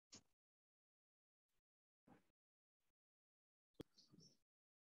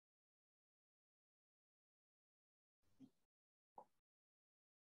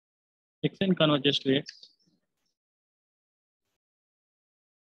xn converges to x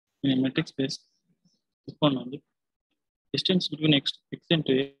in a metric space. This one only. Distance between xn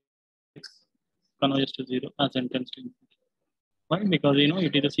to x converges to 0 as n tends to infinity. Why? Because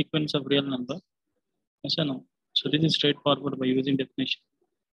it is a sequence of real number. Yes or no? So this is straightforward by using definition.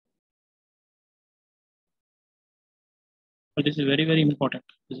 But this is very, very important.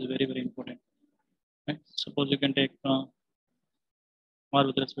 This is very, very important. Right? Suppose you can take R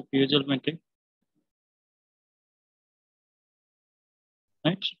with respect to usual metric.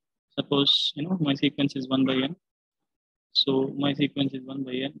 Right? Suppose my sequence is 1 by n. So my sequence is 1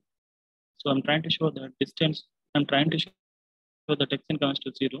 by n. So I'm trying to show that distance. I'm trying to show that xn comes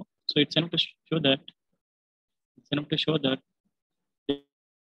to 0. So it's enough to show that. It's enough to show that the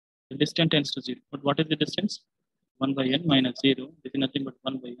distance tends to 0. But what is the distance? 1 by n minus 0. This is nothing but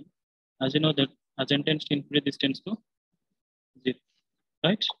 1 by n. As you know that as n tends to infinity, this tends to 0.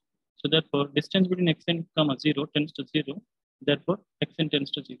 Right? So therefore, distance between xn comma 0 tends to 0. Therefore, xn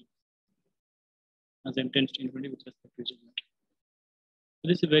tends to 0. As n tends to infinity with respect to 0. So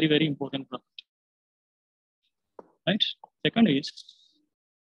this is very, very important property. Right? Second is,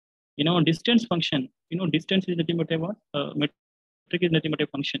 distance function. Distance is nothing but a what? Metric is nothing but a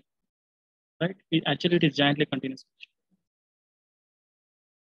function. Right? Actually, it is giantly continuous function.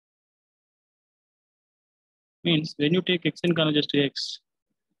 Means when you take xn converges to x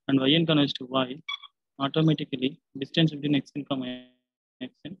and yn converges to y, automatically distance between xn comma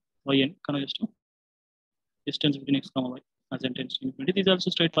xn yn converges to distance between x comma y as n tends to infinity. This is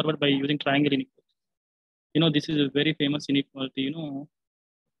also straightforward by using triangle inequality. This is a very famous inequality.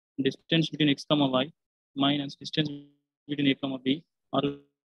 Distance between x comma y minus distance between a comma b.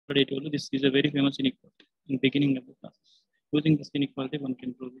 Already told you this is a very famous inequality in the beginning of the class. Using this inequality, one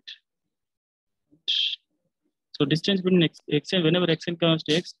can prove it. So distance between xn, whenever xn comes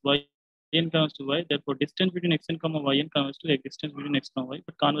to x, yn comes to y. Therefore, distance between xn comma yn comes to x. Distance between x comma y,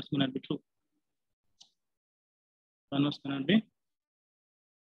 but converse may not be true. Converse may not be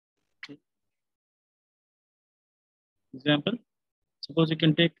true. Example: suppose you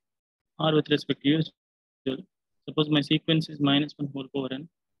can take R with respect to usual. Suppose my sequence is minus 1 whole power n.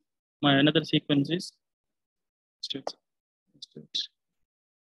 My another sequence is yn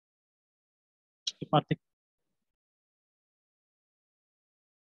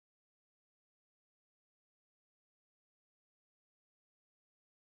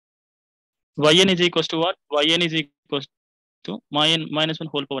is equals to what? Yn is equals to minus 1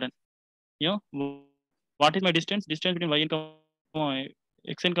 whole power n. What is my distance? Distance between yn comma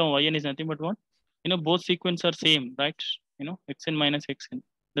xn comma yn is nothing but what? Both sequences are same, right? Xn minus xn.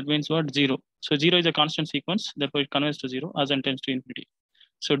 That means what? 0. So 0 is a constant sequence. Therefore, it converges to 0 as n tends to infinity.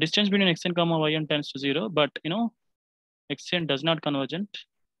 So distance between xn comma yn tends to 0, but xn does not convergent.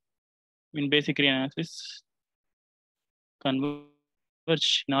 In basic reanalysis,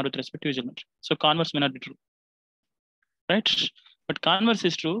 converge in R with respect to usual metric. So converse may not be true, right? But converse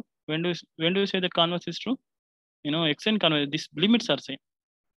is true. When do you say that converse is true? Xn converge. These limits are same.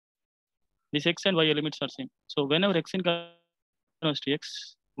 This x and y limits are same. So whenever xn converges to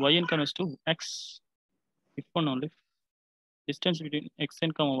x, yn converges to x. If one only distance between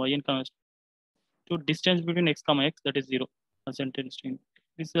xn comma yn converges to distance between x comma x, that is 0 as n tends to infinity.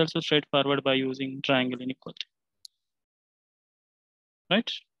 This is also straightforward by using triangle inequality.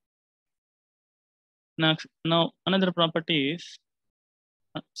 Right? Now another property is,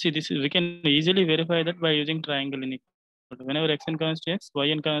 see, this is, we can easily verify that by using triangle inequality. Whenever xn comes to x,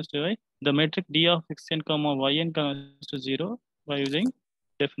 yn comes to y, the metric d of xn comma yn comes to 0 by using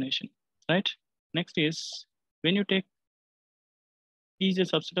definition. Right? Next is, when you take P is a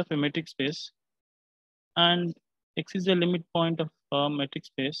subset of a metric space and x is a limit point of a metric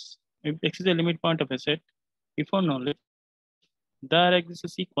space, if x is a limit point of a set, if or only there exists a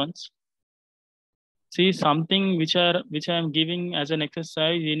sequence. See, something which I am giving as an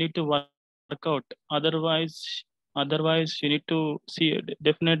exercise, you need to work out. Otherwise you need to see,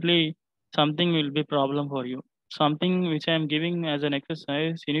 definitely something will be problem for you. Something which I am giving as an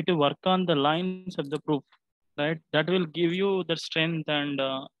exercise, you need to work on the lines of the proof, right? That will give you the strength and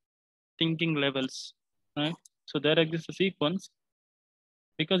thinking levels, right? So there exists a sequence,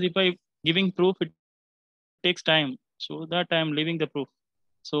 because if I giving proof, it takes time. So that I am leaving the proof.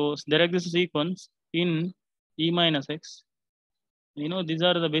 So there exists a sequence in E minus X. These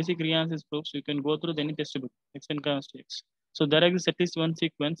are the basic reanalysis proofs. You can go through any textbook. Xn comes to X. So there exists at least one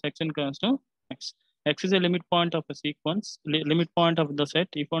sequence. Xn comes to X. X is a limit point of a sequence, limit point of the set.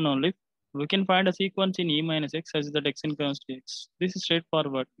 If and only we can find a sequence in E minus X as that Xn comes to X. This is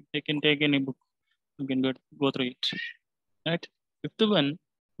straightforward. You can take any book. You can go through it. Right? Fifth one,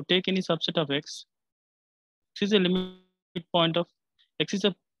 to take any subset of x is a limit point of x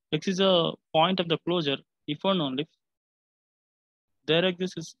is a point of the closure if and only if there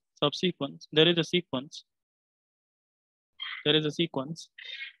exists a subsequence, there is a sequence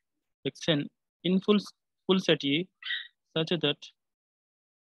xn in full set E such that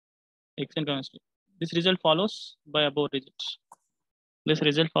xn comes to. This result follows by above result. This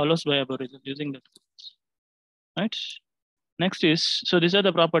result follows by above result using that. Right. Next is, so these are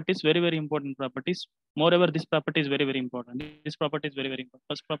the properties, very, very important properties. Moreover, this property is very, very important. This property is very, very important.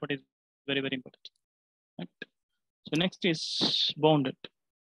 First property is very, very important. Right. So next is bounded.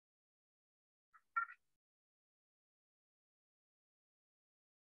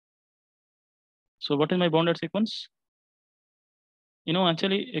 So what is my bounded sequence? You know,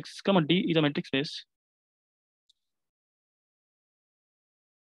 actually x comma d is a metric space.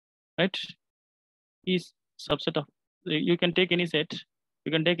 Right? Is subset of, you can take any set,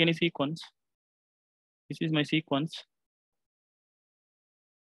 you can take any sequence. This is my sequence.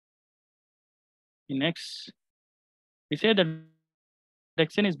 In X, we say that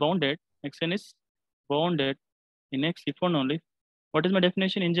xn is bounded. Xn is bounded in X if and only. What is my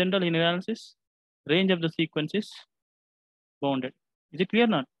definition in general in analysis? Range of the sequence is bounded. Is it clear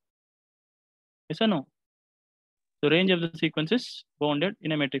now? Yes or no? The range of the sequence is bounded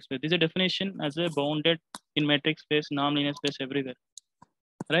in a metric space. This is a definition as a bounded in metric space, non-linear space everywhere.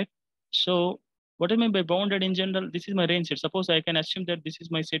 Right? So what I mean by bounded in general, this is my range set. Suppose I can assume that this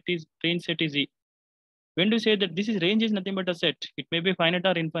is my set is range set is E. When do you say that this is range is nothing but a set? It may be finite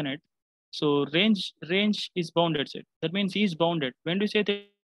or infinite. So range is bounded set. That means E is bounded. When do you say that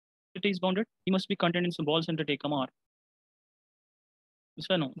it is bounded? E must be contained in some ball center T, R.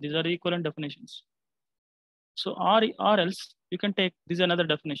 So no, these are the equivalent definitions. So R else you can take, this is another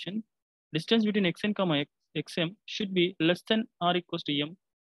definition. Distance between xn comma xm should be less than r equals to m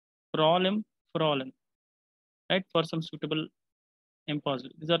for all m, right? For some suitable m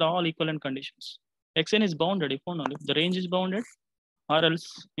positive. These are all equivalent conditions. Xn is bounded if only if the range is bounded, or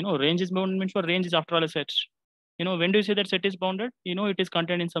else, you know, range is bounded means for range is after all a set. You know, when do you say that set is bounded? You know, it is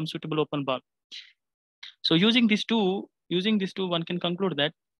contained in some suitable open bar. So using these two, one can conclude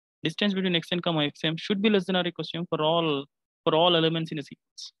that distance between xn comma xm should be less than or equal to m for all elements in a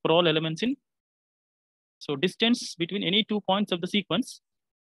sequence. For all elements in. So distance between any 2 points of the sequence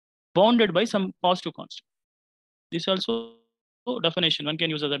bounded by some positive constant. This also definition, one can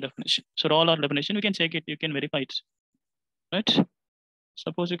use as a definition. So all our definition, you can check it, you can verify it. Right?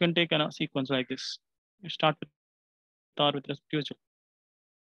 Suppose you can take a sequence like this. You start with R with respect to usual.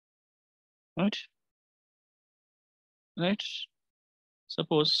 Right?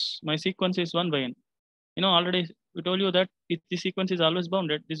 Suppose my sequence is 1 by n. You know, already we told you that if the sequence is always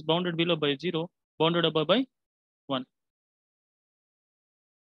bounded, this bounded below by 0, bounded above by 1.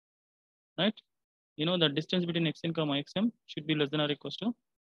 Right? You know, the distance between xn comma xm should be less than or equals to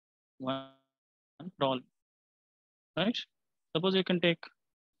 1 for all. Right? Suppose you can take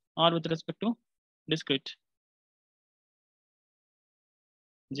R with respect to discrete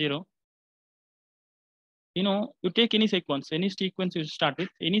 0. You know, you take any sequence you start with,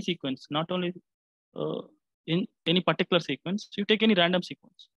 any sequence, not only in any particular sequence, you take any random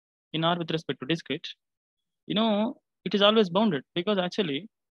sequence in R with respect to discrete, you know, it is always bounded because actually,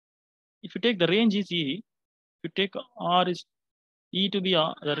 if you take the range is E, if you take R is E to be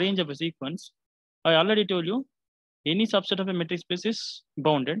the range of a sequence, I already told you, any subset of a metric space is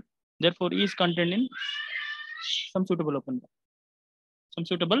bounded. Therefore, E is contained in some suitable open bar.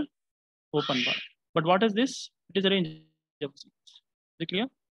 But what is this? It is a range of sequence. Is it clear?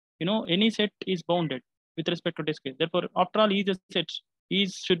 You know, any set is bounded with respect to discrete. Therefore, after all, E is a set. E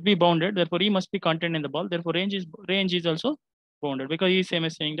should be bounded. Therefore, E must be contained in the ball. Therefore, range is also bounded because E is same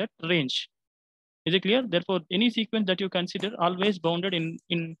as saying that range. Is it clear? Therefore, any sequence that you consider always bounded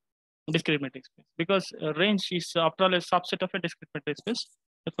in discrete metric space because range is after all a subset of a discrete metric space.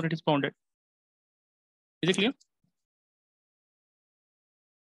 Therefore, it is bounded. Is it clear?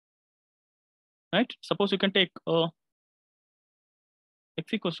 Right? Suppose you can take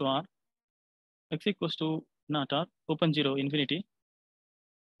x equals to r, x equals to not r, open 0, infinity.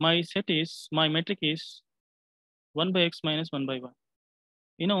 My metric is 1 by x minus 1 by 1.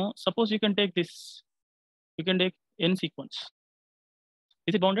 You know, suppose you can take this, you can take n sequence.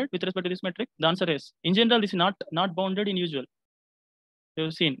 Is it bounded with respect to this metric? The answer is, in general, this is not bounded in usual.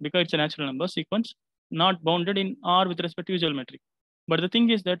 You've seen, because it's a natural number sequence, not bounded in R with respect to usual metric. But the thing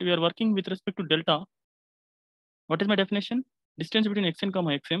is that we are working with respect to delta. What is my definition? Distance between xn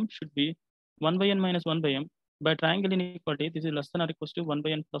comma xm should be 1 by n minus 1 by m. By triangle inequality, this is less than or equals to 1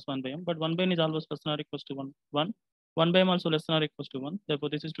 by n plus 1 by m. But 1 by n is always less than or equals to 1. 1 by m also less than or equals to 1. Therefore,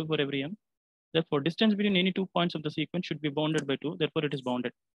 this is true for every m. Therefore, distance between any 2 points of the sequence should be bounded by 2. Therefore, it is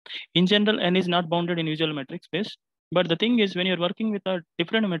bounded. In general, n is not bounded in usual metric space. But the thing is, when you're working with a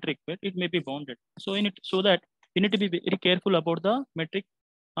different metric space, it may be bounded. So that you need to be very careful about the metric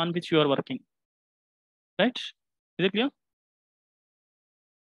on which you are working. Right? Is it clear?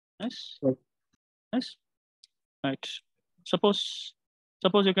 Yes. Right. Yes. Right. Suppose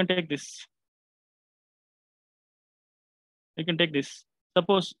you can take this. You can take this.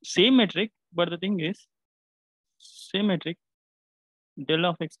 Suppose same metric, but the thing is, same metric, del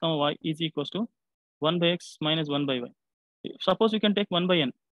of x comma y is equals to 1 by x minus 1 by y. Suppose you can take 1 by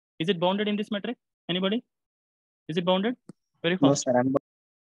n. Is it bounded in this metric? Anybody? Is it bounded? Very fast. No, sir.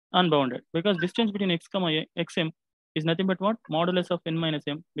 Unbounded. Because distance between x comma xm is nothing but what? Modulus of n minus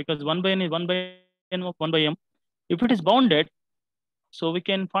m. Because 1 by n is 1 by n of 1 by m. If it is bounded, so we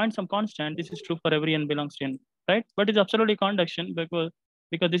can find some constant. This is true for every n belongs to n, right? But it's absolutely conduction because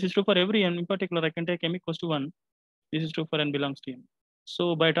this is true for every n. In particular, I can take m equals to 1. This is true for n belongs to m.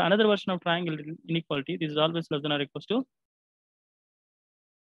 So by another version of triangle inequality, this is always less than or equals to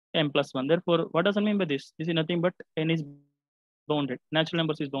m plus 1. Therefore, what does it mean by this? This is nothing but n is bounded. Natural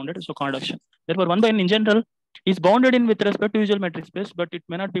numbers is bounded, so conduction. Therefore, 1 by n in general is bounded in with respect to usual metric space, but it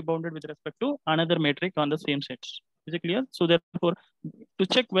may not be bounded with respect to another metric on the same sets. Is it clear? So therefore, to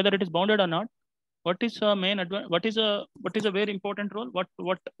check whether it is bounded or not, what is a main advantage? What is a very important role? What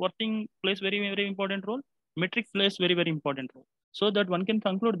thing plays very important role? Metric plays very important role. So that one can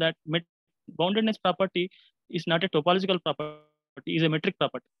conclude that boundedness property is not a topological property, is a metric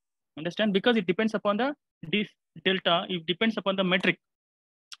property. Understand? Because it depends upon the this delta. It depends upon the metric.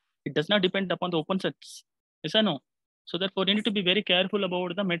 It does not depend upon the open sets. Yes or no? So therefore, you need to be very careful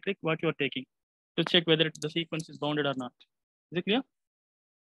about the metric what you are taking to check whether the sequence is bounded or not. Is it clear?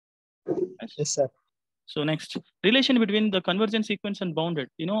 Yes, sir. So next, relation between the convergent sequence and bounded.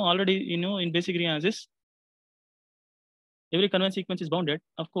 Already, in basic analysis, every convergent sequence is bounded.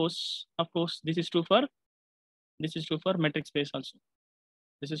 Of course, this is true for metric space also.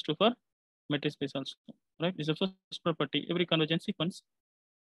 This is true for metric space also, right? This is the first property. Every convergent sequence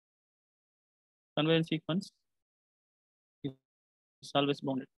is always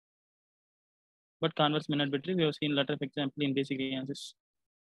bounded. But converse may not be true. We have seen a lot of example in basic analysis.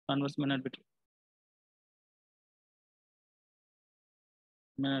 Converse may not be true.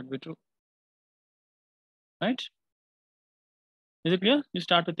 May not be true. Right? Is it clear? You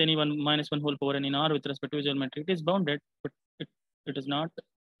start with any one minus 1 whole power n in R with respect to geometry. It is bounded, but it is not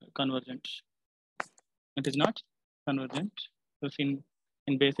convergent. It is not convergent. We've seen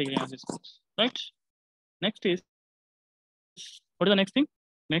in basic analysis. Right? Next is, what is the next thing?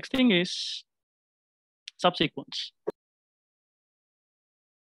 Next thing is subsequence.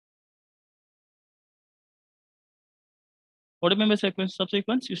 What do you mean by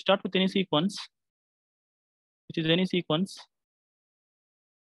subsequence? You start with any sequence, which is any sequence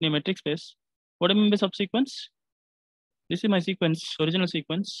in a metric space. What do you mean by subsequence? This is my sequence, original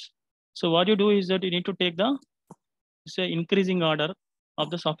sequence. So what you do is that you need to take the increasing order of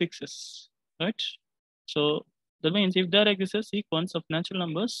the suffixes, right? So that means if there exists a sequence of natural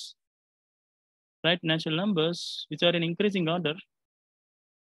numbers, right? Natural numbers which are in increasing order,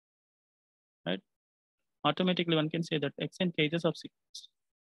 right? Automatically one can say that x and k is a subsequence.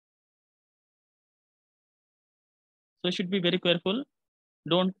 So you should be very careful.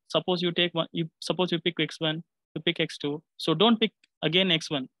 Don't suppose you take one. Suppose you pick x1, you pick x2. So don't pick again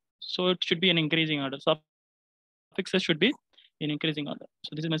x1. So it should be an increasing order. Suffixes should be in increasing order.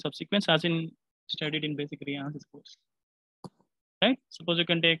 So this is my subsequence as in studied in basic analysis course. Right? Suppose you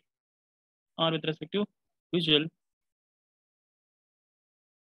can take R with respect to visual.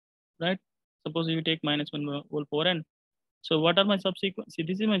 Right? Suppose you take minus 1 whole power n. So what are my subsequence? See,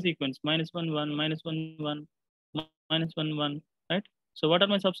 this is my sequence. Minus 1, 1, minus 1, 1, minus 1, 1. Right? So what are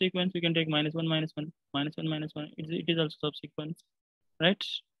my subsequence? We can take minus 1, minus 1, minus 1, minus 1. It is also subsequence. Right?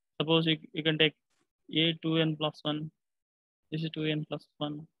 Suppose you can take a 2n plus 1. This is 2n plus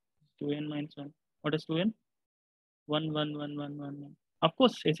 1. 2n minus 1. What is 2n? 1, 1, 1, 1, 1, 1. Of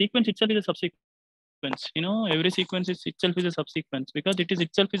course, a sequence itself is a subsequence. Every sequence itself is a subsequence because it is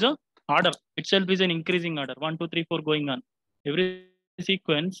itself is a order. Itself is an increasing order. 1, 2, 3, 4 going on. Every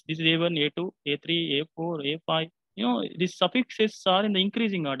sequence, this is A1, A2, A3, A4, A5. These suffixes are in the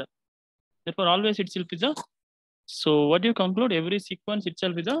increasing order. Therefore, always itself is a. So what do you conclude? Every sequence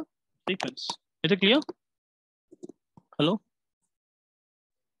itself is a sequence. Is it clear? Hello?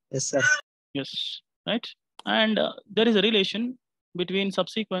 Yes, sir. Yes. Right. And there is a relation between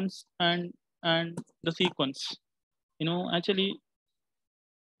subsequence and the sequence. Actually,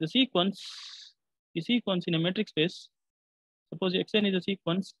 the sequence a sequence in a metric space. Suppose xn is a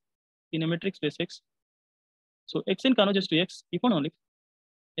sequence in a metric space X. So xn converges to X if and only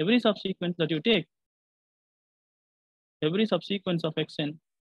every subsequence that you take, every subsequence of xn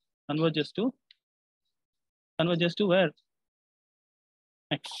converges to where?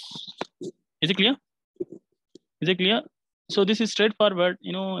 X. Is it clear? Is it clear? So this is straightforward.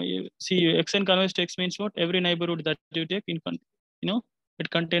 See, xn converges to X means what? Every neighborhood that you take it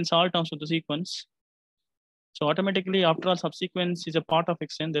contains all terms of the sequence. So automatically, after all, subsequence is a part of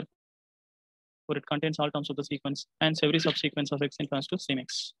xn, therefore it contains all terms of the sequence. Hence, every subsequence of xn converges to same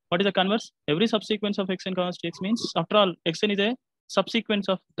X. What is the converse? Every subsequence of xn converges to X means, after all, xn is a subsequence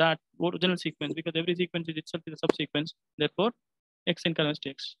of that original sequence, because every sequence is itself is a subsequence. Therefore, xn converges to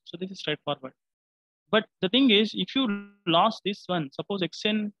X. So this is straightforward. But the thing is, if you lost this one, suppose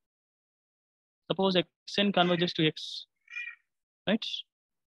xn converges to X, right?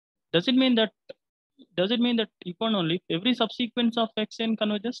 Does it mean that if and only if every subsequence of xn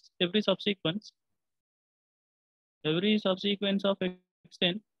converges, every subsequence of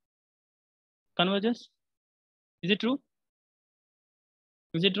xn converges? Is it true?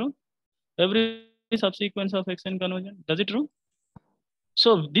 Is it true? Every subsequence of xn converges. Does it true?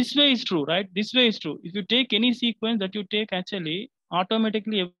 So this way is true, right? This way is true. If you take any sequence that you take, actually,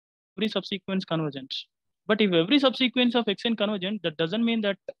 automatically every subsequence convergent. But if every subsequence of xn convergent, that doesn't mean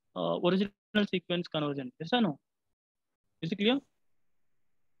that original sequence convergent. Yes or no? Is it clear?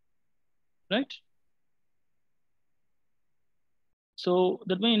 Right? So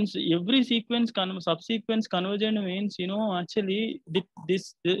that means every subsequence convergent means, actually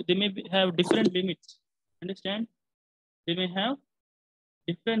they may have different limits. Understand? They may have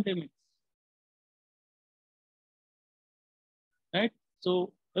different limits. Right?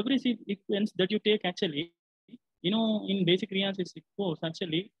 So every sequence that you take, actually, in basic analysis course,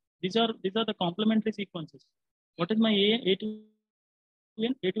 actually, these are the complementary sequences. What is my A to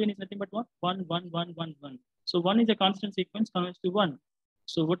N? A to N is nothing but what? 1, 1, 1, 1, 1. So 1 is a constant sequence converges to 1.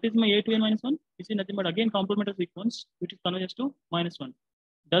 So what is my A to N minus 1? This is nothing but again complementary sequence which converges to minus 1.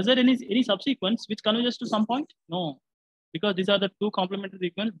 Does there any subsequence which converges to some point? No, because these are the two complementary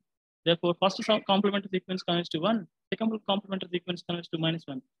sequence. Therefore, first complementary sequence converges to 1. Second complementary sequence converges to minus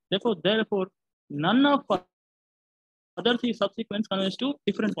 1. Therefore, none of other subsequence converges to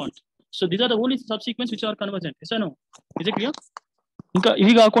different points. So these are the only subsequence which are convergent. Yes or no? Is it clear? ఇంకా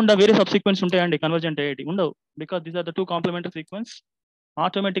ఇవి కాకుండా వేరే సబ్సీక్వెన్స్ ఉంటాయండి convergent అయ్యేటి ఉండవు, because these are the two complementary sequence.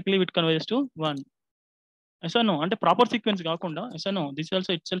 Automatically VIT converges to 1. ఎస్ఆర్నో అంటే proper sequence కాకుండా ఎస్ఆర్నో this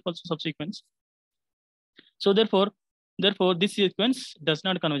also it self also సబ్సీక్వెన్స్. So therefore this sequence does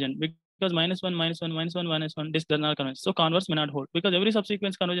not convergent because -1, -1, -1, -1, this does not converge. So converse may not hold because every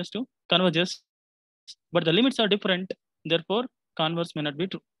subsequence converges, but the limits are different. Therefore, converse may not be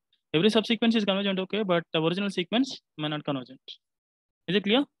true. Every subsequence is convergent, okay, but the original sequence may not convergent. Is it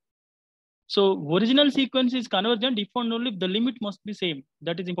clear? So original sequence is convergent if and only if the limit must be same.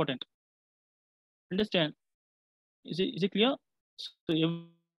 That is important. Understand? Is it clear? So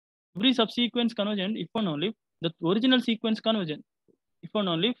every subsequence convergent if and only if the original sequence convergent. If and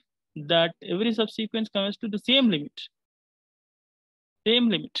only if that every subsequence converges to the same limit. Same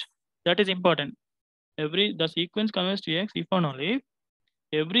limit. That is important. The sequence converges to X if and only if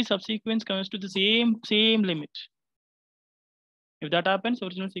every subsequence converges to the same limit. If that happens,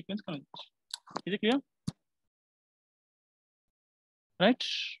 original sequence converges. Is it clear? Right?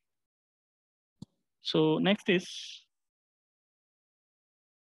 So next is,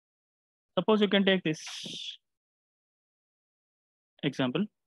 suppose you can take this example.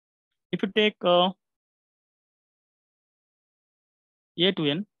 If you take A to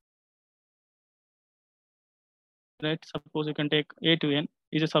N, right? Suppose you can take A to N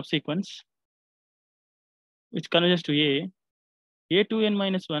is a subsequence which converges to A. A to N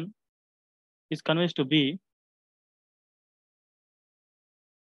minus 1 is converged to B,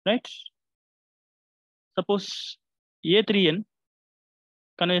 right? Suppose A3N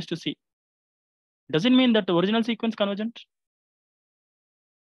converges to C. Does it mean that the original sequence convergent?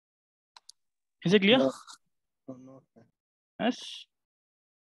 Is it clear? No. Yes.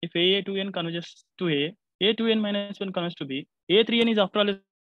 If A to N converges to A to N minus 1 converges to B, A3N is after all a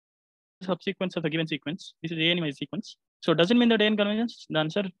subsequence of a given sequence. This is A in my sequence. So does it mean that A n converges? The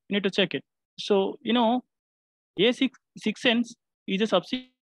answer, you need to check it. So, A6N is a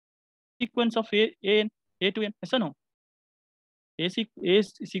subsequence of A to N. Yes or no?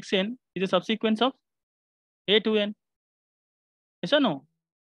 A6N is a subsequence of A to N. Yes or no?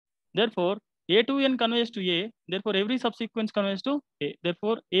 Therefore, A to N converges to A. Therefore, every subsequence converges to A.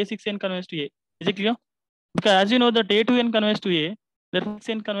 Therefore, A6N converges to A. Is it clear? Because as you know that A to N converges to A, therefore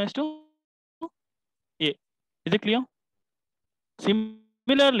 6N converges to Is it clear?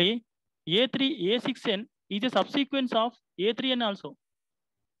 Similarly, A6n is a subsequence of A3n also.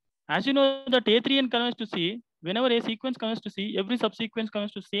 As you know that A3n converges to C, whenever a sequence converges to C, every subsequence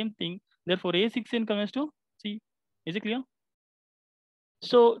converges to same thing. Therefore, A6n converges to C. Is it clear?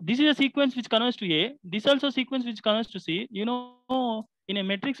 So this is a sequence which converges to A. This also sequence which converges to C. You know, in a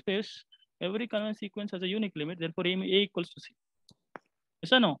metric space, every convergent sequence has a unique limit. Therefore, A equals to C.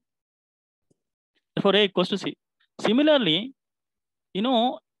 Yes or no? Therefore, A equals to C. Similarly, you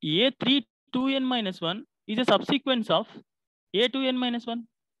know, A3 2n minus 1 is a subsequence of A2n minus 1.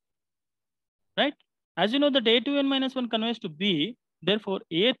 Right? As you know that A2n minus 1 converges to B. Therefore,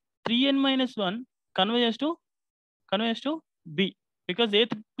 A3n minus 1 converges to B. Because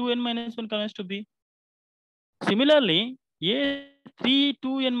A2n minus 1 converges to B. Similarly, A3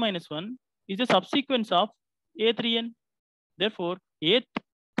 2n minus 1 is a subsequence of A3n. Therefore,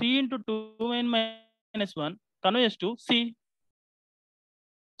 A3 into 2n minus 1 converges to C.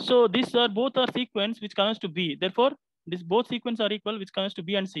 So these are both are sequence which converges to B. Therefore, these both sequences are equal which converges to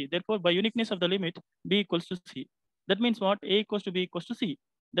B and C. Therefore, by uniqueness of the limit, B equals to C. That means what? A equals to B equals to C.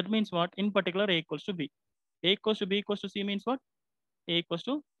 That means what? In particular, A equals to B. A equals to B equals to C means what? A equals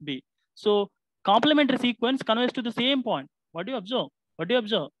to B. So complementary sequence converges to the same point. What do you observe? What do you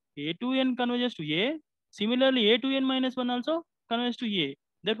observe? A2n converges to A. Similarly, A2n minus 1 also converges to A.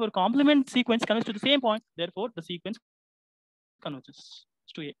 Therefore, complement sequence converges to the same point. Therefore, the sequence converges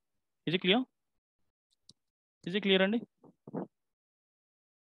to A. Is it clear? Is it clear, Andy?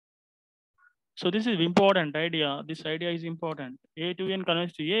 So this is important idea. This idea is important. A2n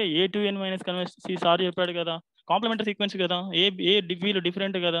converges to A. A2n minus converges to C. Sorry చెప్పాడు కదా. Complementary sequence కదా. A వీళ్ళు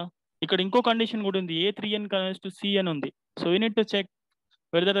different కదా. ఇక్కడ ఇంకో condition కూడా ఉంది. A3n converges to C అని ఉంది. So we need to check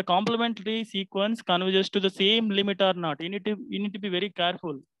whether the complementary sequence converges to the same limit or not. You need to be very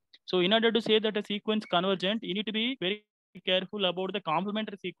careful. So in order to say that a sequence convergent, you need to be very careful about the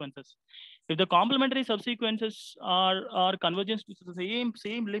complementary sequences. If the complementary subsequences are convergent to the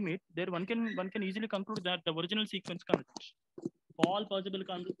same limit, there one can easily conclude that the original sequence converges. All possible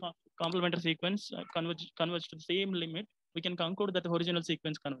complementary sequence converge to the same limit, we can conclude that the original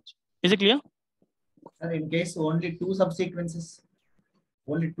sequence converges. Is it clear? And in case only two subsequences,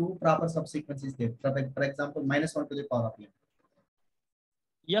 only two proper subsequences there. For example, -1 to the power of n.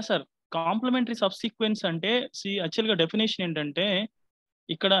 Yes, sir. Complementary సబ్సీక్వెన్స్ అంటే యాక్చువల్గా definition ఏంటంటే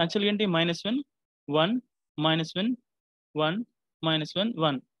ఇక్కడ యాక్చువల్గా ఏంటి -1 1 -1 1 -1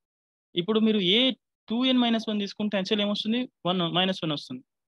 1. ఇప్పుడు మీరు A2n - 1 తీసుకుంటే actual ఏమొస్తుంది 1 -1 వస్తుంది.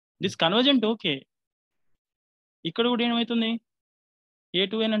 This convergent okay. ఇక్కడ కూడా ఏమవుతుంది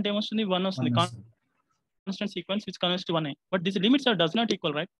A2n అంటే ఏమొస్తుంది 1 వస్తుంది. Constant sequence which converge to 1. But this limits or does not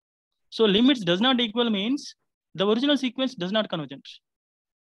equal, right? So limits does not equal means the original sequence does not convergent.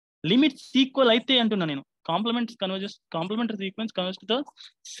 Limits equal అయితే అంటున్నా నేను. Complementary sequence converge to the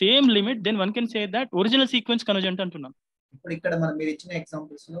same limit, then one can say that original sequence convergent అంటున్నాను. ఇప్పుడు ఇక్కడ మనం మీరు ఇచ్చిన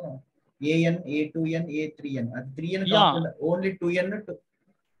examples లో an a2n a3n అది 3n కాకుండా ఓన్లీ 2n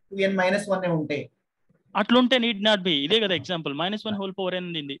 2n - 1 ఉంటాయి. అట్లుంటే నీడ్ నాట్ బి. ఇదే కదా ఎగ్జాంపుల్. -1 హోల్ పవర్ n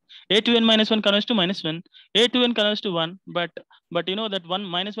ఉంది. A2n - 1 converge to -1, A2n converge to 1, but you know that 1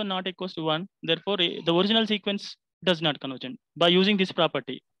 -1 not equals to 1. Therefore the original sequence does not convergent by using this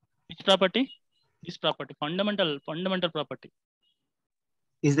property. Which property? This property, fundamental property.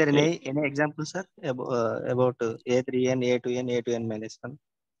 Is there any example, sir, about A3n, A2n, A2n - 1?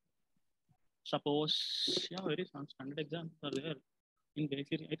 Suppose, yeah, very standard examples are there in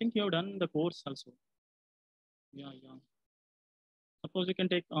basic. I think you have done the course also. Yeah. Suppose you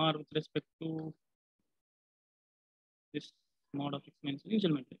can take R with respect to this mod of exponential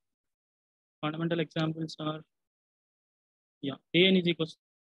usual metric. Fundamental examples are, an is equals,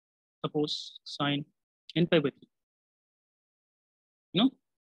 suppose, sine n pi by 3.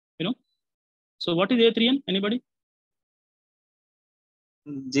 You know. So what is A3n? Anybody?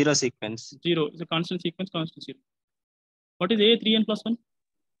 Zero sequence. Zero is a constant sequence, constant 0. What is A3n plus 1?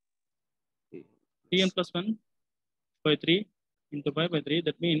 3n plus 1 by 3 into pi by 3.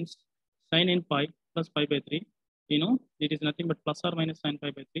 That means sin n pi plus pi by 3. You know, it is nothing but plus or minus sin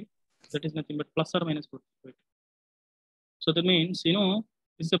pi by 3. That is nothing but plus or minus root 3 by 2. So that means, you know,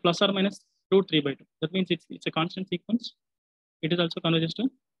 this is a plus or minus root 3 by 2. That means it's a constant sequence. It is also converges to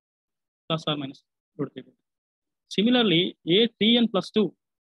plus or minus root 3 by 2. Similarly, A3n plus 2.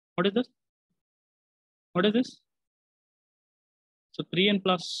 What is this? What is this? So 3n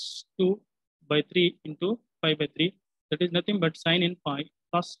plus 2 by 3 into pi by 3. That is nothing but sin n pi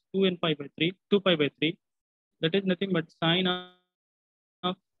plus 2n pi by 3, 2 pi by 3. That is nothing but sin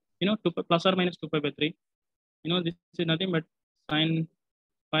of, 2 plus or minus 2 pi by 3. This is nothing but sin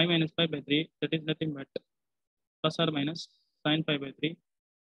pi minus pi by 3. That is nothing but plus or minus sin pi by 3.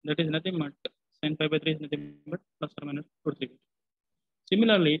 That is nothing but sin pi by 3 is nothing but plus or minus root 3.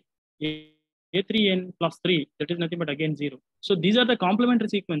 Similarly, a3n plus 3, that is nothing but again 0. So these are the complementary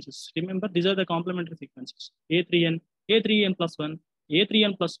sequences. Remember, these are the complementary sequences. A3n plus 1,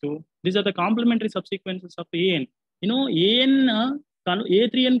 a3n plus 2. These are the complementary subsequences of an. You know,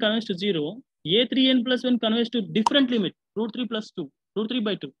 a3n converges to 0. A3n plus 1 converges to different limit, root 3 plus 2, root 3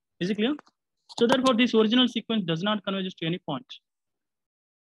 by 2. Is it clear? So therefore, this original sequence does not converge to any point.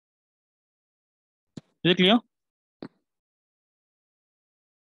 Is it clear?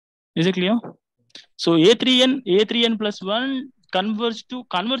 Is it clear? So A3n plus 1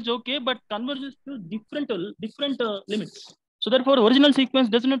 converge okay, but converges to different limits. So therefore, original sequence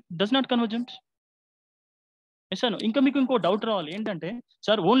does not convergent. Yes, no. ఇంకా మీకు ఇంకో doubt రావాలి ఏంటంటే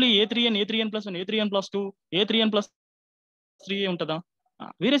sir only A3n plus 1, A3n plus 2, A3n plus 3 ఉంటుందా?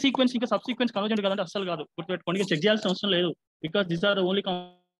 వేరే sequence ఇంకా sub sequence convergent కదంటే అస్సలు కాదు. గుర్తుపెట్టుకోండి, చెక్ చేయాల్సిన అవసరం లేదు. Because this are only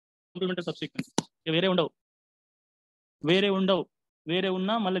complementary sub sequence. వేరే ఉండవు. వేరే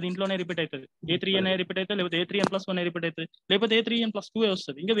ఉన్నా మళ్ళీ దీంట్లోనే రిపీట్ అవుతుంది. A3n రిపీట్ అవుతుంది, లేకపోతే A3n plus 1 రిపీట్ అవుతుంది, లేకపోతే A3n plus 2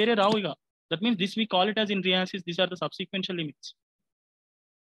 వస్తుంది. ఇంకా వేరే రావు. ఇక that means this we call it as in రియాసిస్ these are the సబ్సీక్వెన్షియల్ limits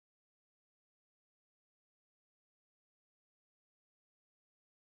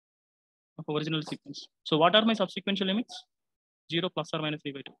of original sequence. So what are my subsequential limits? 0 plus or minus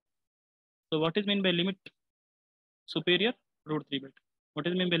 3 by 2. So what is mean by limit superior? Root 3 by 2. What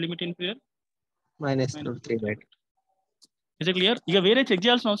is mean by limit inferior? Minus root 3 by 2. Is it clear? ఇక వేరే check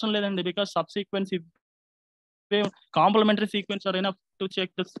చేయాల్సిన అవసరం లేదండి. Because సబ్సీక్వెన్స్ complementary sequence are enough to check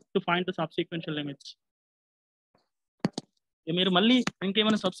this to find the subsequential limits. మీరు మళ్ళీ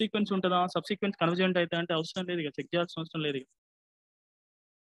ఇంకేమైనా సబ్సీక్వెన్స్ ఉంటుందా, సబ్సీక్వెన్స్ convergent అయితే అంటే అవసరం లేదు, ఇక చెక్ చేయాల్సిన అవసరం లేదు.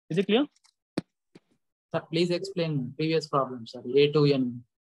 Is it clear? Sir, please explain previous problem, sir. A2n.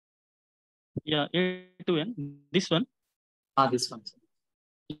 Yeah, A2n. This one. This one, sir.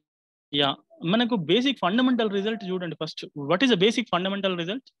 Yeah, మనకు బేసిక్ ఫండమెంటల్ రిజల్ట్ చూడండి first. What is the basic fundamental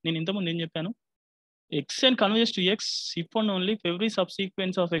result? నేను ఇంతకుముందు ఏం చెప్పాను? xn converges to x if and only if every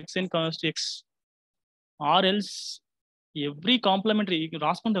subsequence of xn converges to x, or else every complementary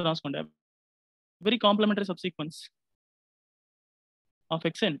రాసుకోండి every complementary subsequence of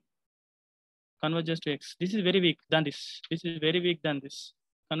xn converges to x. This is very weak than this. This is very weak than this.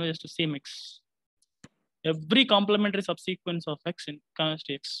 Converges to same x. Every complementary subsequence of xn converges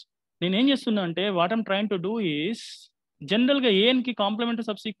to x. నేను ఏం చేస్తున్నా అంటే what I'm trying to do is general గా AN కి complementary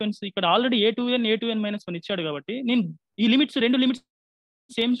సబ్సీక్వెన్స్ ఇక్కడ already A2n minus 1 ఇచ్చాడు కాబట్టి నేను ఈ లిమిట్స్ రెండు లిమిట్స్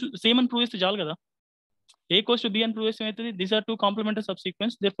సేమ్ అని ప్రూవ్ చేస్తే చాలు కదా. A goes to B అని ప్రూవ్ చేస్తే ఏమవుతుంది? These are two complementary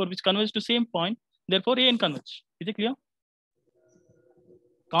సబ్సీక్వెన్స్ therefore which converge to same point, therefore AN converge. Is it clear?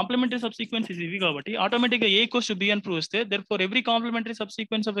 Complementary సబ్సీక్వెన్స్ ఇవి కాబట్టి ఆటోమేటిక్ గా A goes to B అని ప్రూవ్ చేస్తే therefore every complementary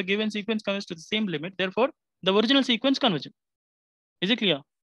subsequence of a given sequence converges to the same limit, therefore the original sequence converges. Is it clear?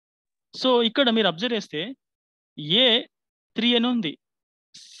 So ఇక్కడ మీరు observe చేస్తే A3n ఉంది,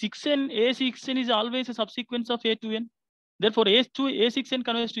 6n A6n is always a subsequence of A2n, therefore A6n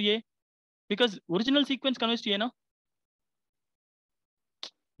converges to A because original sequence converges to A, no?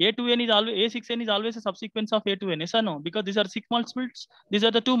 A2n is always A6n is always a subsequence of A2n, yes or no? Because these are 6 multiples, these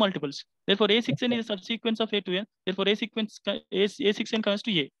are the 2 multiples, therefore A6n is a subsequence of A2n, therefore A6n converges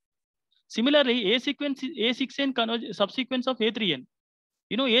to A. Similarly, A6n subsequence of A3n.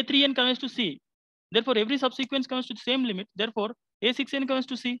 You know, A3n converges to C. Therefore, every subsequence comes to the same limit. Therefore, A6n comes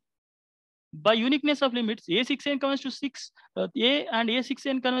to C. By uniqueness of limits, A6n comes to 6, A and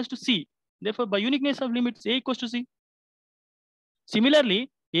A6n converges to C. Therefore, by uniqueness of limits, A equals to C. Similarly,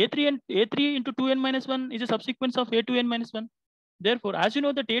 A3 into 2n minus 1 is a subsequence of A2n minus 1. Therefore, as you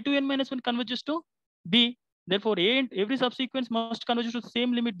know that A2n minus 1 converges to B. Therefore, every subsequence must converge to the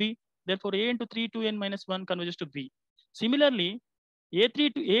same limit B. Therefore, A into 3 2n minus 1 converges to B. Similarly,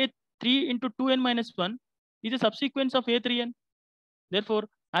 A3 into 2n minus 1 is a subsequence of A3n. Therefore,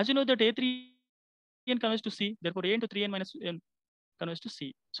 as you know that A3n converges to C, therefore A into 3n minus n converges to C.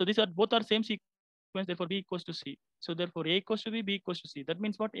 So these are both are same sequence, therefore B equals to C. So therefore A equals to B, B equals to C. That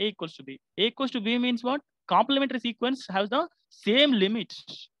means what? A equals to B. A equals to B means what? Complementary sequence has the same limit.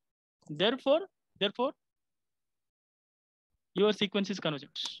 Therefore, your sequence is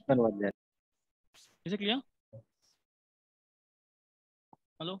convergent. Is it clear?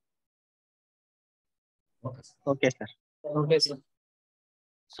 Hello? Okay, sir. Okay, sir.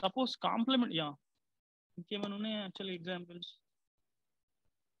 Suppose complement, yeah. ఇంకేమైనా ఉన్నాయి actually examples?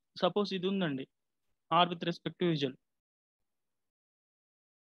 Suppose ఇది ఉందండి, are with respect to usual.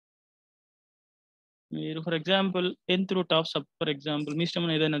 మీరు for example nth root of sub for example మీ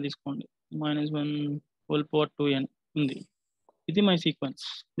ఇష్టం ఏదైనా తీసుకోండి, -1 whole power 2n ఉంది. ఇది my sequence,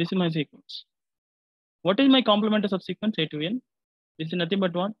 this is my sequence. What is my complementary subsequence a to n? This is nothing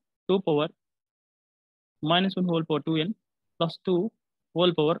but what? 2 power minus 1 whole power 2n plus 2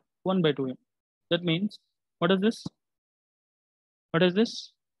 whole power 1 by 2n. That means, what is this? What is this?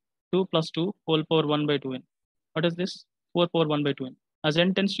 2 plus 2 whole power 1 by 2n. What is this? 4 power 1 by 2n. As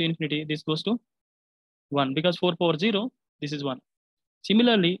n tends to infinity, this goes to 1 because 4 power 0, this is 1.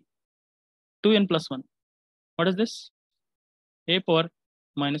 Similarly, 2n plus 1. What is this? A power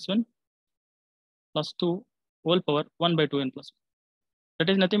minus 1 plus 2 whole power 1 by 2n plus 1. That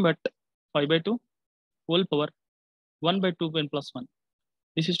is nothing but 5 by 2 whole power 1 by 2n plus 1.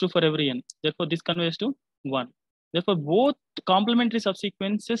 This is true for every n. Therefore, this conveys to 1. Therefore, both complementary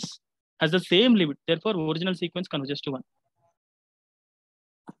subsequences has the same limit. Therefore, original sequence converges to 1.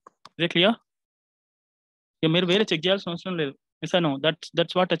 Is it clear? మీరు వేరే check చేయాల్సిన అవసరం లేదు. Yes or no?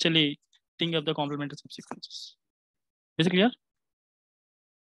 That's what actually think of the complementary subsequences. Is it clear?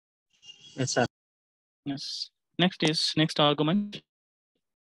 Yes, sir. Yes. Next argument.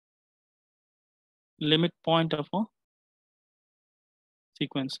 Limit point of a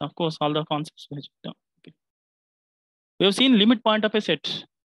sequence. Of course, all the concepts we have done. Okay. We have seen limit point of a set.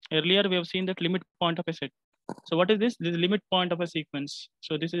 Earlier, we have seen that limit point of a set. So what is this? This is limit point of a sequence.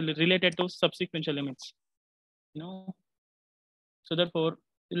 So this is related to subsequential limits. So therefore,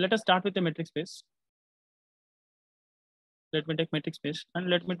 let us start with the metric space. Let me take metric space and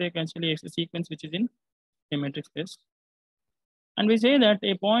let me take actually a sequence which is in a metric space. And we say that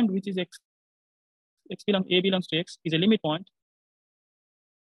a point which is A belongs to X is a limit point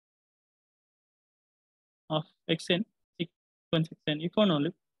of Xn sequence Xn if and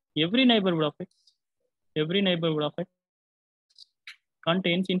only every neighborhood of X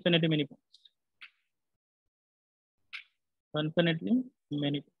contains infinitely many points. Infinitely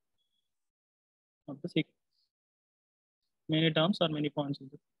many of the sequence. Many terms or many points.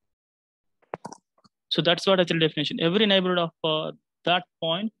 So that's what actual definition. Every neighborhood of that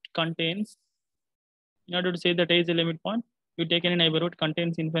point contains, in order to say that A is a limit point, you take any neighborhood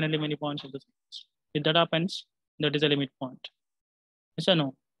contains infinitely many points of the sequence. If that happens, that is a limit point. Yes or no?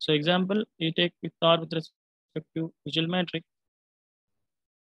 So example, you take with R with respect to visual metric.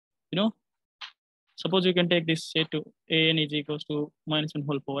 Suppose you can take this say to an is equals to minus 1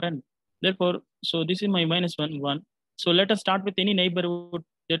 whole power n. Therefore, so this is my minus 1, 1. So let us start with any neighborhood.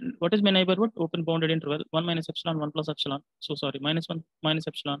 What is my neighborhood? Open bounded interval 1 minus epsilon, 1 plus epsilon. So sorry, minus 1 minus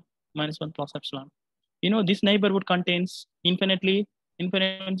epsilon, minus 1 plus epsilon. This neighborhood contains infinite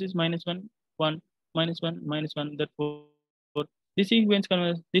is minus 1, 1, minus 1, minus 1. Therefore, this sequence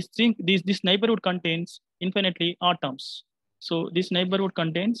this neighborhood contains infinitely odd terms. So this neighborhood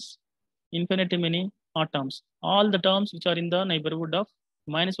contains infinitely many odd terms. All the terms which are in the neighborhood of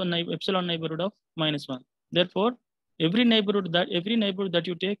minus 1 epsilon neighborhood of minus 1. Therefore, every neighborhood that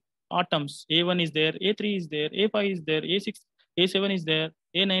you take odd terms. A1 is there, A3 is there, A5 is there, A6, A7 is there,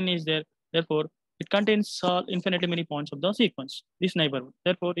 A9 is there. Therefore, it contains infinitely many points of the sequence, this neighborhood.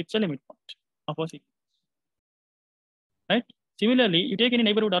 Therefore, it's a limit point of a sequence. Right? Similarly, you take any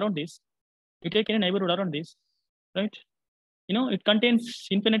neighborhood around this, right? It contains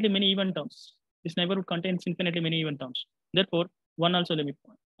infinitely many even terms. This neighborhood contains infinitely many even terms. Therefore, 1 also limit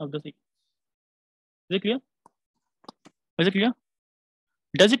point of the sequence. Is it clear? Is it clear?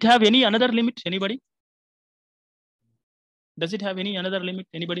 Does it have any another limit? Anybody? Does it have any another limit?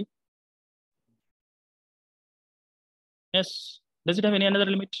 Anybody? Yes. Does it have any another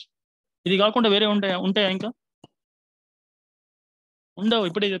limit? ఇది కాకుండా వేరే ఉంటాయా ఇంకా? ఉండవు,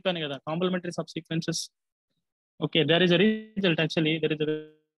 ఇప్పుడే చెప్పాను కదా, complementary సబ్సీక్వెన్సెస్. Okay, there is a result actually. There is a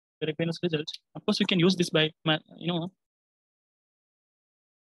very famous result. Of course, we can use this by,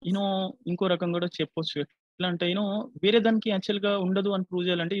 ఇంకో రకం కూడా చెప్పొచ్చు. ఎట్లా అంటే వేరే దానికి యాక్చువల్గా ఉండదు అని ప్రూవ్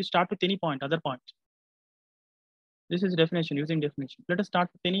చేయాలంటే you start with any point, other point. This is definition, using definition. Let us start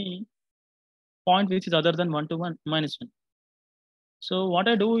with any point which is other than 1 to 1 minus 1. So what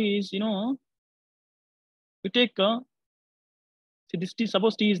I do is, you take, see this T,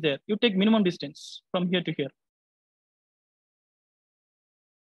 suppose T is there. You take minimum distance from here to here.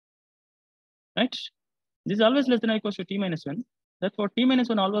 Right? This is always less than or equals to T minus 1. Therefore, T minus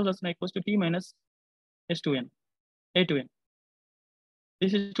 1 always less than or equals to T minus S2n, A2n.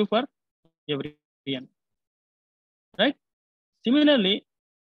 This is true for every n. Right? Similarly,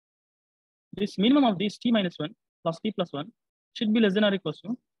 this minimum of this T minus 1 plus T plus 1 should be less than or equals to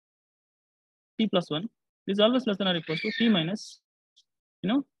T plus 1. This is always less than or equals to T minus,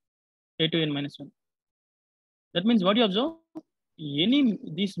 A2n minus 1. That means what you observe?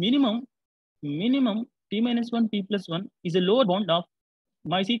 This minimum T minus 1, T plus 1 is a lower bound of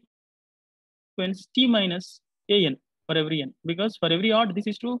my sequence T minus an for every n. Because for every odd, this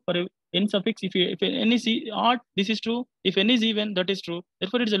is true. n suffix, if n is odd, this is true. If n is even, that is true.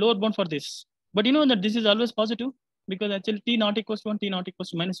 Therefore, it is a lower bound for this. But you know that this is always positive because actually t not equals to 1, t not equals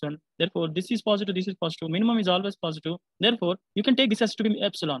to -1. Therefore, this is positive, this is positive. Minimum is always positive. Therefore, you can take this as to be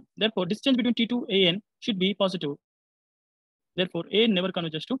epsilon. Therefore, distance between t to an should be positive. Therefore, a never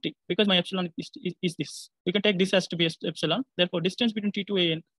converges to t because my epsilon is this. You can take this as to be epsilon. Therefore, distance between t to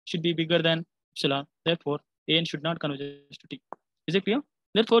an should be bigger than epsilon. Therefore, an should not converge to t. Is it clear?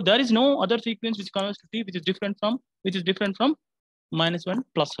 Therefore, there is no other sequence which converges to t which is different from -1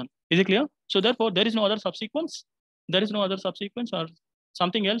 plus 1. Is it clear? So therefore, there is no other subsequence. There is no other subsequence or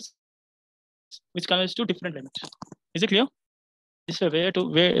something else which converges to different limit. Is it clear? This is a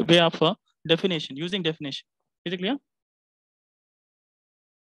way of definition, using definition. Is it clear?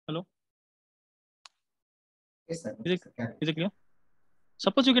 Hello? Yes, sir. Is it clear?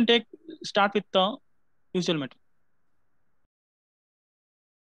 Suppose you can start with the usual method.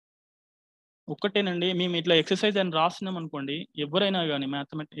 ఒక్కటేనండి, మేము ఇట్లా exercise అని రాసినాం అనుకోండి, ఎవరైనా కానీ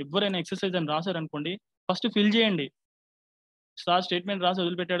mathematics ఎవరైనా exercise అని రాశారు అనుకోండి, ఫస్ట్ ఫిల్ చేయండి. సార్ స్టేట్మెంట్ రాసి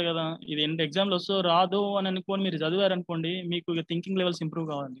వదిలిపెట్టాడు కదా, ఇది ఎగ్జామ్లో వస్తో రాదు అని అనుకోని మీరు చదివారు అనుకోండి, మీకు థింకింగ్ లెవెల్స్ ఇంప్రూవ్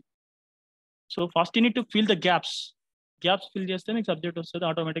కావాలి. So first you need to fill the gaps fill చేస్తే మీకు సబ్జెక్ట్ వస్తుంది,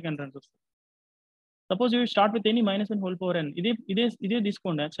 ఆటోమేటిక్ ఎంట్రన్స్ వస్తుంది. Suppose you start with any -1 whole power n, ఇదే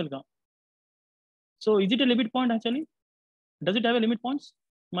తీసుకోండి యాక్చువల్గా. So is it a limit point actually? Does it have a limit points?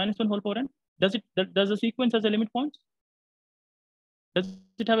 -1 whole power n, does the sequence has a limit point? Does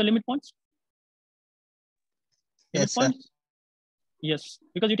it have a limit points? Yes, sir. Yes,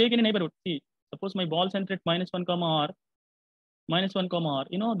 because you take any neighborhood. See, suppose my ball center at -1 comma r,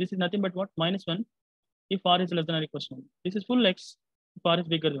 you know, this is nothing but what? -1 if r is less than or equal to 1. This is full x if r is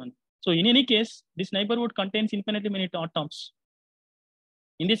bigger than 1. So in any case, this neighborhood contains infinitely many odd terms.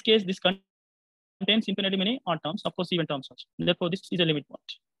 In this case, this contains infinitely many odd terms, of course even terms also. Therefore, this is a limit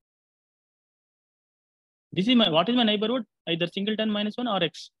point. This is what is my neighborhood? Either singleton -1 or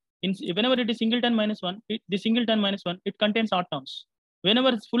x. Whenever it is singleton -1, the singleton -1, it contains odd terms. Whenever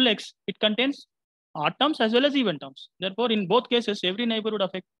it's full x, it contains odd terms as well as even terms. Therefore, in both cases, every neighborhood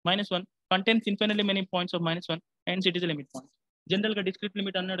of x -1 contains infinitely many points of -1, hence it is a limit point. General గా discrete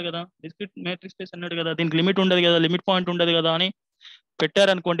limit అన్నాడు కదా, discrete matrix space అన్నాడు కదా, దీనికి limit ఉండదు కదా, limit point ఉండదు కదా అని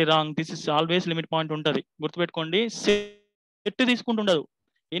పెట్టారనుకోండి, wrong. This is always limit point ఉంటుంది, గుర్తుపెట్టుకోండి. Set తీసుకుంటుండదు.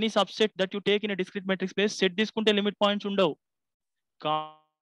 Any subset that you take in discrete metric space, set తీసుకుంటే లిమిట్ పాయింట్స్ ఉండవు,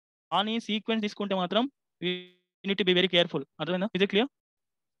 కానీ సీక్వెన్స్ తీసుకుంటే మాత్రం we need to be very careful. అర్థమైందా? Is it clear?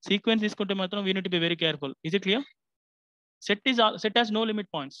 సీక్వెన్స్ తీసుకుంటే మాత్రం we need to be very careful. Is it clear? Set has no limit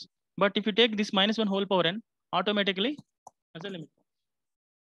points, but if you take this -1 whole power n, automatically has a limit point.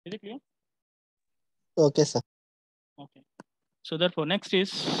 Is it clear? Okay, sir. Okay. So therefore, next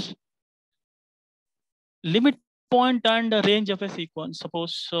is limit point and range of a sequence.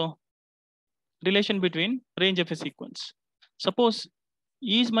 Suppose relation between range of a sequence. Suppose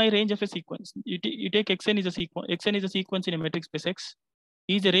is my range of a sequence. You take xn is a sequence. Xn is a sequence in a metric space x.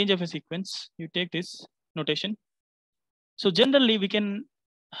 Is the range of a sequence. You take this notation. So generally, we can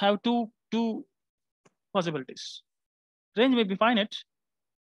have two possibilities. Range may be finite.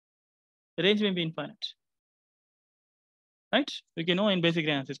 Range may be infinite. Right? We can know in basic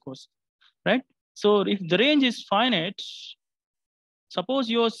analysis course. Right? So if the range is finite, suppose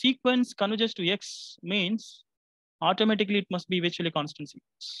your sequence converges to x, means automatically it must be eventually constant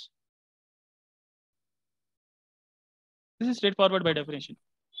sequence. This is straightforward by definition.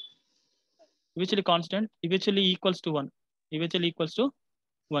 Eventually constant, eventually equals to 1. Eventually equals to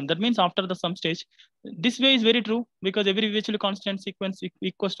 1. That means after the sum stage. This way is very true because every eventually constant sequence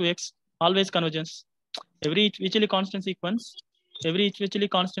equals to x, always convergence. Every eventually constant sequence,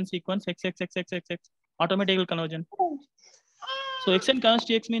 x, automatically convergence. So xn converges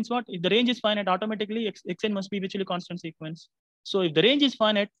to x means what? If the range is finite, automatically xn must be eventually constant sequence. So if the range is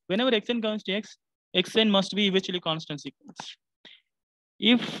finite, whenever xn converges to x, xn must be eventually constant sequence.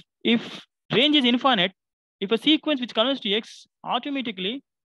 If range is infinite, if a sequence which converges to x, automatically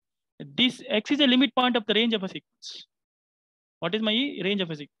this x is a limit point of the range of a sequence. What is my range of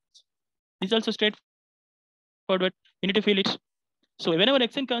a sequence? This is also straightforward. You need to feel it. So whenever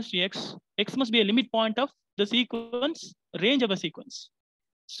xn comes to x, x must be a limit point of the sequence, range of a sequence.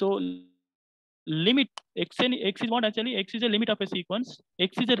 So limit xn, x is what actually? X is a limit of a sequence.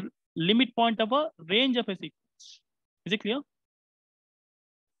 X is a limit point of a range of a sequence. Is it clear?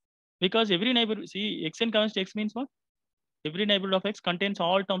 Because every neighborhood, see, xn comes to x means what? Every neighborhood of x contains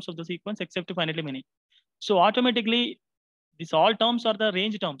all terms of the sequence except finitely many. So automatically, these all terms are the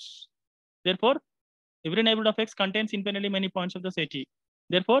range terms. Therefore, every neighborhood of x contains infinitely many points of the set E.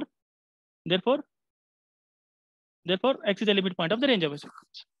 Therefore, x is a limit point of the range of a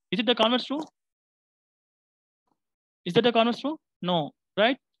sequence. Is it the converse true? Is that the converse true? No,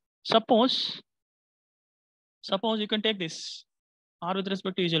 right? Suppose you can take this R with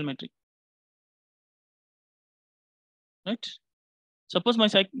respect to geometry, right? Suppose my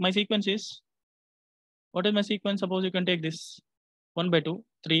sequence is, what is my sequence? Suppose you can take this 1 by 2,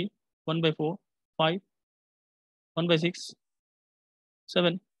 3, 1 by 4, 5, 1 by 6,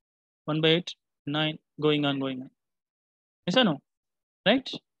 7, 1 by 8, 9, going on. Yes or no? Right?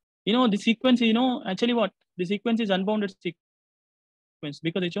 The sequence, actually what? The sequence is unbounded sequence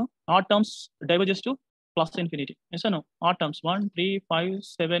because it's odd terms diverges to plus infinity. Yes or no? Odd terms 1, 3, 5,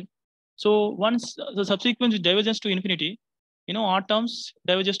 7. So once the subsequence diverges to infinity, odd terms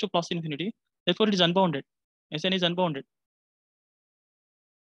diverges to plus infinity. Therefore, it is unbounded. Sn is unbounded.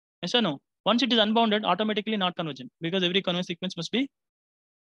 Yes or no? Once it is unbounded, automatically not convergent because every converse sequence must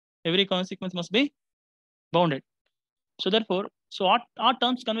be bounded. So therefore, odd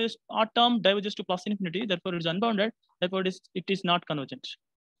term diverges to plus infinity. Therefore, it is unbounded. Therefore, it is not convergent.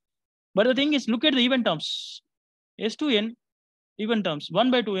 But the thing is, look at the even terms. S2n even terms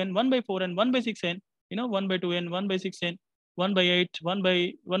 1 by 2n, 1 by 4n, 1 by 6n. 1 by 2n, 1 by 6n, 1 by 8, 1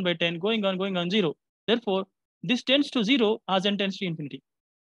 by 10, going on 0. Therefore, this tends to 0 as n tends to infinity.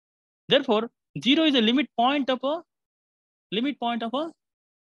 Therefore, 0 is a limit point of a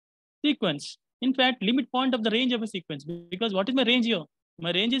sequence. In fact, limit point of the range of a sequence. Because what is my range here?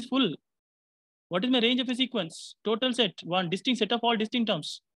 My range is full. What is my range of a sequence? Total set, one distinct set of all distinct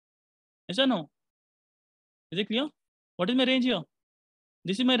terms. Yes or no? Is it clear? What is my range here?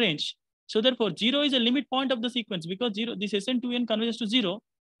 This is my range. So therefore, 0 is a limit point of the sequence because this Sn2n converges to 0.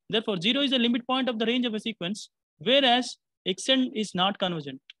 Therefore, 0 is a limit point of the range of a sequence, whereas Xn is not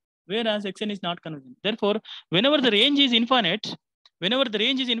convergent. Therefore, whenever the range is infinite,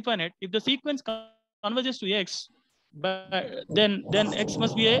 if the sequence converges to X, then X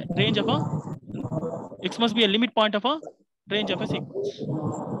must be a limit point of a range of a sequence.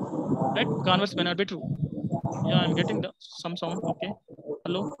 Right? Converse may not be true. Yeah, I'm getting some sound. Okay.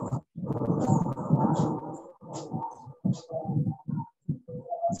 Hello.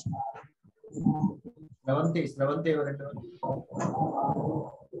 Sravanti ఎవరంటే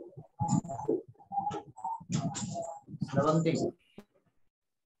Sravanti.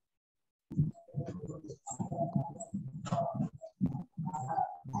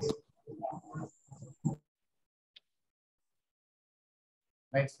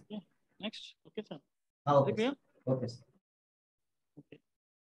 Next. Yeah. Next. Okay, sir. Okay. Clear? Okay, sir. Okay.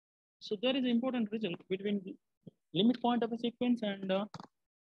 So there is an important result between the limit point of a sequence and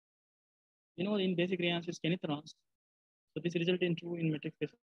in basic reactions kinethrons. So this result in true in metric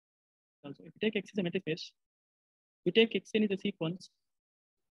space also. If you take X as a metric space, you take Xn is a sequence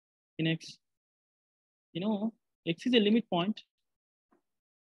in X. X is a limit point.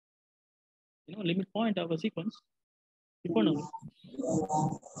 Limit point of a sequence. If or no,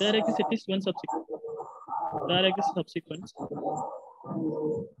 there exists at least one subsequence. There exists subsequence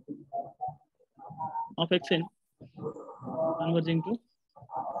of Xn converging to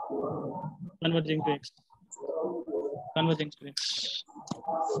X.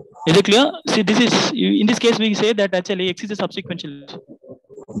 Is it clear? See, this is in this case we say that actually X is a subsequential.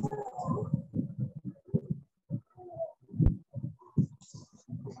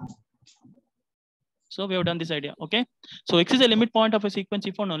 So we have done this idea. Okay. So X is a limit point of a sequence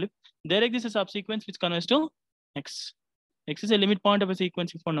if or only if there exists a subsequence which converges to X. X is a limit point of a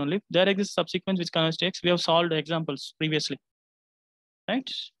sequence if or only if there exists a subsequence which converges to X. We have solved examples previously. Right.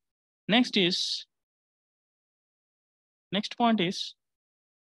 Next point is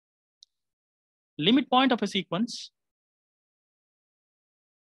limit point of a sequence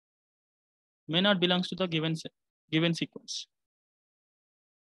may not belongs to the given sequence.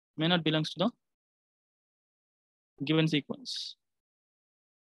 May not belongs to the given sequence.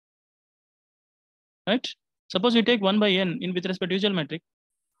 Right? Suppose we take 1 by n in with respect to geometric.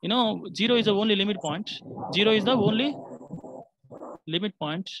 0 is the only limit point. 0 is the only limit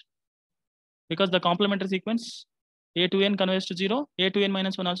point because the complementary sequence a to n converges to 0, a to n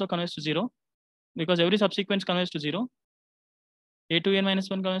minus 1 also converges to 0 because every subsequence converges to 0. A to n minus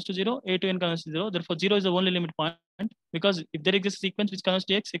 1 converges to 0, a to n converges to 0. Therefore, 0 is the only limit point because if there exists a sequence which converges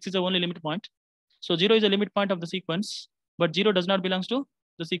to X, X is the only limit point. So 0 is the limit point of the sequence, but 0 does not belong to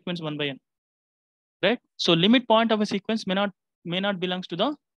the sequence 1 by n. Right? So limit point of a sequence may not belongs to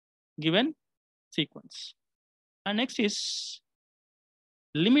the given sequence. And next is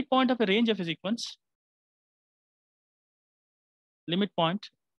limit point of a range of a sequence. Limit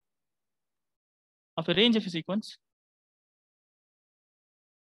point of a range of a sequence.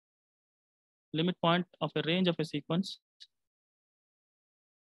 Limit point of a range of a sequence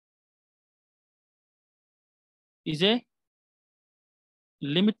is a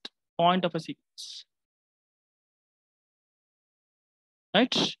limit point of a sequence.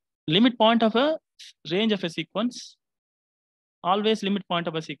 Right? Limit point of a range of a sequence. Always limit point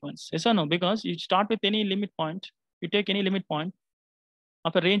of a sequence. Yes or no? Because you start with any limit point. You take any limit point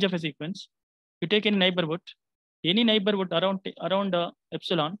of a range of a sequence. You take any neighborhood around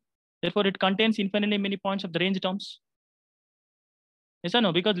epsilon. Therefore, it contains infinitely many points of the range terms. Yes or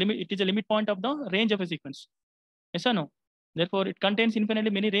no? Because it is a limit point of the range of a sequence. Yes or no? Therefore, it contains infinitely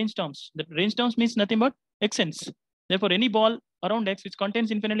many range terms. The range terms means nothing but xn's. Therefore, any ball around x which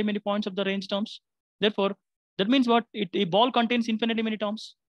contains infinitely many points of the range terms. Therefore, that means what? A ball contains infinitely many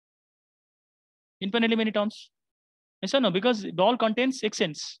terms. Infinitely many terms. Yes or no? Because ball contains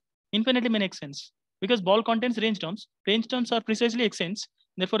xn's. Infinitely many xn's. Because ball contains range terms. Range terms are precisely xn's.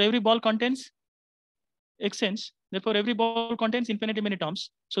 Therefore, every ball contains xn's. Therefore, every ball contains infinitely many terms.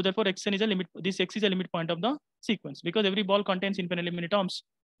 So therefore, xn is a limit. This x is a limit point of the sequence because every ball contains infinitely many terms.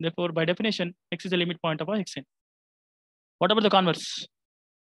 Therefore, by definition, x is a limit point of a xn. What about the converse?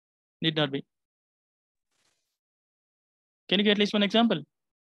 Need not be. Can you get at least one example?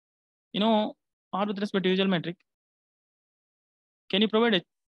 R with respect to usual metric. Can you provide it?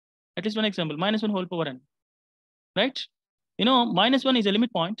 At least one example? -1 whole power n. Right? -1 is a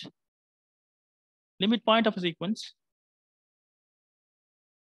limit point. Limit point of a sequence.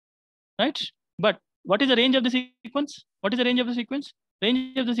 Right? But what is the range of the sequence? What is the range of the sequence?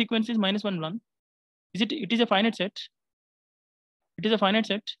 Range of the sequence is -1, 1. It is a finite set. It is a finite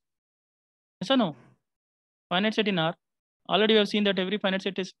set. Yes or no? Finite set in R. Already we have seen that every finite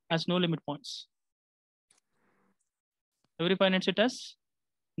set has no limit points. Every finite set has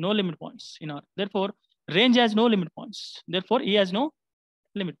no limit points in R. Therefore, range has no limit points. Therefore, E has no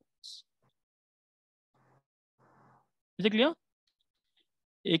limit points. Is it clear?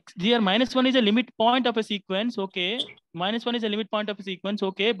 Here, -1 is a limit point of a sequence. Okay. -1 is a limit point of a sequence.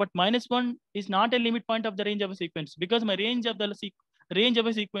 Okay. But -1 is not a limit point of the range of a sequence because my range of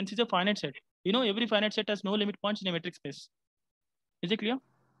a sequence is a finite set. Every finite set has no limit points in a metric space. Is it clear?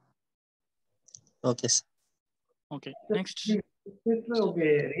 Okay, sir. Okay. Next.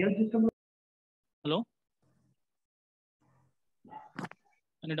 Okay. Real system. Hello?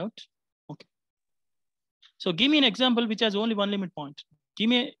 Any doubt? Okay. So give me an example which has only one limit point. Give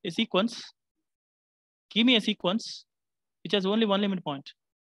me a sequence. Give me a sequence which has only one limit point.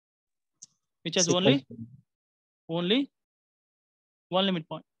 Which has only one limit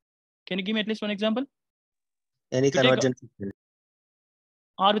point. Can you give me at least one example? Any convergent sequence.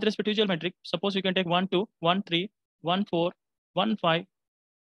 R with respect to usual metric. Suppose you can take 1, 2, 1, 3, 1, 4, 1, 5,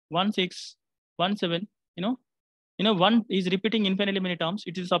 1, 6, 1, 7. 1 is repeating infinitely many terms.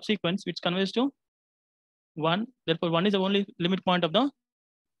 It is a subsequence which converges to 1. Therefore, 1 is the only limit point of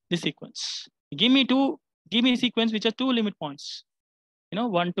this sequence. Give me a sequence which has two limit points.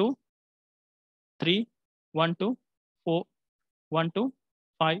 1, 2, 3, 1, 2, 4, 1, 2,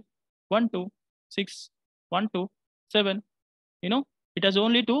 5, 1, 2, 6, 1, 2, 7. It has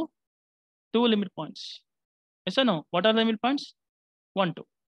only two limit points. Yes or no? What are the limit points? 1, 2.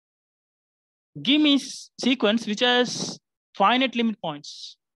 Give me sequence which has finite limit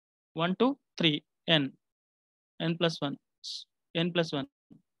points. 1, 2, 3, n plus 1, n plus 1.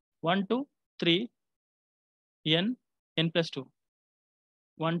 1, 2, 3, n plus 2.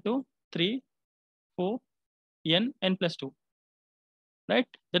 1, 2, 3, 4, n plus 2. Right?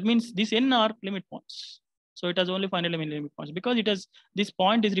 That means these n are limit points. So it has only finite limit points because this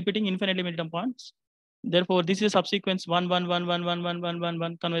point is repeating infinitely many points. Therefore, this is a subsequence 1, 1, 1, 1, 1, 1, 1, 1,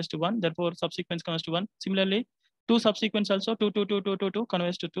 1 converges to 1. Therefore, subsequence converges to 1. Similarly, 2 subsequence also 2, 2, 2, 2, 2, 2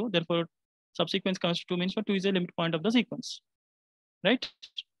 converges to 2. Therefore, subsequence converges to 2 means what? 2 is a limit point of the sequence. Right?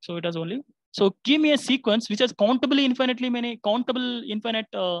 So it has only. So give me a sequence which has countable infinite limit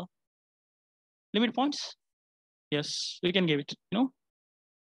points. Yes, we can give it.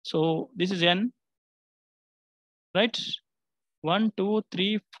 So this is n. Right? 1, 2,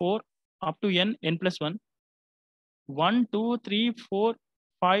 3, 4 up to n plus 1. 1, 2, 3, 4,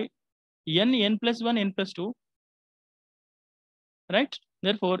 5, n plus 1, n plus 2. Right?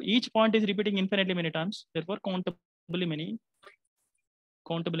 Therefore, each point is repeating infinitely many times. Therefore, countably many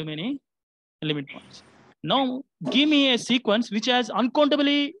limit points. Now, give me a sequence which has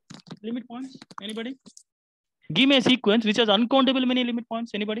uncountably limit points. Anybody? Give me a sequence which has uncountable many limit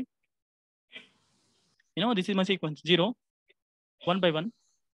points. Anybody? This is my sequence. 0, 1 by 1,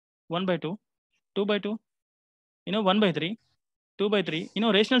 1 by 2, 2 by 2, 1 by 3, 2 by 3,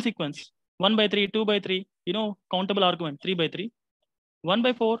 rational sequence, 1 by 3, 2 by 3, countable argument, 3 by 3, 1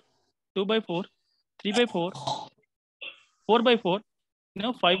 by 4, 2 by 4, 3 by 4, 4 by 4,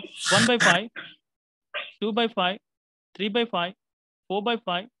 5, 1 by 5, 2 by 5, 3 by 5, 4 by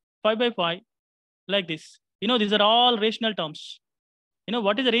 5, 5 by 5, like this. You know, these are all rational terms. You know,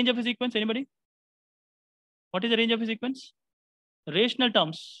 what is the range of a sequence? Anybody? What is the range of a sequence? Rational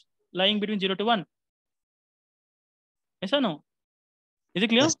terms lying between 0 to 1. Yes or no? Is it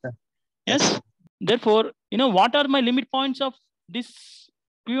clear? Yes, sir. Yes. Therefore, you know, what are my limit points of this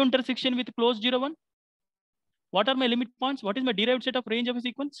Q intersection with closed 0, 1? What are my limit points? What is my derived set of range of a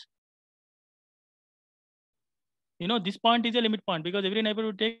sequence? You know, this point is a limit point because every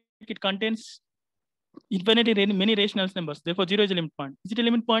neighborhood take it contains infinitely many rational numbers. Therefore, 0 is a limit point. Is it a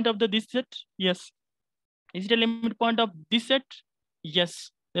limit point of this set? Yes. Is it a limit point of this set?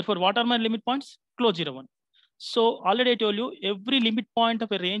 Yes. Therefore, what are my limit points? Close 0, 1. So already I told you, every limit point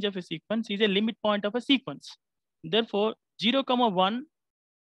of a range of a sequence is a limit point of a sequence. Therefore, 0, 1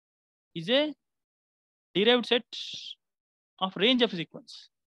 is a derived set of range of a sequence.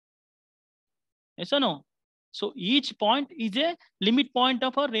 Yes or no? So each point is a limit point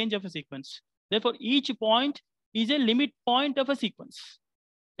of a range of a sequence. Therefore, each point is a limit point of a sequence.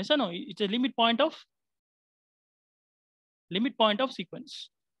 Yes or no? It's a limit point of sequence.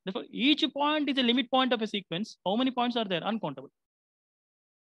 Therefore, each point is a limit point of a sequence. How many points are there? Uncountable.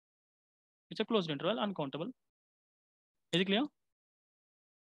 It's a closed interval, uncountable. Is it clear?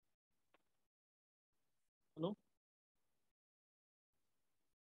 Hello?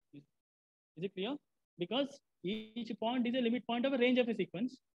 Is it clear? Because each point is a limit point of a range of a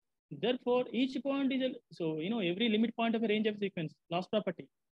sequence. Therefore, each point is a, so, you know, every limit point of a range of a sequence, last property,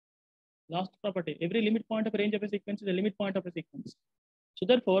 every limit point of a range of a sequence is a limit point of a sequence. So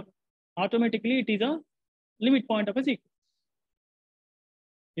therefore, automatically it is a limit point of a sequence.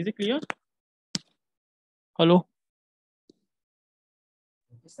 Is it clear? Hello?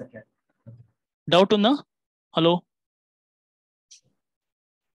 Doubt on the? Hello?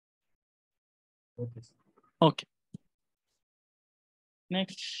 Okay.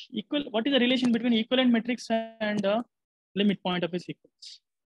 Next, what is the relation between equivalent matrix and limit point of a sequence?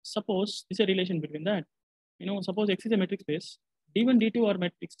 Suppose this is a relation between that. You know, suppose X is a metric space, D1, D2 are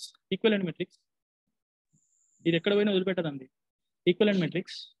matrix, equivalent matrix. Equivalent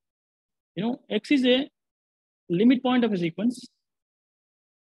matrix. You know, X is a limit point of a sequence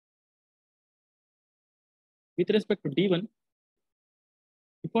with respect to D1.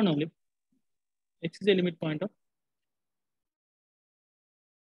 If or only X is a limit point of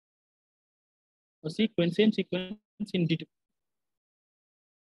a sequence, same sequence in D2.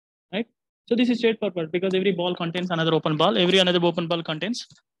 Right? So this is straightforward because every ball contains another open ball, every another open ball contains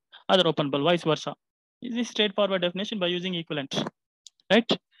other open ball, vice versa. This is straightforward definition by using equivalent.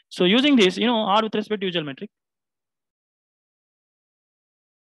 Right? So using this, you know, R with respect to usual metric.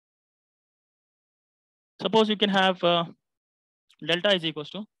 Suppose you can have delta is equals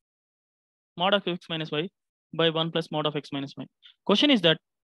to mod of x minus y by 1 plus mod of x minus y. Question is that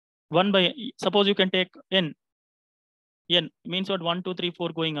 1 by, suppose you can take n. N means what? 1, 2, 3, 4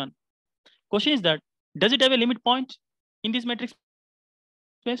 going on. Question is that, does it have a limit point in this matrix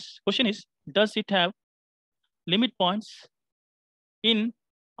space? Question is, does it have limit points in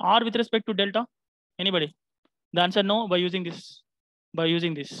R with respect to delta? Anybody? The answer no, by using this.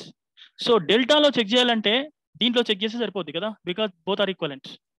 So delta lo check cheyalante deentlo check chese saripoddi kada, because both are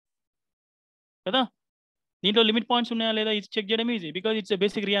equivalent kada. Deentlo limit points unnaya leda is check cheyadam easy because it's a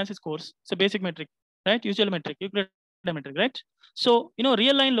basic reanalysis course. It's a basic metric, right? Usual metric, Euclid metric, right? So, you know,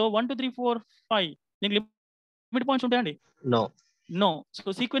 real line lo 1, 2, 3, 4, 5 limit points untayandi? No.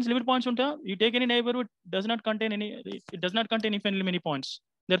 So sequence limit points unta, you take any neighborhood, it does not contain infinitely many points.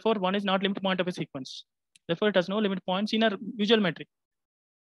 Therefore, 1 is not limit point of a sequence. Therefore, it has no limit points in our usual metric,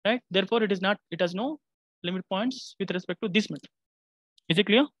 right? Therefore, it has no limit points with respect to this metric. Is it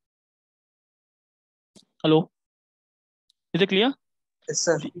clear? Hello? Is it clear? Yes,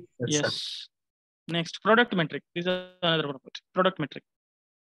 sir. Yes. Next, product metric. This is another property. Product metric.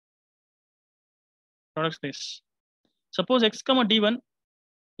 Product space. Suppose X comma D1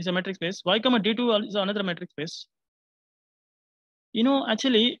 is a metric space, Y comma D2 is another metric space. You know,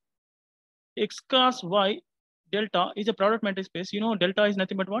 actually, X cross Y delta is a product metric space. You know, delta is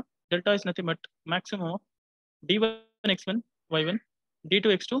nothing but what? Delta is nothing but maximum of D1 X1 Y1, D2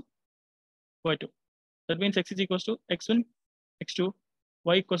 X2 Y2. That means X is equals to X1 X2,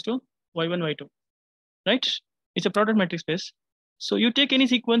 Y equals to Y1 Y2. Right? It's a product metric space. So you take any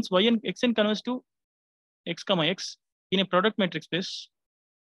sequence Y and Xn converts to X comma X in a product metric space.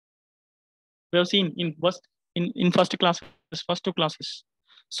 We have seen in first two classes.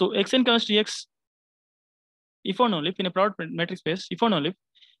 So Xn converts to X if or only if in a product metric space, if or only if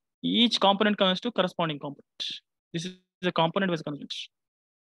each component converts to corresponding component. This is a component with convergence.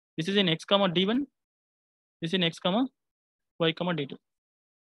 This is in X comma D1 This in x comma y comma d2.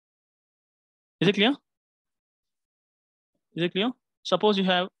 Is it clear? Is it clear? Suppose you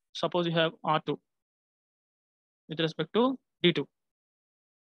have R2 with respect to D2.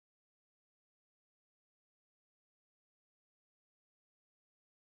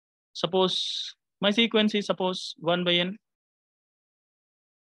 Suppose my sequence is 1 by n,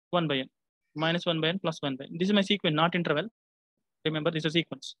 1 by n, minus 1 by n, plus 1 by n. This is my sequence, not interval. Remember, this is a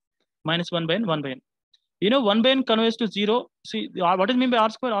sequence. Minus 1 by n, 1 by n. 1 by n converges to 0. See, what is mean by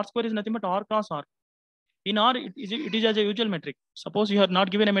R square? R square is nothing but R cross R. In R, it is as a usual metric. Suppose you are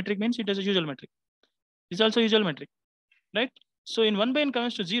not given a metric, means it is a usual metric. This is also usual metric, right? So in 1 by n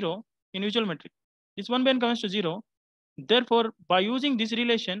converges to 0 in usual metric. This 1 by n converges to 0. Therefore, by using this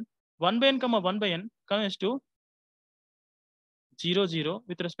relation, 1 by n comma 1 by n converges to 0, 0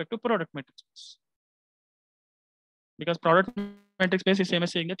 with respect to product matrix space. Because product matrix space is same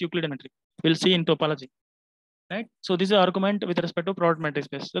as saying that Euclidean metric. We'll see in topology. Right? So this is an argument with respect to product matrix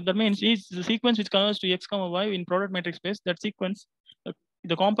space. So that means is the sequence which converges to x comma y in product matrix space, that sequence,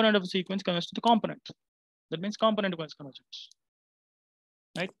 the component of the sequence converges to the component. That means component wise convergence.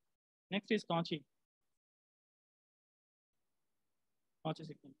 Right? Next is Cauchy. Cauchy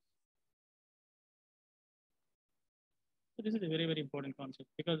sequence. So this is a very, very important concept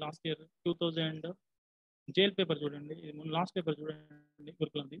because last year 2000 JL paper last paper I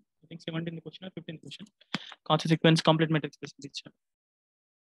think 17th question or 15th question. Cauchy sequence complete matrix space.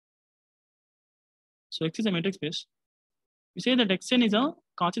 So X is a matrix space. We say that Xn is a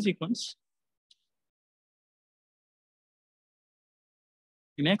Cauchy sequence.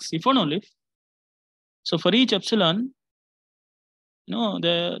 In X, if and only if. So for each epsilon,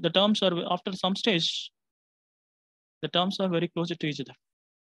 the terms are after some stage, the terms are very close to each other.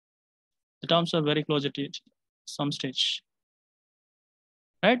 The terms are very close to each other, some stage.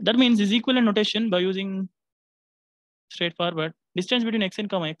 Right? That means is equivalent notation by using straightforward distance between xn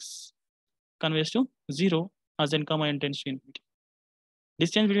comma x conveys to 0 as n comma n tends to infinity.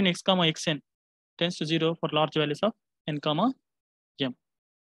 Distance between x comma xn tends to 0 for large values of n comma m.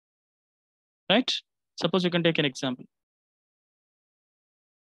 Right? Suppose you can take an example.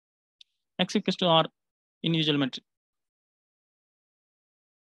 X equals to R in usual metric.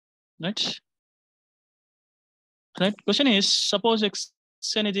 Right? Right? Question is, suppose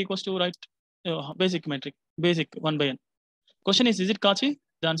xn is equals to basic metric, basic 1 by n. Question is it Cauchy?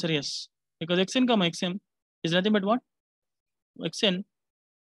 The answer is yes. Because xn comma xm is nothing but what? Xn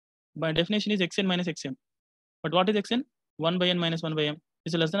by definition is xn minus xm. But what is xn? 1 by n minus 1 by m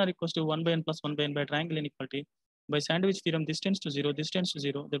is less than or equals to 1 by n plus 1 by n by triangle inequality. By sandwich theorem, this tends to 0, this tends to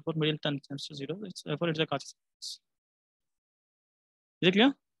 0, therefore middle term tends to 0. Therefore, it's a Cauchy sequence. Is it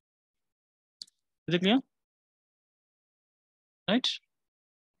clear? Is it clear? Right?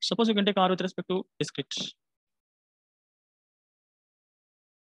 Suppose you can take R with respect to discrete.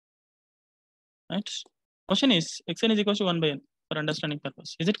 Right? Question is, xn is equals to 1 by n for understanding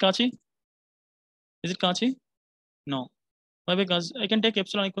purpose. Is it Cauchy? Is it Cauchy? No. Why? Because I can take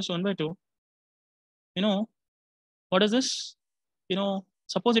epsilon equals to 1 by 2. What is this?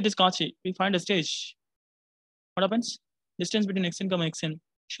 Suppose it is Cauchy. We find a stage. What happens? Distance between xn comma xn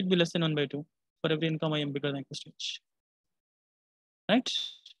should be less than 1 by 2 for every n comma m bigger than equals to h. Right?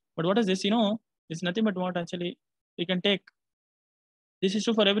 But what is this? It's nothing but what actually we can take. This is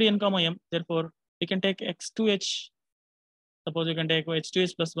true for every n comma m. Therefore, we can take x2h. Suppose you can take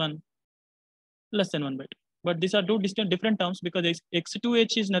h2h plus 1 less than 1 by 2. But these are two different terms because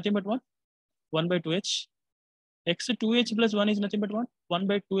x2h is nothing but what? 1 by 2h. x2h plus 1 is nothing but what? 1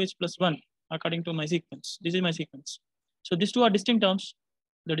 by 2h plus 1 according to my sequence. This is my sequence. So these two are distinct terms.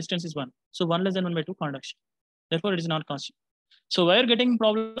 The distance is 1. So 1 less than 1 by 2 conduction. Therefore, it is not Cauchy. So why are getting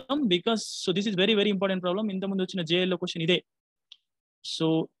problem? Because this is very, very important problem. In the mundu vachina JL question ide.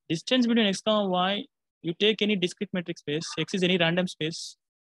 So distance between x comma y, you take any discrete metric space, x is any random space.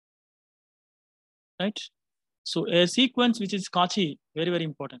 Right? So a sequence which is Cauchy, very, very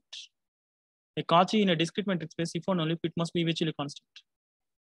important. A Cauchy in a discrete metric space, if and only if it must be eventually constant.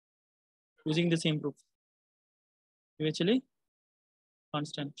 Using the same proof. Eventually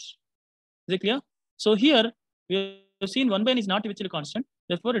constant. Is it clear? So here we have seen 1 by n is not eventually constant,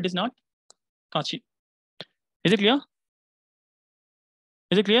 therefore it is not Cauchy. Is it clear?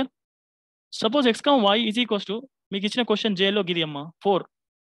 Is it clear? Suppose x comma y is equals to, మీకు ఇచ్చిన question జేలో గిది అమ్మా 4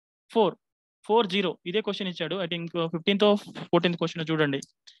 ఇదే question ఇచ్చాడు. I think 15th or 14th question చూడండి.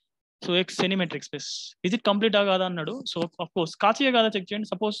 So X any metric space is it complete కాదా అన్నాడు. So of course Cauchy కాదా చెక్ చేయండి.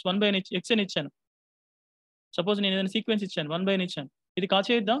 సపోజ్ 1 by n x అని ఇచ్చాను. సపోజ్ నేను ఏదైనా సీక్వెన్స్ ఇచ్చాను 1 by n ఇచ్చాను. ఇది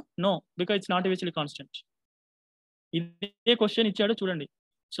Cauchy అయిద్దా? No, because it's not eventually constant. ఇదే క్వశ్చన్ ఇచ్చాడు చూడండి.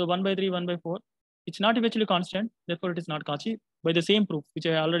 So 1 by 3 1 by 4 It's not eventually constant, therefore it is not Cauchy by the same proof which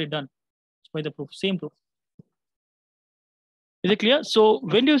I already done. By the proof, same proof. Is it clear? So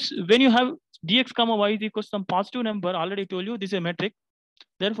when you have dx comma y is equals to some positive number, already told you this is a metric.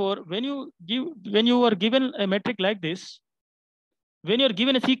 Therefore, when you are given a metric like this, when you are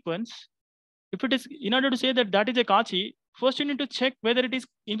given a sequence, if it is, in order to say that is a Cauchy, first you need to check whether it is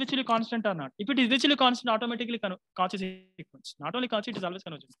eventually constant or not. If it is eventually constant, automatically Cauchy sequence. Not only Cauchy, it is always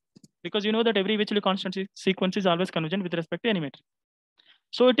convergent. Because you know that every eventually constant sequence is always convergent with respect to any metric.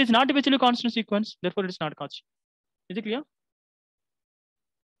 So it is not eventually constant sequence, therefore it is not Cauchy. Is it clear?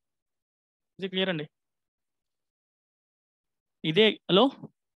 Is it clear, Andy? Hello?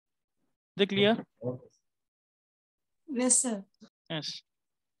 Is it clear? Okay. Yes, sir. Yes.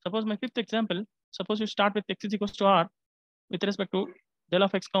 Suppose my fifth example, suppose you start with x is equals to r with respect to del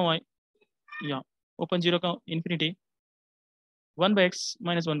of x comma y. Yeah. Open 0 comma infinity. 1 by x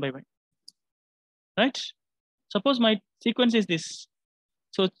minus 1 by y. Right? Suppose my sequence is this.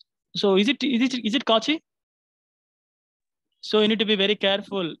 So is it Cauchy? So you need to be very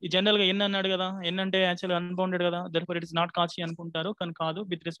careful. General ga n annadu kada, n ante actually unbounded kada, therefore it is not Cauchy anukuntaru, kan kaadu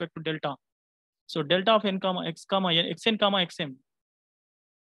with respect to delta. So delta of n comma x comma n, xn comma xm.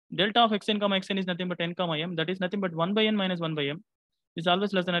 Delta of xn comma xn is nothing but n comma m. That is nothing but 1 by n minus 1 by m. Is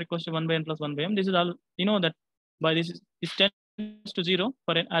always less than or equals to 1 by n plus 1 by m. This is all, you know that by this tends to 0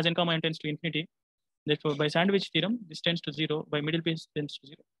 for n, as n comma n tends to infinity. Therefore, by sandwich theorem, this tends to 0. By middle piece tends to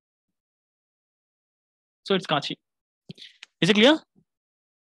 0. So it's Cauchy. Is it clear?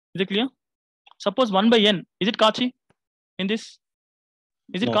 Is it clear? Suppose 1 by n. Is it Cauchy in this?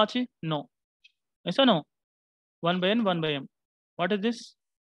 Is it No. Cauchy? No. Yes or no? 1 by n, 1 by m. What is this?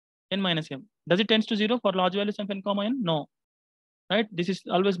 N minus m. Does it tends to 0 for large values of n comma n? No. Right? This is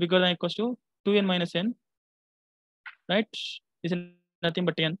always bigger than or equals to 2n minus n. Right? This is nothing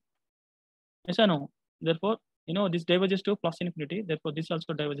but n. Yes or no? Therefore, you know, this diverges to plus infinity. Therefore, this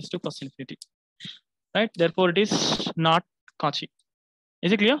also diverges to plus infinity. Right? Therefore, it is not Cauchy.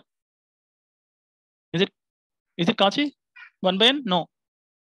 Is it clear? Is it Cauchy? 1 by n? No.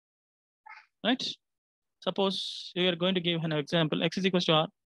 Right? Suppose we are going to give an example. X is equals to r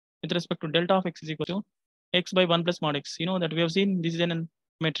with respect to delta of x is equal to x by 1 plus mod x. You know that we have seen this is an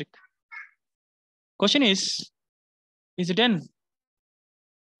metric. Question is it n?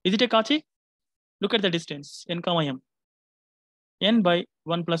 Is it a Cauchy? Look at the distance, n comma m. N by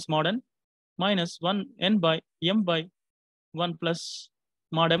 1 plus mod n minus 1 n by m by 1 plus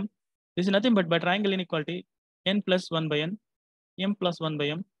mod m. This is nothing but by triangle inequality, n plus 1 by n, m plus 1 by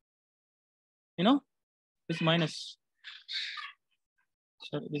m. You know, this minus.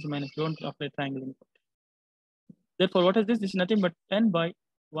 Sorry, this is minus. Don't apply triangle inequality. Therefore, what is this? This is nothing but n by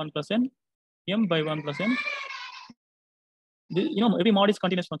 1 plus n, m by 1 plus n. This, you know, every mod is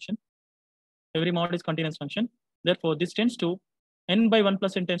continuous function. Every mod is continuous function. Therefore, this tends to n by 1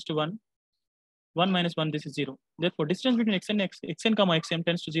 plus n tends to 1. 1 minus 1, this is 0. Therefore, distance between xn comma xm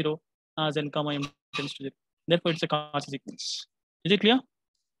tends to 0 as n comma m tends to 0. Therefore, it's a Cauchy sequence. Is it clear?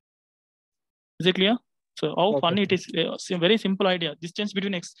 Is it clear? So how funny it is, a very simple idea. Distance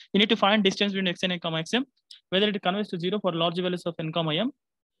between x, you need to find distance between xn and comma xm, whether it converges to 0 for large values of n comma m.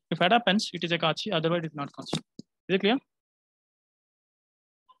 If that happens, it is a Cauchy, otherwise it is not Cauchy. Is it clear?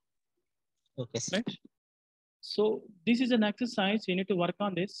 Okay. Right? So this is an exercise, you need to work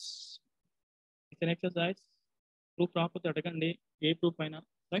on this. It's an exercise. Proof రాకపోతే అడగండి, ఏ proof అయినా,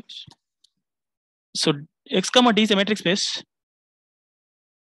 right? So x comma d is a metric space.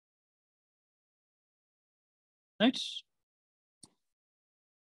 Right?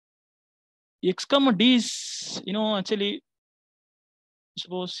 X comma d is, you know, actually,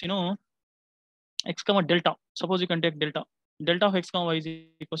 suppose, you know, x comma delta. Suppose you can take delta. Delta of x comma y is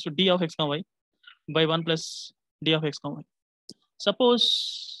equals to d of x comma y by 1 plus d of x comma y. Suppose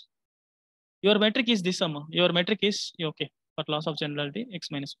your metric is this sum. Your metric is, okay, for loss of generality, x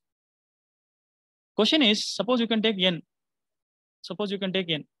minus 1. Question is, suppose you can take n. Suppose you can take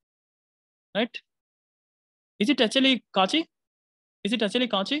n. Right? Is it actually Cauchy? Is it actually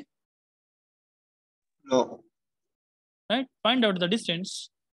Cauchy? No. Right? Find out the distance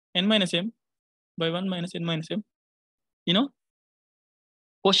n minus m by 1 minus n minus m. You know?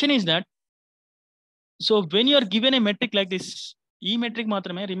 Question is that, so when you are given a metric like this, e metric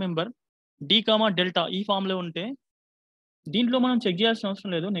మాత్రమే, remember, d comma delta ఈ form లో ఉంటే దీంట్లో మనం check చేయాల్సిన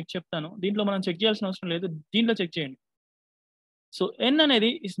అవసరం లేదు. Next చెప్తాను. దీంట్లో మనం చెక్ చేయాల్సిన అవసరం లేదు. దీంట్లో చెక్ చేయండి. సో n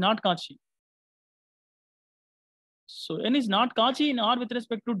అనేది is not Cauchy. So n is not Cauchy in R with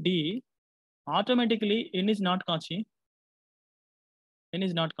respect to d. Automatically n is not Cauchy. N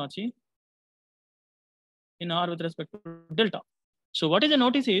is not Cauchy in R with respect to delta. So what is the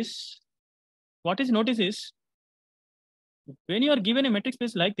notice is, what is notice is, when you are given a metric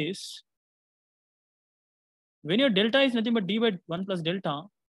space like this, when your delta is nothing but d by 1 plus delta,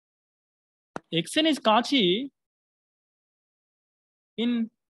 xn is Cauchy in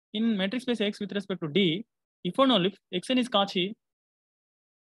metric space X with respect to D, if or not if xn is Cauchy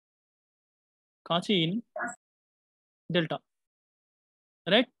in delta,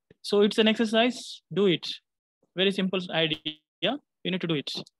 right? So it's an exercise, do it. Very simple idea, you need to do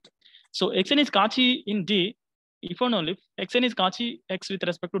it. So xn is Cauchy in D, if or not if xn is Cauchy X with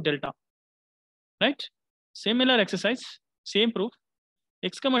respect to delta, right? Similar exercise, same proof.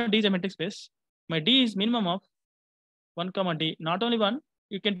 X comma D is a metric space. My D is minimum of 1 comma D, not only 1,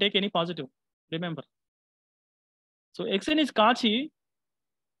 you can take any positive, remember. So xn is Cauchy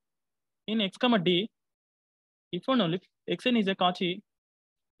in X comma D, if or not if xn is a Cauchy,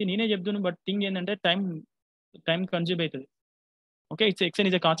 నేనే చెప్తాను, but thing ఏంటంటే time consume అవుతుంది. Okay, it's xn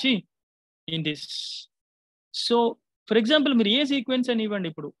is a Cauchy in this. So for example మీరు ఏ sequence అని ఇవ్వండి,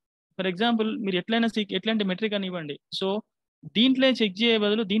 ఇప్పుడు for example మీరు ఎట్లాంటి మెట్రిక్ అని ఇవ్వండి. సో దీంట్లో చెక్ చేయ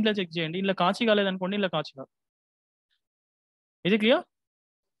బదులు దీంట్లో చెక్ చేయండి. ఇలా Cauchy కాలేదనుకోండి, ఇలా Cauchy కాదు. ఇది క్లియర్?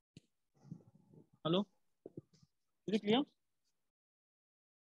 హలో, ఇది క్లియర్?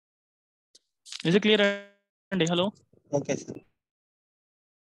 ఇది క్లియర్ అండి? Hello, okay sir.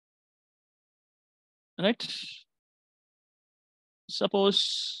 Right.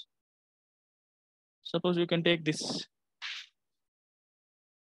 Suppose you can take this.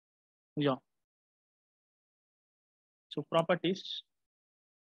 Yeah. So properties,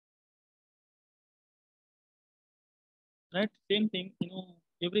 right? Same thing,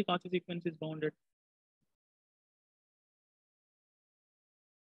 every Cauchy sequence is bounded.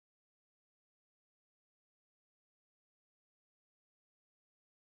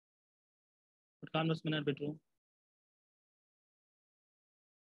 But converse may not be true.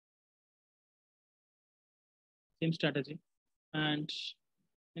 Same strategy, and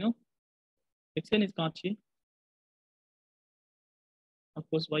xn is Cauchy. Of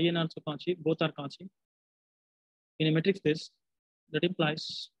course, yn also Cauchy. Both are Cauchy in a metric space. That implies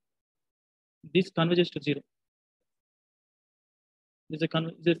this converges to 0. It's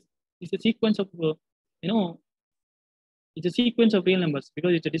a sequence of it's a sequence of real numbers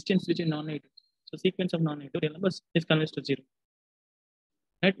because it's a distance between non-negative. So sequence of non-negative real numbers is converged to 0.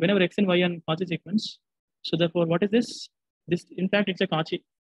 Right? Whenever x and y are Cauchy sequence, so therefore, what is this? This, in fact, it's a Cauchy.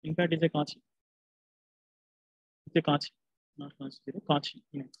 In fact, it's a Cauchy. It's a Cauchy, not Cauchy 0. Cauchy.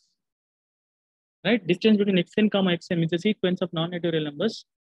 Yes. Right? Distance between xn comma xm is a sequence of non-negative real numbers.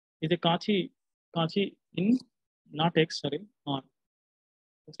 Is a Cauchy in not x, sorry, on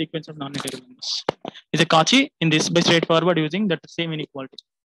the sequence of non-negative real numbers. Is a Cauchy in this by straightforward using that same inequality.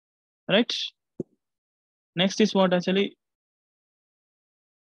 Right? Next is what actually.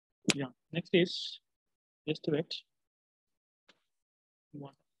 Yeah. Next is just wait.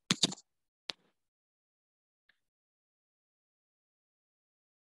 What?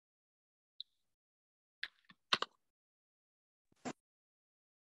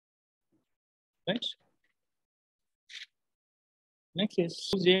 Right. Next is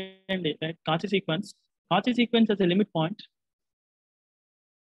JL&SET, right? Cauchy sequence. Cauchy sequence as a limit point.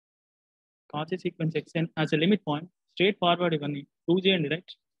 Cauchy sequence xn as a limit point. Straightforward even 2JL, right?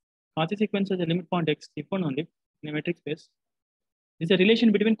 Cauchy sequence as a limit point x, if and only in a metric space. This is a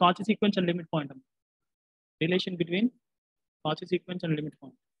relation between Cauchy sequence and limit point. Relation between Cauchy sequence and limit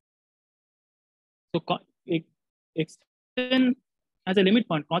point. So xn as a limit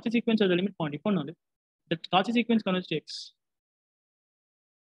point, Cauchy sequence as a limit point, if and only the Cauchy sequence converges to x.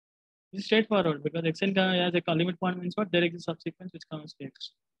 This is straightforward because xn as a limit point means what? There exists a subsequence which converges to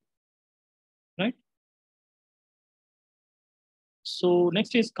x. Right? So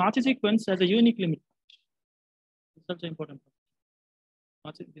next is Cauchy sequence as a unique limit point. This is also important.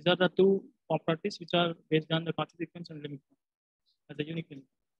 These are the two properties which are based on the Cauchy sequence and limit point as a unique limit.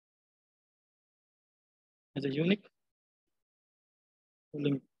 As a unique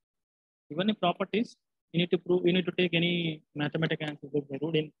limit. Even if properties, you need to prove, you need to take any mathematical answer book by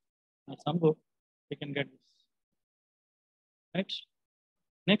root in some book, you can get this. Right?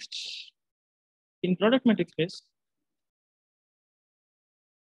 Next, in product metric space,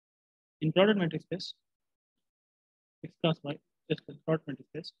 x cross y, just product metric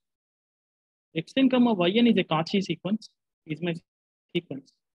space, xn comma yn is a Cauchy sequence, is my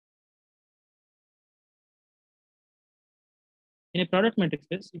sequence. In a product metric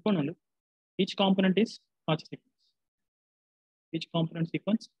space, if and only each component is Cauchy sequence. Each component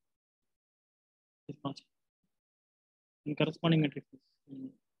sequence is Cauchy in corresponding metric space.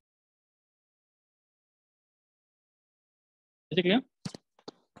 Is it clear?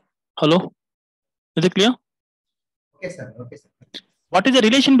 Hello? Is it clear? Okay, sir. Okay, sir. What is the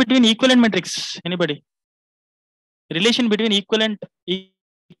relation between equivalent matrix? Anybody? Relation between equivalent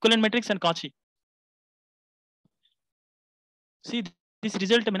matrix and Cauchy. See, this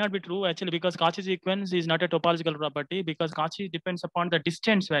result may not be true actually because Cauchy sequence is not a topological property because Cauchy depends upon the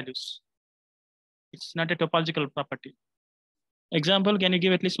distance values. It's not a topological property. Example, can you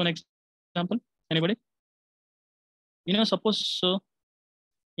give at least one example? Anybody? Suppose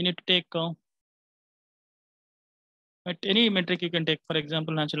you need to take at any metric you can take, for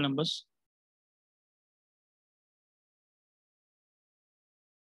example, natural numbers.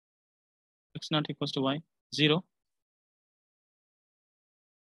 X not equals to y, 0.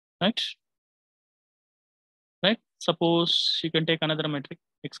 Right? Right? Suppose you can take another metric,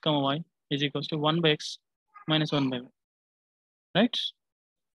 x comma y is equals to 1 by x minus 1 by y. Right?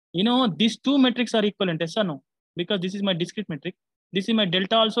 These two metrics are equivalent, yes or no? Because this is my discrete metric. This is my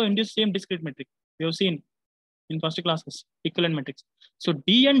delta also in this same discrete metric. We have seen in first classes, equivalent metrics. So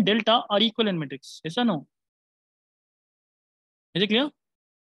D and delta are equivalent metrics, yes or no? Is it clear?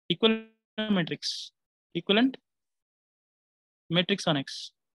 Equivalent metrics. Equivalent matrix on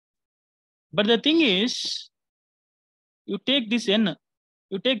X. But the thing is, you take this n,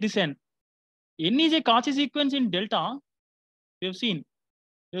 you take this n. N is a Cauchy sequence in delta. We have seen.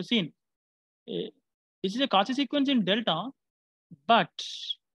 This is a Cauchy sequence in delta, but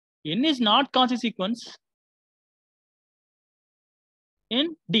n is not Cauchy sequence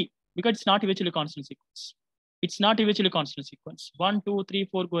in D because it's not eventually constant sequence. It's not eventually constant sequence. 1, 2, 3,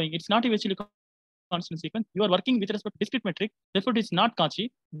 4 going. It's not eventually constant sequence. You are working with respect to discrete metric. Therefore, it's not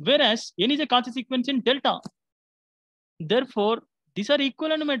Cauchy. Whereas n is a Cauchy sequence in delta. Therefore, these are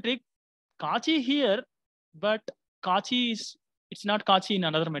equivalent metric. Cauchy here, but Cauchy is it's not Cauchy in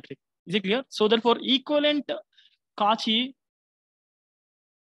another metric. Is it clear? So therefore, equivalent Cauchy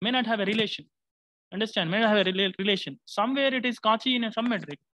may not have a relation. Understand? May not have a relation. Somewhere it is Cauchy in some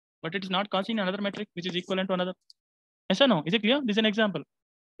metric, but it is not Cauchy in another metric, which is equivalent to another. Yes or no? Is it clear? This is an example.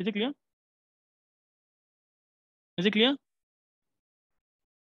 Is it clear? Is it clear?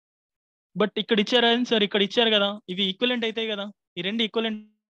 But ఇక్కడ ఇచ్చారా sir, ఇక్కడ ఇచ్చారు కదా, ఇవి equivalent అవుతాయి కదా, ఈ రెండు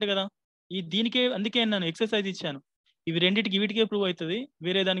ఈక్వలెంట్ కదా, ఈ దీనికే అందుకే నేను ఎక్సర్సైజ్ ఇచ్చాను. ఇవి రెండింటికి వీటికే ప్రూవ్ అవుతుంది,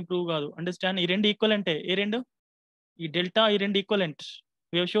 వేరే దానికి ప్రూవ్ కాదు. అండర్స్టాండ్? ఈ రెండు ఈక్వలెంటే. ఏ రెండు? ఈ డెల్టా, ఈ రెండు equivalent.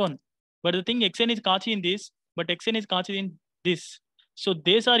 We have shown. But the thing xn is Cauchy in this, but xn is Cauchy in this. So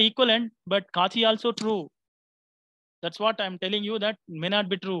these are equivalent, but Cauchy also true. That's what I'm telling you, that may not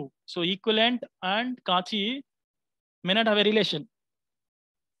be true. So equivalent and Cauchy may not have a relation.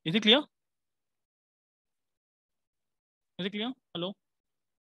 Is it clear? Is it clear? Hello?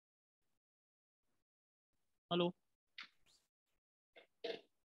 Hello?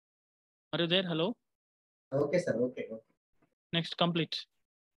 Are you there? Hello? Okay, sir. Okay. Next, complete.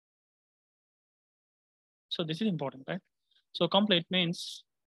 So this is important, right? So complete means,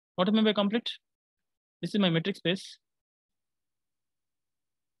 what do I mean by complete? This is my metric space.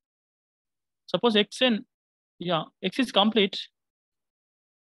 Suppose xn, yeah, x is complete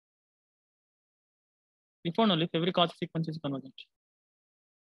if and only if every Cauchy sequence is convergent.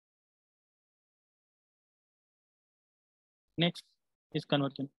 Next is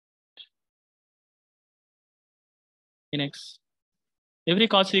convergent. In X, every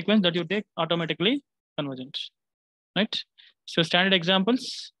Cauchy sequence that you take automatically convergent, right? So standard examples.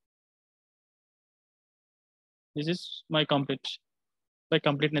 This is my complete by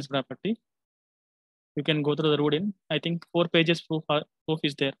completeness property. You can go through the root in. I think 4 pages proof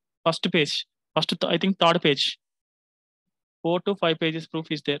is there. First page, I think third page. 4 to 5 pages proof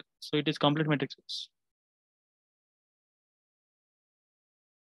is there. So it is complete matrix space.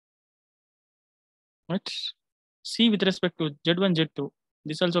 Right? See, with respect to Z1, Z2,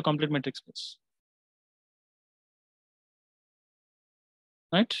 this is also complete matrix space.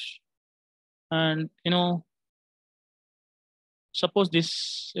 Right? And suppose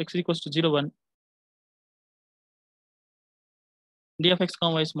this x equals to 0, 1. D of x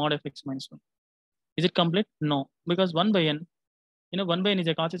comma y is mod f x minus 1. Is it complete? No, because 1 by n, 1 by n is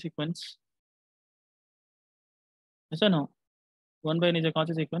a Cauchy sequence. Yes or no? 1 by n is a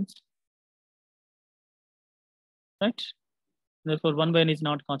Cauchy sequence. Right? Therefore, 1 by n is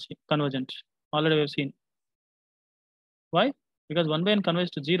not Cauchy convergent. Already we have seen. Why? Because 1 by n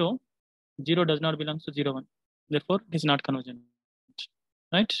converges to 0. 0 does not belong to 0, 1. Therefore, it is not convergent.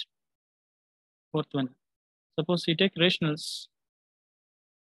 Right? Fourth one. Suppose we take rationals.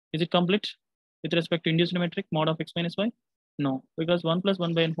 Is it complete with respect to induced metric mod of x minus y? No, because 1 plus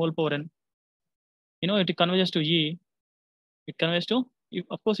 1 by n whole power n. It converges to E. It converges to,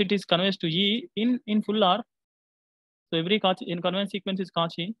 of course, it is converges to E in full R. So every Cauchy in convergent sequence is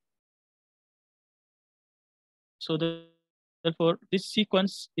Cauchy. So therefore, this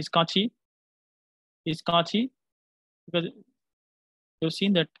sequence is Cauchy. Because you've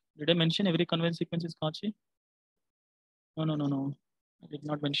seen that. Did I mention every convergent sequence is Cauchy? No. I did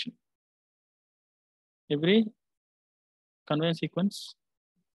not mention. Every convergent sequence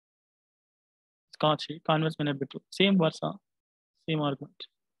is Cauchy. Converse may not be true. Same versa, same argument.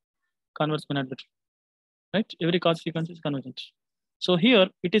 Converse may not be true. Right? Every Cauchy sequence is convergent. So here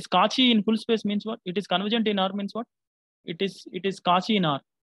it is Cauchy in full space means what? It is convergent in R means what? It is Cauchy in R.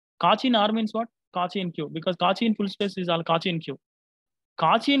 Cauchy in R means what? Cauchy in Q. Because Cauchy in full space is all Cauchy in Q.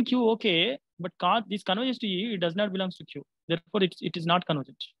 Cauchy in Q, okay, but this converges to E, it does not belong to Q. Therefore, it is not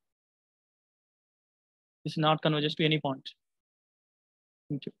convergent. This is not converges to any point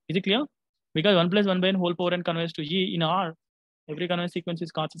in Q. Is it clear? Because 1 plus 1 by n whole power n converges to E in R. Every convergent sequence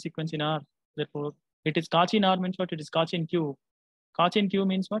is Cauchy sequence in R. Therefore, it is Cauchy in R means what? It is Cauchy in Q. Cauchy in Q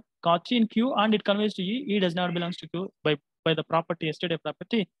means what? Cauchy in Q and it converges to E. E does not belong to Q by the property, yesterday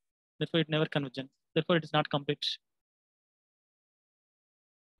property. Therefore, it never convergent. Therefore, it is not complete.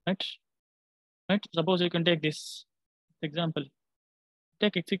 Right? Suppose you can take this example.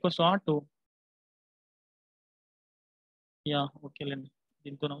 Take x equals to R2. Yeah, okay, let me.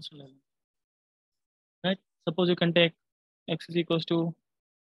 Right? Suppose you can take x is equals to,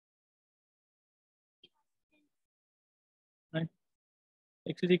 right?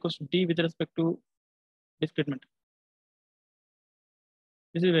 X is equals to d with respect to discrement.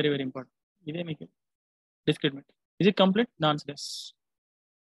 This is very, very important. Discrement. Is it complete? The answer is yes.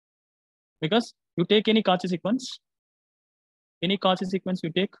 Because you take any Cauchy sequence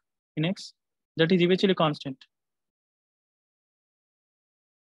you take in X, that is eventually constant.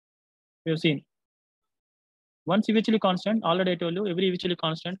 We have seen. Once eventually constant, already I told you, every eventually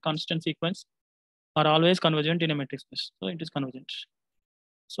constant sequence are always convergent in a matrix space. So it is convergent.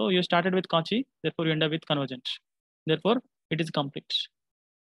 So you started with Cauchy, therefore you end up with convergent. Therefore, it is complete.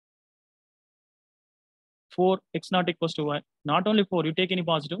 4 x not equals to y. Not only 4, you take any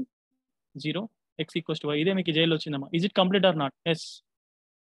positive, 0, x equals to y. Is it complete or not? Yes.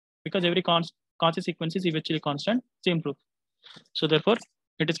 Because every Cauchy sequence is eventually constant, same proof. So therefore,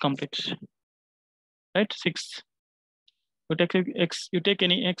 it is complete. Right? 6. You take x, you take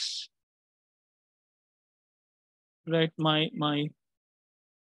any x. Right, my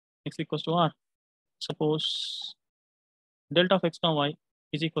x equals to r. Suppose delta of x comma y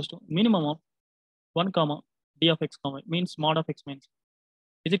is equals to minimum of 1 comma d of x comma y, means mod of x minus.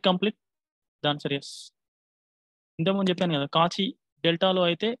 Is it complete? The answer yes. ఇంతకుముందు చెప్పాను కదా, కాచి డెల్టాలో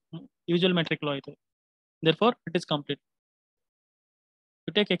అయితే usual మెట్రిక్లో అయితే, therefore it is complete.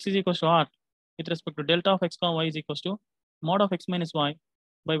 You take x is equals to r with respect to delta of x comma y is equals to mod of x minus y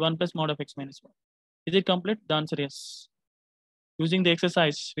by 1 plus mod of x minus y. Is it complete? The answer yes. Using the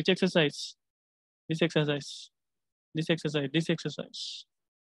exercise, which exercise? This exercise, this exercise, this exercise,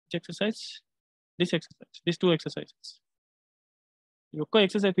 which exercise? This exercise, these two exercises. ఒక్క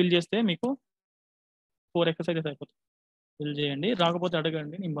exercise fill చేస్తే మీకు 4 exercises అయిపోతాయి. Fill చేయండి, రాకపోతే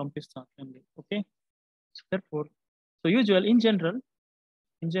అడగండి, నేను పంపిస్తాను. Okay. Therefore, so usual in general,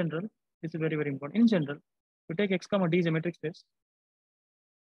 this is very, very important. In general, you take x comma d is a metric space.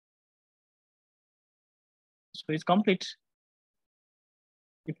 So it's complete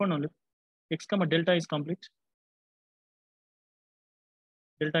if and only x comma delta is complete.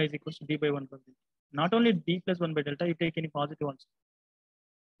 Delta is equals to d by 1 plus d. Not only d plus 1 by delta, you take any positive ones.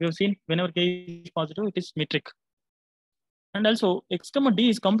 We have seen whenever k is positive, it is metric. And also x comma d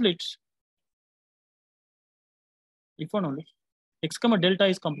is complete if and only x comma delta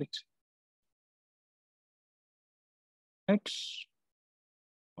is complete. Right?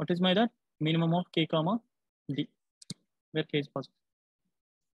 What is my that? Minimum of k comma d, where k is positive.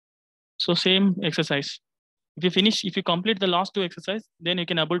 So same exercise. If you complete the last 2 exercises, then you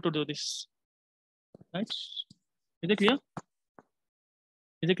can able to do this. Right? Is it clear?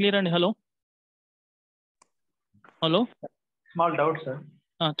 Is it clear? And hello? Small doubt, sir.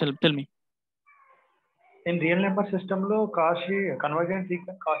 Tell me. In real number system lo Cauchy convergent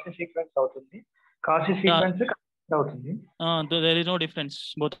sequence Cauchy sequence అవుతుంది, Cauchy sequence అవుతుంది. There is no difference,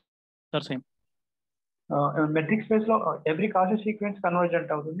 both are same. Metric space lo every Cauchy sequence convergent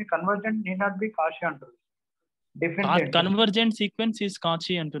అవుతుంది. Convergent need not be Cauchy అంటారు. Different convergent sequence is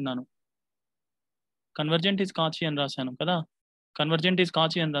Cauchy అంటున్నాను. Convergent is Cauchy అని రాశాను కదా. Convergent is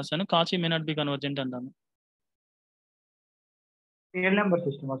Cauchy అని రాశాను. Cauchy may not be convergent అంటాను. Real number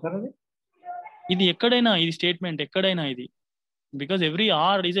సిస్టమా sir అది? ఇది ఎక్కడైనా, ఇది స్టేట్మెంట్ ఎక్కడైనా ఇది, because every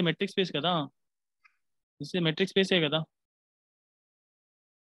are is a metric space కదా. దిస్ ఇస్ మెట్రిక్ స్పేసే కదా.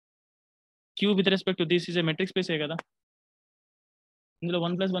 Queue with respect to this is a metric స్పేసే కదా. ఇందులో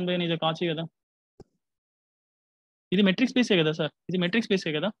 1 plus 1 by n is a Cauchy కదా. ఇది మెట్రిక్ స్పేసే కదా సార్, ఇది మెట్రిక్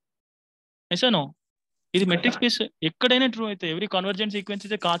స్పేసే కదా, ఎస్ నో? ఇది మెట్రిక్ స్పేస్ ఎక్కడైనా ట్రూ అయితే ఎవ్రీ కన్వర్జెంట్ సీక్వెన్స్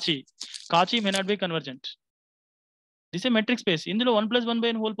ఇస్ కాచి may not be convergent. This A metric space. ఇందులో 1 +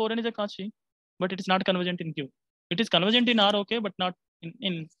 1 n whole power n is a Cauchy, but it is not convergent in Q. It is convergent in R, okay, but not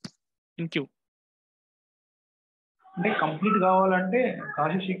in Q. అంటే complete కావాలంటే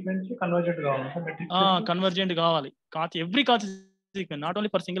Cauchy sequence convergent కావాలి sir metric convergent కావాలి. Every Cauchy sequence, not only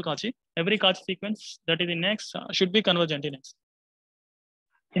for single Cauchy, every Cauchy sequence that is in X should be convergent in X.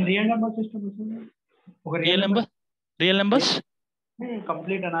 In real number system ఒక real numbers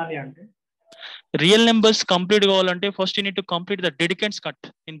complete అనాలి అంటే real numbers complete కావాలంటే first you need to complete the డెడికెంట్స్ cut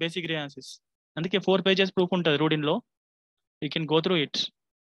in basic రియాన్సిస్. అందుకే 4 pages proof ఉంటుంది రూడిన్ లో, you can go through it.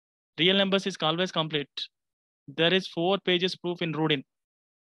 Real numbers is always complete. there is 4 pages proof in Rudin.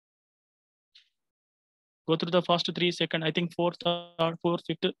 Go through the first 3 second, I think 4th,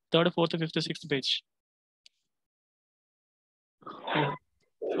 5th, 3rd, 4th, 5th, 6th page.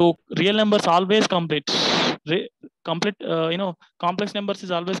 So real numbers always complete. Complex numbers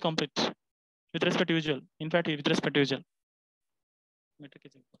is always complete with respect to usual. In fact, with respect to usual. Metric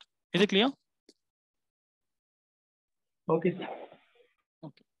is important. Is it clear? Okay.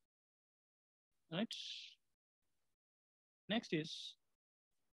 Okay. Right. Next is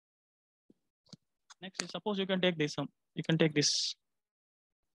suppose you can take this sum. You can take this.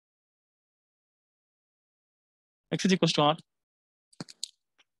 X is equals to R.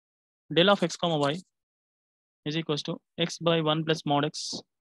 Del of x comma y is equals to x by 1 plus mod x,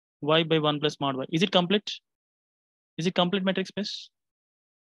 y by 1 plus mod y. Is it complete? Is it complete metric space?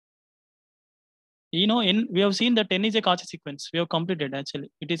 You know, we have seen that n is a Cauchy sequence. We have completed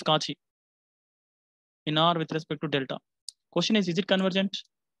actually. It is Cauchy in R with respect to delta. Question is it convergent?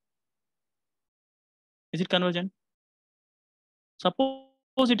 Is it convergent?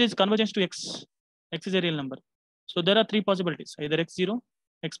 Suppose it is convergence to x. X is a real number. So there are 3 possibilities, either x0,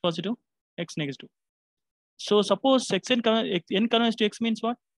 x positive, x negative. So suppose n converges to x means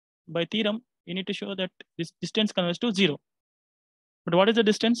what? By theorem, you need to show that this distance converges to 0. But what is the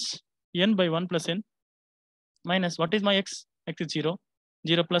distance? N by 1 plus n minus what is my x? X is 0,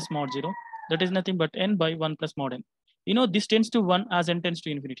 0 plus mod 0. That is nothing but n by 1 plus mod n. You know, this tends to 1 as n tends to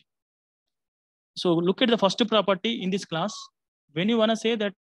infinity. So look at the first property in this class. When you want to say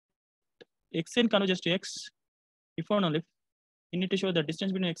that xn converges to x, if or not if, you need to show the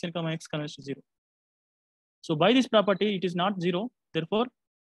distance between xn comma x converges to 0. So by this property, it is not 0. Therefore,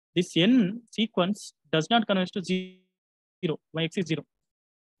 this n sequence does not converge to 0. My x is 0.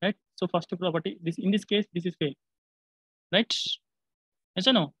 Right? So first property, in this case, this is fail. Right? Yes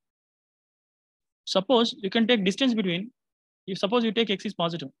or no? Suppose you can take distance between, suppose you take x is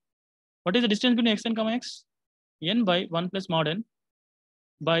positive. What is the distance between xn comma x? N by 1 plus mod n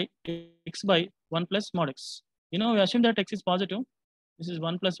by x by 1 plus mod x. You know, we assume that x is positive. This is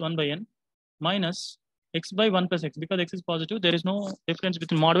 1 plus 1 by n minus x by 1 plus x. Because x is positive, there is no difference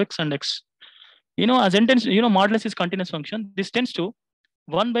between mod x and x. You know, as n tends, you know, modulus is continuous function. This tends to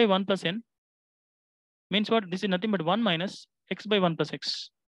 1 by 1 plus n means what? This is nothing but 1 minus x by 1 plus x.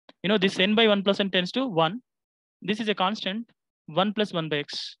 You know, this n by 1 plus n tends to 1. This is a constant 1 plus 1 by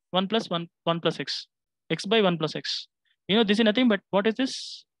x. 1 plus 1 plus x. X by 1 plus x. You know, this is nothing but what is this?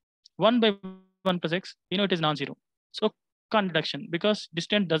 1 by 1 plus x. You know, it is non-zero. So contradiction, because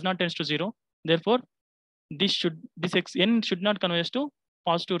distance does not tend to 0. Therefore, this n should not converge to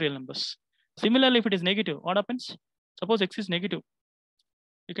positive real numbers. Similarly, if it is negative, what happens? Suppose x is negative.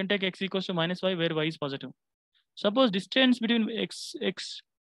 You can take x equals to minus y where y is positive. Suppose distance between x,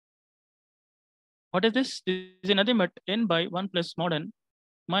 what is this? This is nothing but n by 1 plus mod n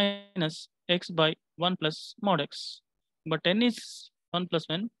minus x by 1 plus mod x. But n is 1 plus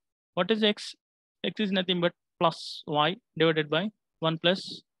n. What is x? X is nothing but plus y divided by 1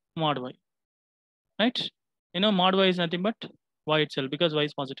 plus mod y. Right? You know, mod y is nothing but y itself because y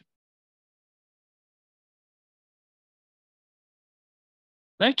is positive.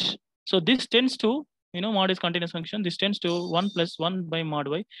 Right? So this tends to, you know, mod is continuous function. This tends to 1 plus 1 by mod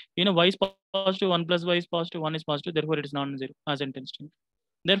y. You know, y is positive, 1 plus y is positive, 1 is positive. Therefore, it is non-zero as n tends to.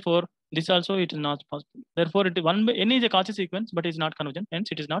 Therefore, this also it is not possible. Therefore, it 1 by n is a Cauchy sequence, but it is not convergent. Hence,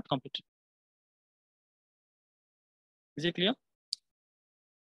 it is not complete. Is it clear?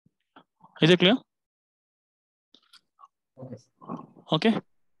 Is it clear? Okay. Okay.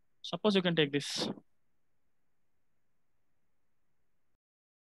 Suppose you can take this.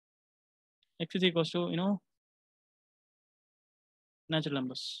 X is equals to, you know, natural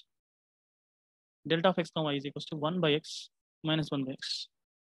numbers. Delta of x comma y is equals to 1 by x minus 1 by x.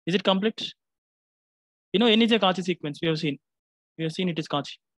 Is it complete? You know, n is a Cauchy sequence. We have seen it is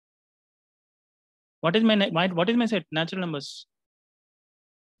Cauchy. What is my set? Natural numbers.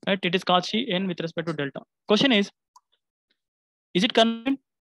 Right? It is Cauchy n with respect to delta. Question is it convergent?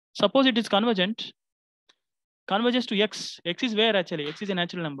 Suppose it is convergent, converges to x. X is where actually? X is a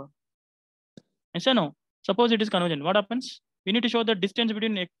natural number. Yes or no? Suppose it is convergent. What happens? We need to show the distance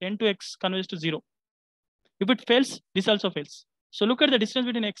between n to x converges to 0. If it fails, this also fails. So look at the distance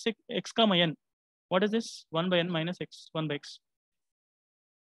between x comma n. What is this? 1 by n minus x, 1 by x.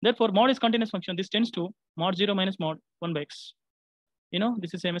 Therefore, mod is continuous function. This tends to mod 0 minus mod 1 by x. You know,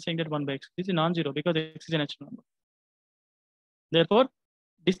 this is same as saying that 1 by x. This is non-zero because x is a natural number. Therefore,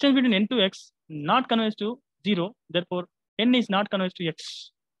 distance between n to x not converges to 0. Therefore, n is not converged to x.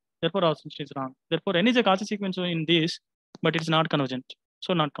 Therefore, our solution is wrong. Therefore, n is a Cauchy sequence in this, but it's not convergent.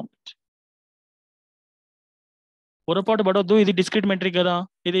 So, not complete. పొరపాటు పడొద్దు. ఇది discrete metric కదా,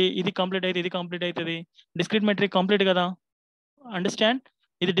 ఇది complete అయితే ఇది complete అవుతుంది. Discrete metric complete కదా, understand.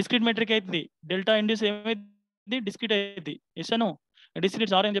 ఇది డిస్క్రీట్ మెట్రిక్ అవుతుంది. డెల్టా ఇండ్యూస్ ఏమైంది? డిస్క్రీట్ అవుతుంది. ఎస్ను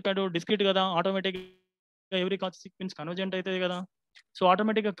డిస్క్రీట్ సార్ ఏం చెప్పాడు? డిస్క్రీట్ కదా, automatic every Cauchy sequence convergent అవుతుంది కదా. సో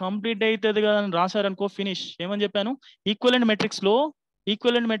ఆటోమేటిక్ గా కంప్లీట్ అవుతుంది కదా అని రాశారనుకో, ఫినిష్. ఏమని చెప్పాను? ఈక్వలెంట్ మెట్రిక్స్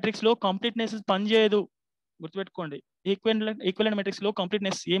లో కంప్లీట్నెస్ పనిచేయదు. గుర్తుపెట్టుకోండి. ఈక్వలెంట్ మెట్రిక్స్ లో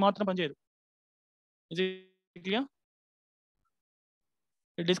కంప్లీట్నెస్ ఏ మాత్రం పనిచేయదు.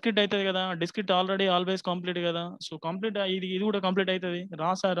 డిస్క్రీట్ అవుతుంది కదా, డిస్క్రీట్ ఆల్రెడీ ఆల్వేస్ కంప్లీట్ కదా. సో కంప్లీట్ ఇది కూడా కంప్లీట్ అవుతుంది.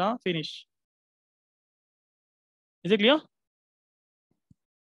 రాసారా, finish. Is it clear?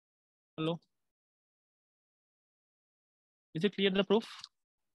 Hello, is it clear the proof?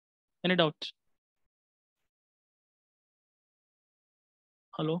 Any doubt?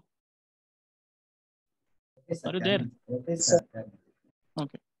 Hello, Okay, sir. are you there? Okay, sir.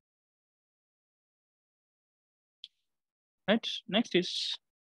 Okay. Right. Next is,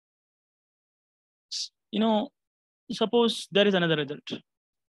 suppose there is another result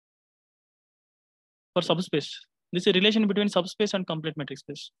for subspace. This is a relation between subspace and complete metric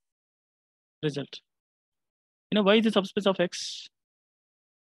space. Result. Why is the subspace of X?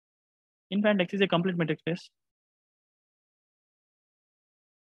 In fact, X is a complete metric space.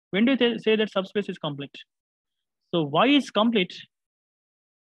 When do you say that subspace is complete? So Y is complete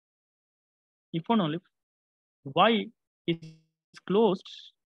if and only Y is closed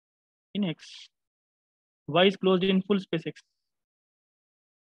in X. Y is closed in full space X.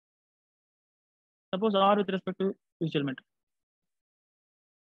 Suppose R with respect to usual metric.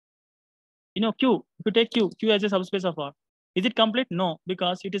 Q, if you take Q as a subspace of R, is it complete? No,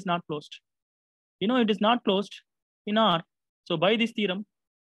 because it is not closed. It is not closed in R. So by this theorem,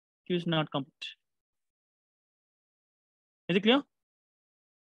 Q is not complete. Is it clear?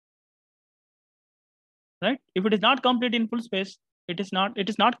 Right? If it is not complete in full space, it is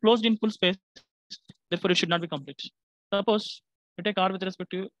not closed in full space. Therefore, it should not be complete. Suppose you take R with respect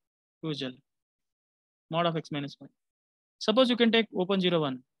to usual mod of X minus 1. Suppose you can take open 0,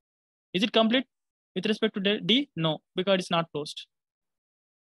 1. Is it complete with respect to D? No, because it's not closed.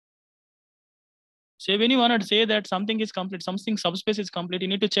 So when you want to say that something is complete, something subspace is complete,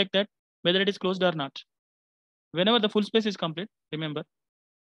 you need to check that whether it is closed or not. Whenever the full space is complete, remember.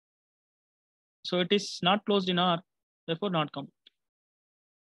 So it is not closed in R, therefore not complete.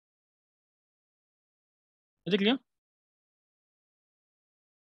 Is it clear?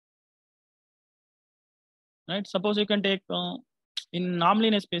 Right? Suppose you can take in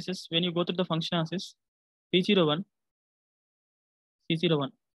nonlinear spaces, when you go through the function analysis, P01,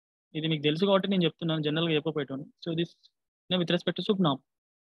 C01. ఇది మీకు తెలుసు కాబట్టి నేను చెప్తున్నాను, జనరల్గా చెప్పబోయేటోని. So this with respect to subnorm.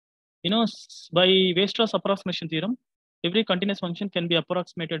 By Weierstrass approximation theorem, every continuous function can be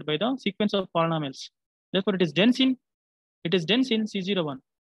approximated by the sequence of polynomials. Therefore, it is dense in C01.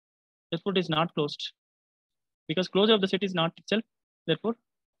 Therefore, it is not closed. Because closure of the set is not itself. Therefore,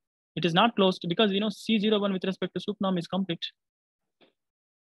 it is not closed because C01 with respect to subnorm is complete.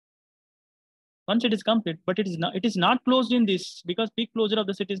 Once it is complete, but it is not closed in this because peak closure of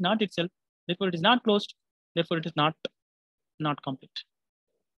the set is not itself. Therefore, it is not closed. Therefore, it is not complete.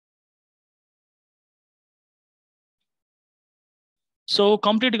 So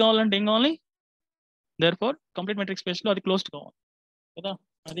complete కావాలంటే ఏం కావాలి? Therefore, complete metric space లో అది closed కావాలి కదా,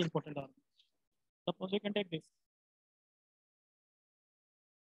 అది important. Suppose you can take this.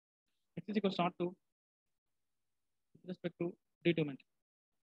 X is equal to R2 with respect to D2 metric.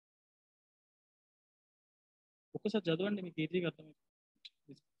 ఒక్కసారి చదవండి, మీకు ఈజీగా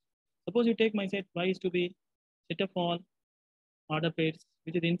అర్థమవుతుంది. Suppose you take my set Y is to be set of all order pairs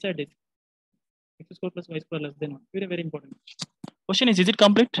which is inside this x square plus y square less than 1. Very, very important. Question is it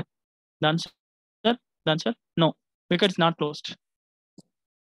complete? The answer, no, because it's not closed.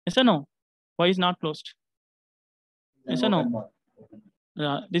 Yes or no? Why is not closed? Yes or no?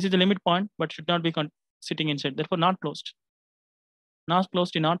 This is the limit point, but should not be sitting inside. Therefore, not closed. Not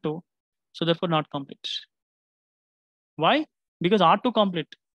closed in R2. So therefore, not complete. Why? Because R2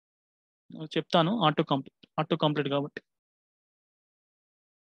 complete. చెప్తాను R2 complete కాబట్టి.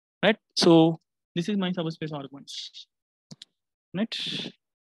 Right? So this is my subspace arguments. Right?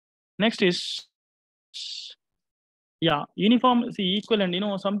 Next is, yeah, uniform, see,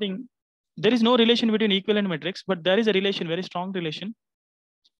 equivalent, something. There is no relation between equivalent matrix, but there is a relation, very strong relation.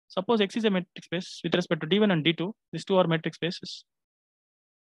 Suppose X is a metric space with respect to D1 and D2. These two are metric spaces.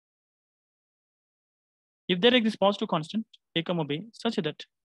 If there exists positive constant A, B, such that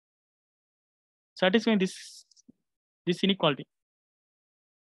satisfying this inequality,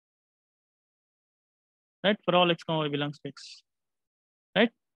 right, for all X, Y belongs to X,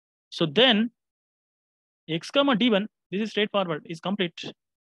 right? So then X, D1, this is straightforward, is complete.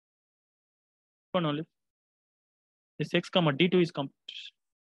 Only this X, D2 is complete.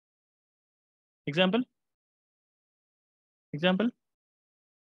 Example.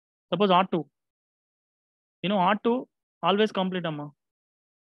 Suppose R2. R2 always complete, Amma,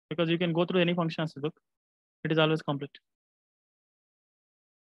 because you can go through any function as a book. It is always complete.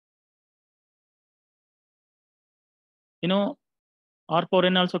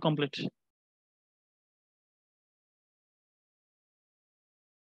 R4n also complete.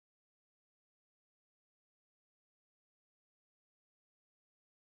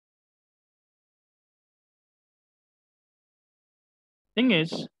 Thing is,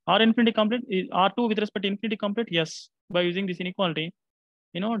 R infinity complete is R2 with respect to infinity complete. Yes, by using this inequality,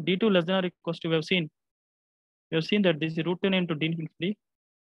 D2 less than or equals to, we have seen that this is root 2 into D infinity.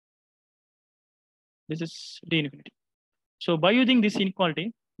 This is D infinity. So by using this inequality,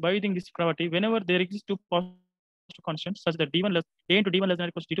 by using this property, whenever there exists two positive constants such that D1 less A into D1 less than or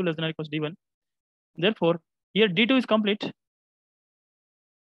equals to D2 less than or equals to D1, therefore here D2 is complete.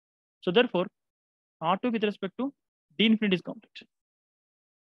 So therefore R2 with respect to D infinity is complete.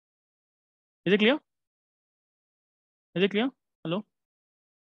 Is it clear? Is it clear? Hello?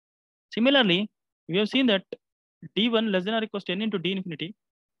 Similarly, we have seen that D1 less than or equals to n into D infinity.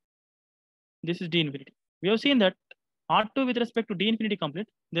 This is D infinity. We have seen that R2 with respect to D infinity complete.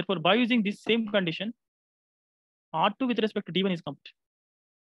 Therefore, by using this same condition, R2 with respect to D1 is complete.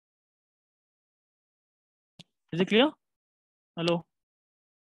 Is it clear? Hello?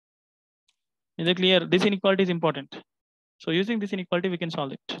 Is it clear? This inequality is important. So using this inequality, we can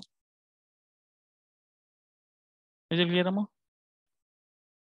solve it. Is it clear, Amma?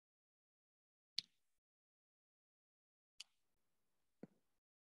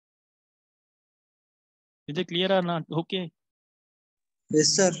 Is it clear or not? Okay. Yes,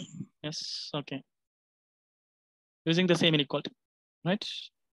 sir. Yes. Okay. Using the same inequality, right?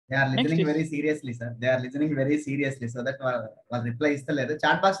 They are listening very seriously, sir. They are listening very seriously. So that వాళ్ళు reply ఇస్తలేరు.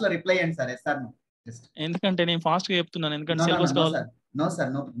 Chat box లో reply చేయండి sir. Yes sir, no. Just. ఎందుకంటే నేను fast గా చెప్తున్నాను, ఎందుకంటే syllabus కావాలి. No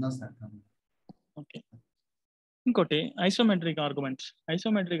sir. ఓకే. ఇంకోటి ఐసోమెట్రిక్ ఆర్గ్యుమెంట్స్.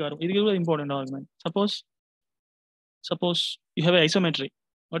 ఇది కూడా important argument. Suppose you have ఐసోమెట్రీ.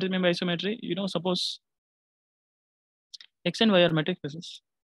 What is mean by ఐసోమెట్రీ? Suppose X and Y are metric spaces.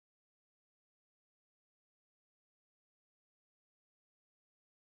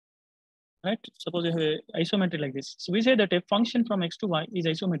 Right? Suppose you have an isometry like this. So we say that a function from X to Y is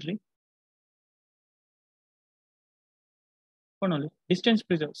isometry. Only distance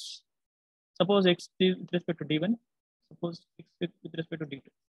preserves. Suppose X is with respect to D1. Suppose X is with respect to D2.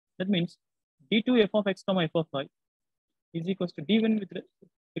 That means D2 f of X comma f of Y is equals to D1 with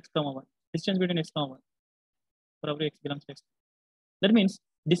X comma Y. Distance between X comma Y. For every X belongs to X. That means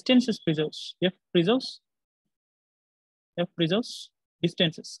distance is preserves. F preserves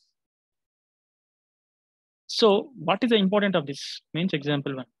distances. So what is the importance of this? Means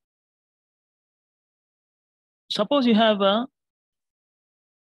example 1. Suppose you have a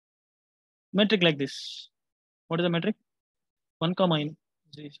metric like this. What is the metric? 1, 0,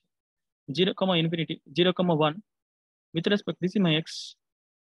 infinity, 0, 1. With respect, this is my X.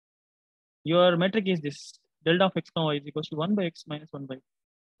 Your metric is this. Delta of X comma Y is equals to 1 by X minus 1 by.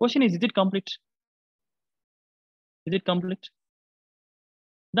 Question is it complete? Is it complete?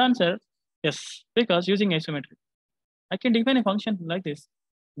 The answer, yes, because using isometry, I can define a function like this: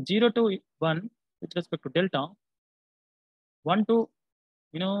 0 to 1 with respect to delta, 1 to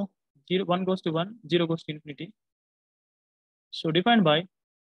 0, 1 goes to 1, 0 goes to infinity. So defined by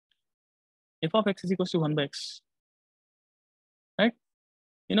f of X is equals to 1 by X. Right?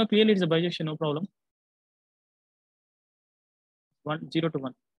 Clearly it's a bijection, no problem. 0 to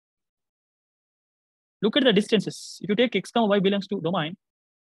 1. Look at the distances. If you take X comma Y belongs to domain,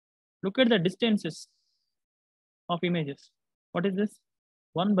 look at the distances of images. What is this?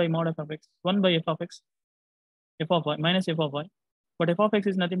 1 by mod f of x, 1 by f of x, f of y minus f of y. But f of x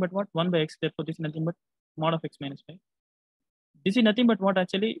is nothing but what? 1 by x. Therefore, this is nothing but mod of x minus y. This is nothing but what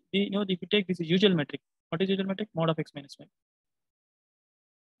actually, if you take this is usual metric. What is usual metric? Mod of x minus y.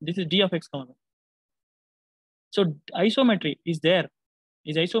 This is d of x comma y. So isometry is there.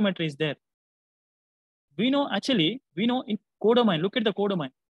 Isometry is there. We know in codomain, look at the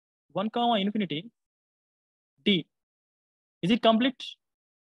codomain. 1 comma infinity d. Is it complete?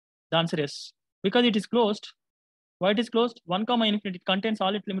 The answer is because it is closed. Why it is closed? 1 comma infinity, it contains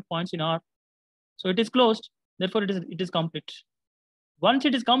all its limit points in R. So it is closed, therefore it is complete. Once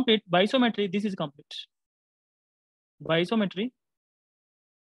it is complete, by isometry, this is complete. By isometry,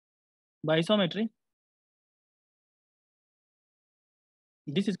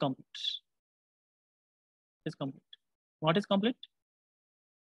 this is complete. Is complete. What is complete?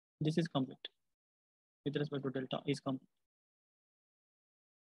 This is complete. With respect to delta is complete.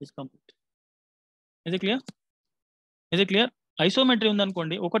 Is complete. Is it clear? Is it clear? Isometry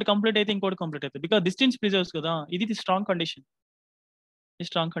undanukondi okati complete aithe inkoti complete aithe because distance preserves kada. Idi strong condition. Is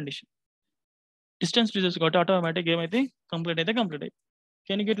strong condition. Distance preserves got automatic game aithe complete aithe complete aithe.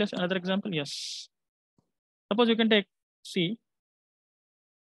 Can you get another example? Yes. Suppose you can take C.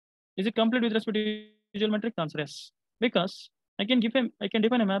 Is it complete with respect to usual metric? Answer yes. Because I can define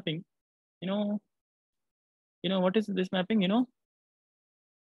a mapping. What is this mapping?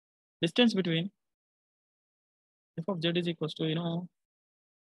 Distance between f of z is equals to,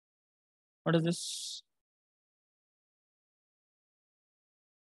 what is this?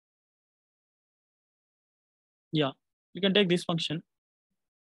 Yeah, you can take this function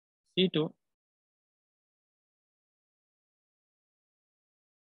C2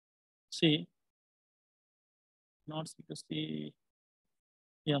 C, not C2 C,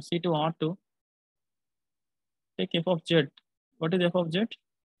 yeah, C2 R2. Take f of z. What is f of z?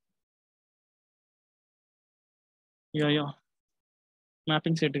 Yeah.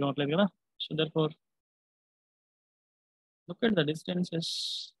 Mapping set got like that. So therefore, look at the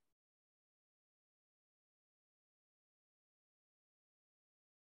distances.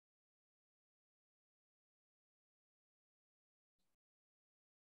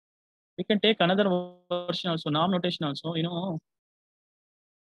 We can take another version also, norm notation also.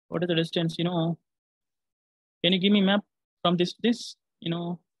 What is the distance? Can you give me map from this?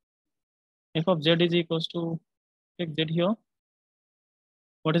 F of z is equals to, take z here.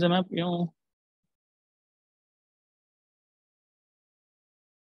 What is the map?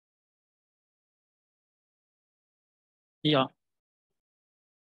 Yeah.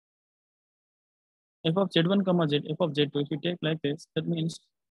 F of z1 comma z, f of z2. If you take like this, that means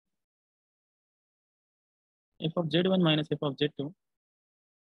f of z1 minus f of z2.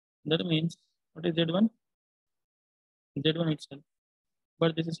 That means what is z1? Z1 itself.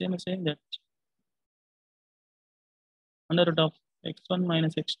 But this is same as saying that under root of x1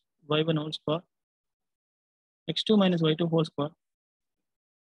 minus y1 whole square, x2 minus y2 whole square.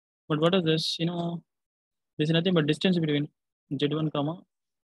 But what is this? This is nothing but distance between z1 comma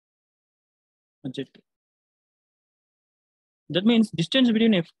z2. That means distance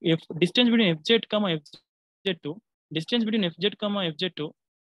between fz comma fz2, distance between fz comma fz2,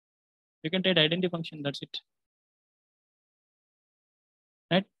 you can take identity function. That's it.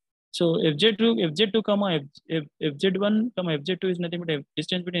 Right? So fz2 comma fz1 comma fz2 is nothing but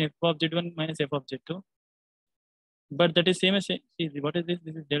distance between f of z1 minus f of z2. But that is same as, see, what is this?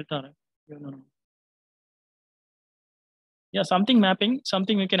 This is delta, right? No. Yeah, something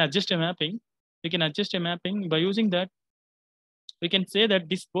we can adjust a mapping. We can adjust a mapping by using that. We can say that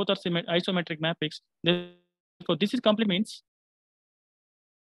these both are isometric mappings. Therefore, this is complete means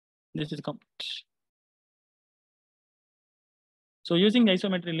this is complete. So using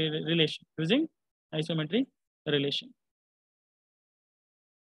isometry relation,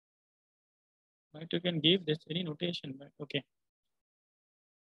 right? You can give this any notation, right? Okay.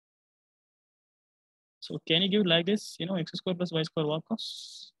 So can you give like this? X square plus y square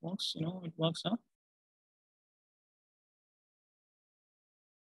works. It works, huh?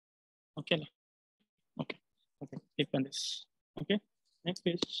 Okay. Click on this. Okay. Next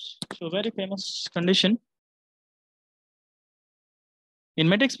page. So very famous condition in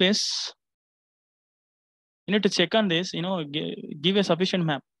metric space. You need to check on this. Give a sufficient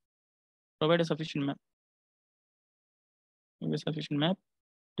map. Provide a sufficient map. Give a sufficient map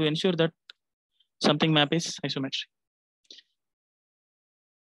to ensure that something map is isometric.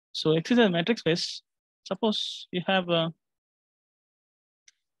 So X is a metric space. Suppose you have the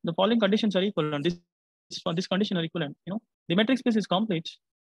following conditions are equivalent. For this condition are equivalent. The metric space is complete,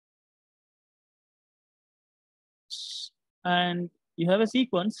 and you have a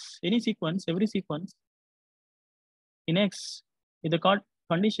sequence, any sequence, every sequence in X with the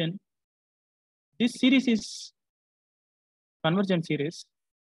condition, this series is convergent series,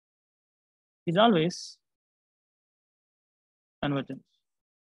 is always convergent.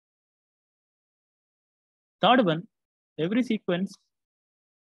 Third one, every sequence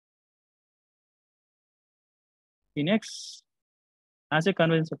in X as a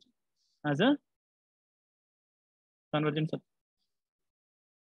convergent subset, as a convergent subset.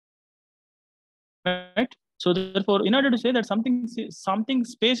 Right? So therefore, in order to say that something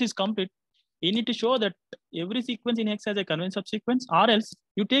space is complete, you need to show that every sequence in X has a convergent subsequence, or else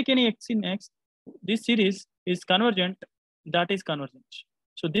you take any X in X, this series is convergent, that is convergent.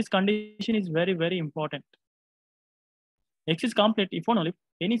 So this condition is very, very important. X is complete if and only if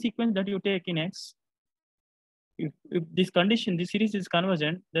any sequence that you take in X, if this condition, this series is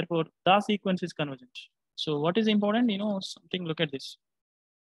convergent, therefore the sequence is convergent. So what is important? You know, something, look at this.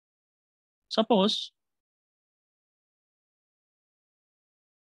 Suppose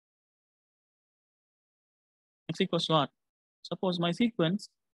X equals to R. Suppose my sequence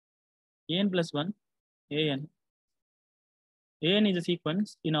an plus 1, an. An is a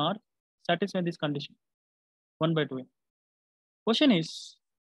sequence in R, satisfy this condition, 1 by 2n. Question is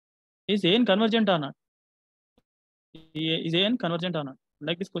an convergent or not? Is an convergent or not?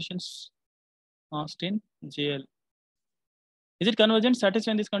 Like this questions asked in JL. Is it convergent,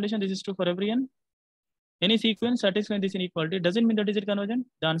 satisfying this condition? This is true for every n. Any sequence satisfying this inequality doesn't mean that is it convergent?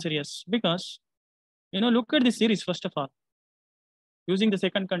 The answer is yes, because you know, look at this series first of all. Using the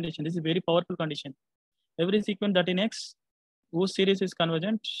second condition, this is a very powerful condition. Every sequence that in X, whose series is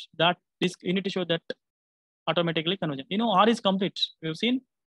convergent, that is, you need to show that automatically convergent. You know, R is complete. We have seen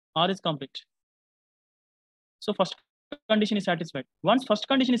R is complete. So first condition is satisfied. Once first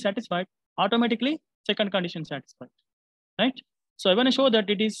condition is satisfied, automatically second condition is satisfied. Right? So I want to show that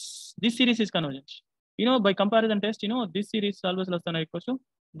it is, this series is convergent. You know, by comparison test, you know, this series is always less than or equal to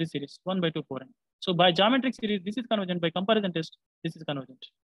this series, 1 by 2, 4n. So by geometric series, this is convergent. By comparison test, this is convergent.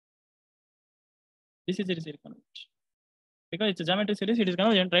 This is series convergent. Because it's a geometric series, it is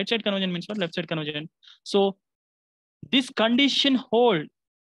convergent. Right side convergent means what? Left side convergent. So this condition hold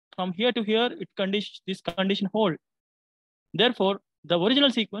from here to here, this condition hold. Therefore, the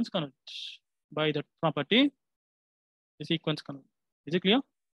original sequence converges by the property, the sequence converges. Is it clear?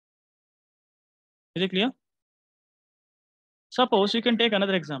 Is it clear? Suppose you can take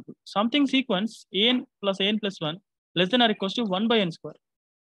another example. Something sequence an plus 1 less than or equals to 1 by n square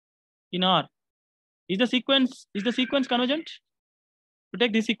in R. Is the sequence convergent? To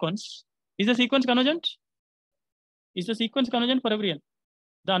take this sequence, is the sequence convergent? Is the sequence convergent for every n?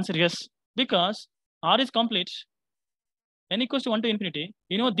 The answer is yes, because R is complete. N equals to 1 to infinity.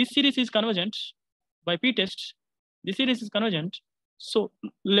 You know, this series is convergent by p-test. This series is convergent. So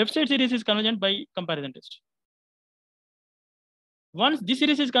left side series is convergent by comparison test. Once this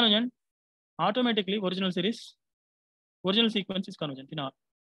series is convergent, automatically original sequence is convergent in R.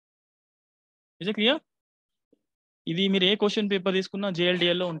 Is it clear? ఇది మీరు ఏ question paper తీసుకున్నా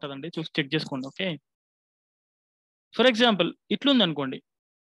JLDL లో ఉంటుందండి, చూసి check చేసుకోండి. Okay, for example ఇట్లుంది అనుకోండి,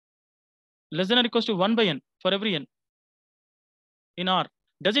 less than or equals to 1 by n for every n in R.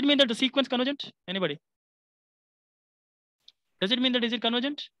 Does it mean that the sequence convergent? Anybody? Does it mean that is it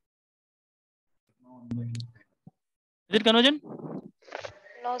convergent? Is it convergent?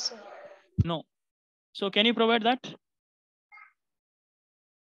 No, sir. No. So can you provide that?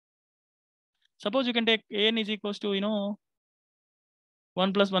 Suppose you can take an is equals to, you know,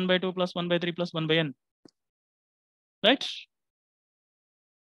 1 plus 1 by 2 plus 1 by 3 plus 1 by n. Right?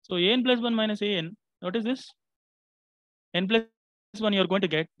 So an plus 1 minus an, what is this? N plus 1 you are going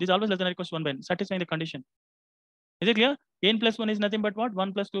to get. This is always less than or equals to 1 by n, satisfying the condition. Is it clear? N plus 1 is nothing but what?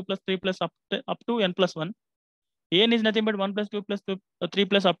 1 plus 2 plus 3 plus up to n plus 1. An is nothing but 1 plus 2 plus 3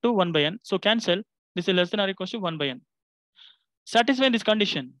 plus up to 1 by n. So cancel. This is less than or equals to 1 by n. Satisfying this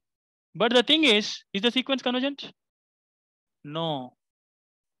condition. But the thing is the sequence convergent? No.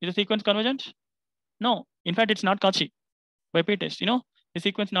 Is the sequence convergent? No. In fact, it's not Cauchy by p-test. You know, the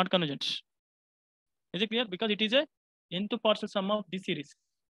sequence not convergent. Is it clear? Because it is a nth partial sum of this series.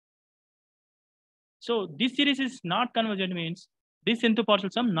 So this series is not convergent means this nth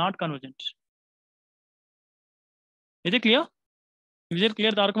partial sum not convergent. Is it clear? Is it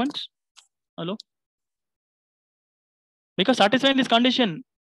clear the argument? Hello? Because satisfying this condition,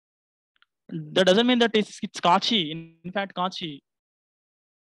 that doesn't mean that it's Cauchy. In fact, Cauchy.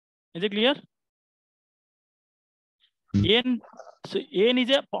 Is it clear? So n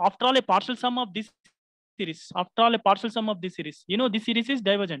is after all a partial sum of this series. After all a partial sum of this series. You know, this series is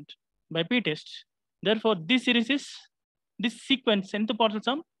divergent by p-test. Therefore, this series is this sequence nth partial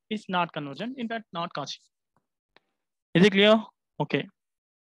sum is not convergent. In fact, not Cauchy. Is it clear? Okay.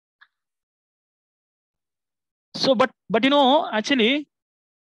 So, but actually,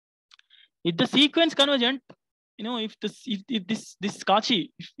 if the sequence convergent, if this Cauchy,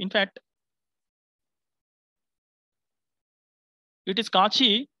 if in fact it is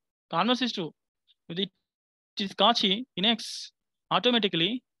Cauchy, converse is true. If it is Cauchy in X,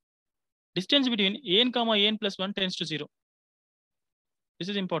 automatically distance between an comma an plus 1 tends to 0. This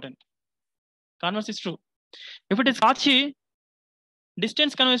is important. Converse is true. If it is Cauchy,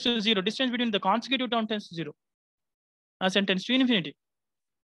 distance converges to 0. Distance between the consecutive term tends to 0. As n tends to infinity.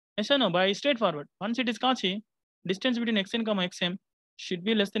 Yes or no? By straightforward. Once it is Cauchy, distance between xn comma xm should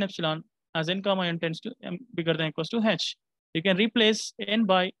be less than epsilon as n comma n tends to m bigger than or equals to h. You can replace n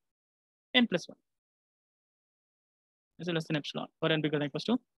by n plus 1. This is less than epsilon for n bigger than or equals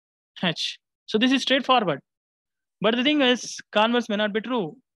to h. So this is straightforward. But the thing is, converse may not be true.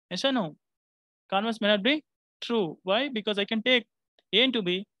 Yes or no? Converse may not be true. Why? Because I can take n to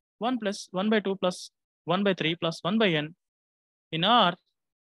be 1 plus 1 by 2 plus 1 by 3 plus 1 by n. In R,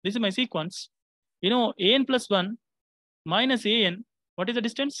 this is my sequence. An plus 1 minus an, what is the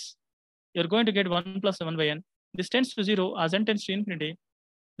distance? You're going to get 1 plus 1 by n. This tends to 0 as n tends to infinity.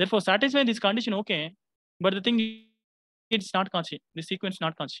 Therefore, satisfy this condition, okay. But the thing is, it's not Cauchy. This sequence is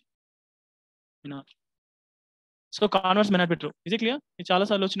not Cauchy. So converse may not be true. Is it clear? It's చాలా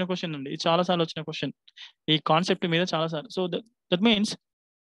సార్లు వచ్చిన question అండి. ఇది చాలా సార్లు వచ్చిన question. ఈ concept మీద చాలా సార్లు. So that means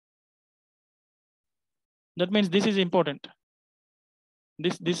this is important.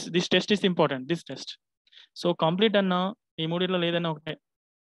 This test is important. This test. So complete అన్న ఈ మూడిట్లో లేదన్నా ఒకటే.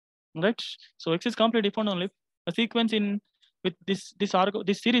 Right? So X is complete if and only if a sequence in with this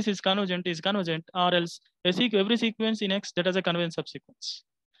series is convergent or else every sequence in X that has a convergent subsequence.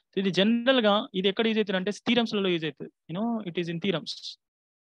 So ఇది general గా ఇది ఎక్కడ use అవుతుంది అంటే theorems లలో use అవుతుంది. It is in theorems.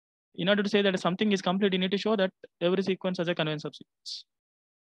 In order to say that something is complete, you need to show that every sequence has a convergent subsequence.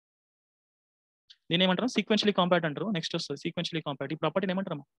 దీని ఏమంటారు? సీక్వెన్షియలీ కాంపాక్ట్ అంటారు. నెక్స్ట్ వస్తుంది సీక్వెన్షియలీ కాంపాక్ట్. ఈ ప్రాపర్టీని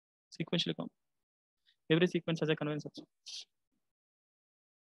ఏమంటారు? సీక్వెన్షియలీ compact. Every sequence has a convergent subsequence.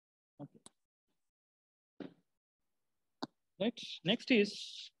 Okay. Right. Next is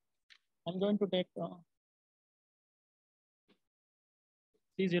I'm going to take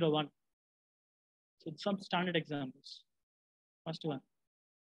C01. So some standard examples. First one.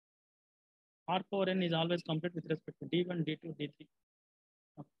 R power n is always complete with respect to D1, D2, D3.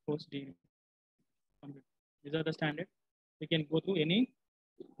 Of course, D complete. These are the standard. We can go through any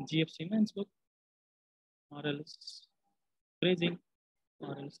GF Siemens book, or else phrasing,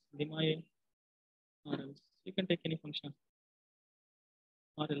 or else Limaye, or else you can take any function,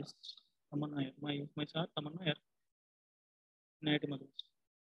 or else Tamannayer. My sir Tamannayer. Night mothers.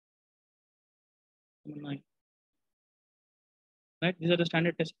 Tamannayer. Right? These are the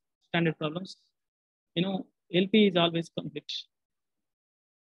standard problems. LP is always complete.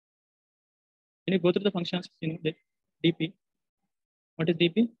 When you go through the functions, the DP. What is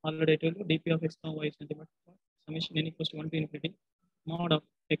DP? Already I told you, DP of x comma y is nothing but summation n equals to 1 to infinity mod of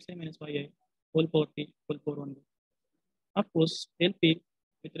xi minus yi whole power t whole power 1. Of course, LP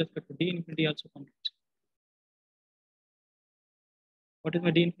with respect to d infinity also complete. What is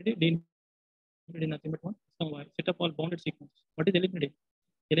my d infinity? D infinity nothing but 1 x comma y. Set up all bounded sequence. What is L infinity?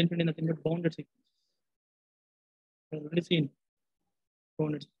 L infinity nothing but bounded sequence. We have already seen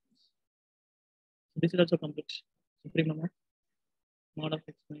bounded sequence. So this is also complete. Supreme number mod of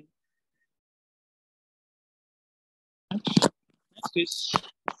x y. Next is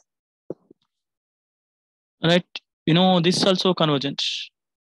right. This is also convergent.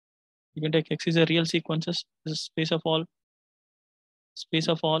 You can take X is a real sequences. This is space of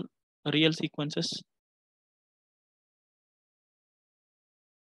all real sequences.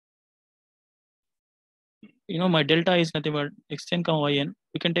 My delta is nothing but xn comma yn.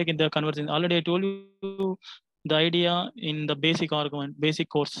 You can take in the convergence. Already I told you the idea in the basic argument, basic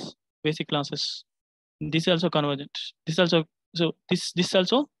course, basic classes. This is also convergent. This also this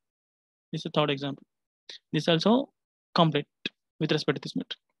is the third example. This also complete with respect to this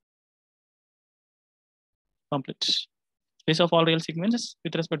metric. Complete. Space of all real sequences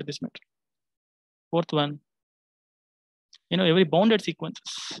with respect to this metric. Fourth one. Every bounded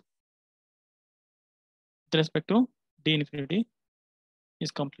sequences with respect to d infinity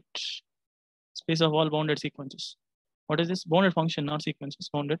is complete. Space of all bounded sequences. What is this? Bounded function, not sequences.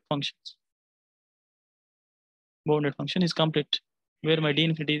 Bounded functions. Bounded function is complete. Where my d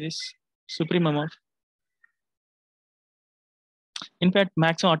infinity is supremum of. In fact,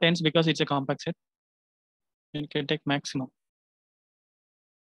 maximum attains because it's a compact set. You can take maximum.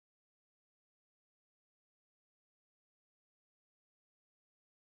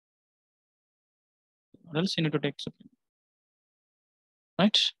 or else you need to take supplement.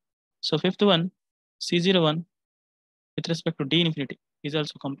 Right? So fifth one, C01 with respect to D infinity is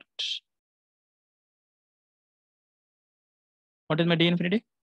also complete. What is my D infinity?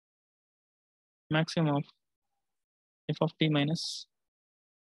 Maximum of f of t minus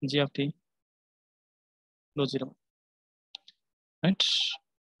g of t below 0. Right?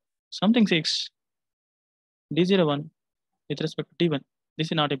 Something 6, D01 with respect to D1. This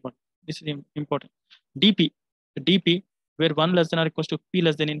is not important. This is important. DP, where 1 less than or equals to p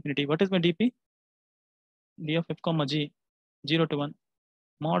less than infinity. What is my DP? D of f comma g, 0 to 1,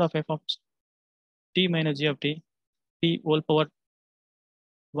 mod of f of t minus g of t, p whole power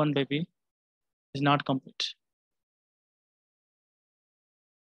 1 by p is not complete.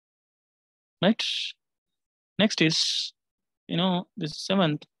 Right? Next is, this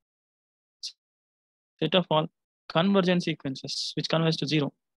seventh set of all convergent sequences which converge to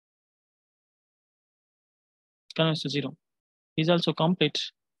 0. Converge to 0 is also complete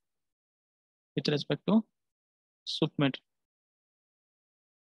with respect to submetric.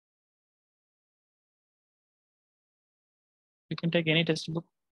 You can take any textbook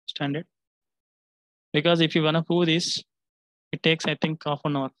standard, because if you want to prove this, it takes, I think, half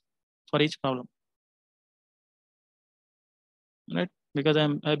an hour for each problem. Right? Because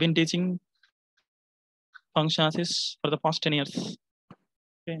I've been teaching function analysis for the past 10 years.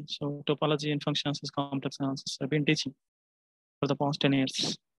 Okay, so topology and function analysis, complex analysis, I've been teaching for the past 10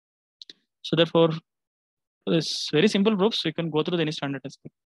 years. So therefore, it's very simple proofs. You can go through any standard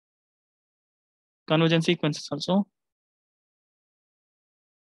textbook. Convergent sequences also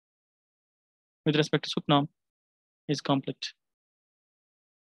with respect to subnorm is complete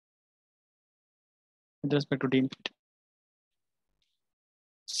with respect to D infinity.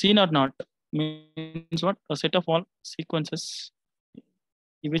 C not means what? A set of all sequences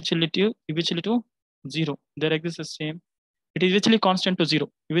eventually to 0. There exists the same. It is eventually constant to 0,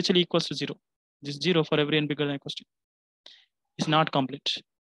 eventually equals to 0. This 0 for every n bigger than equals to is not complete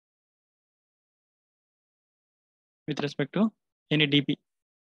with respect to any dp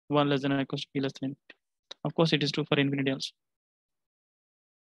 1 less than or equals to p less than infinity. Of course, it is true for infinity also.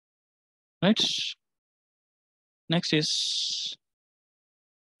 Right? Next is,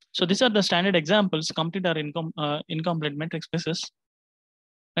 so these are the standard examples, complete or incomplete metric spaces.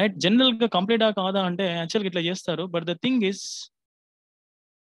 Right? General complete kaada ante actually itla chestaru, but the thing is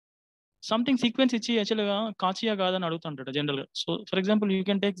something sequence ichi actually Cauchy kaada ani adugutuntaru general ga. So for example, you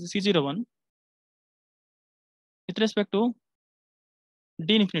can take C01 with respect to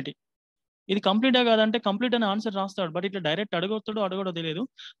D infinity. ఇది complete కాదంటే complete అనే answer రాస్తాడు, but ఇట్లా direct అడగడో తెలియదు.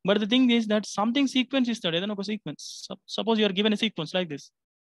 But the thing is that something sequence ఇస్తాడు, ఏదైనా ఒక sequence. Suppose you are given a sequence like this.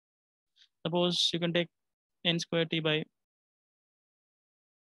 Suppose you can take n square t by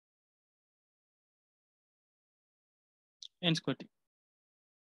n square t.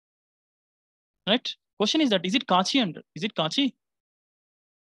 Right? Question is that is it Cauchy under? Is it Cauchy?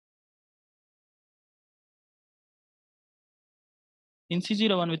 In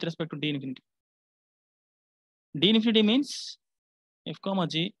C01 with respect to D infinity. D infinity means f comma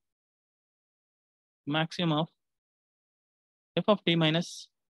g maximum of f of t minus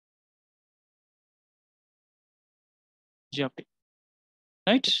g of t.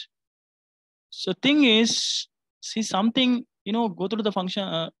 Right? So thing is, see something, go through the function,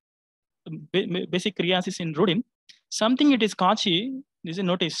 basic kriyasis in Rudin. Something it is Cauchy, this is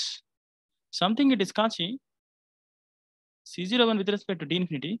notice. Something it is Cauchy, C01 with respect to D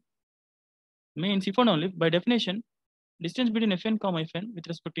infinity means if and only, by definition, distance between fn comma fn with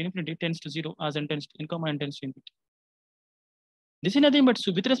respect to infinity tends to 0 as n tends to n comma n tends to infinity. This is nothing but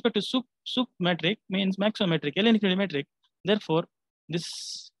with respect to sup metric means maximum metric, L infinity metric. Therefore, this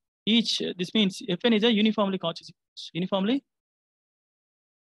means fn is a uniformly Cauchy sequence. Uniformly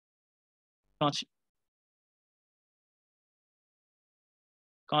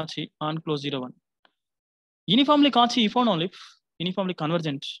Cauchy on close 01. Uniformly Cauchy if and only if uniformly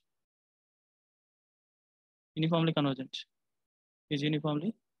convergent. Uniformly convergent is uniformly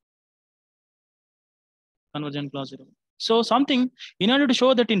convergent clause 0. So something, in order to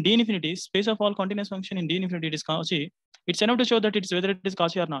show that in D infinity, space of all continuous function in D infinity it is Cauchy, it's enough to show that it's whether it is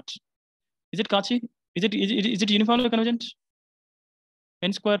Cauchy or not. Is it Cauchy? Is it uniformly convergent?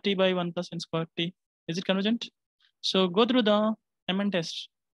 N square t by 1 plus n square t. Is it convergent? So go through the MN test.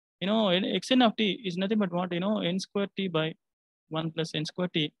 Xn of t is nothing but what? N square t by 1 plus n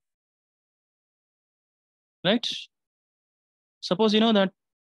square t. Right? Suppose that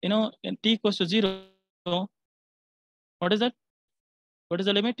t equals to 0. What is that? What is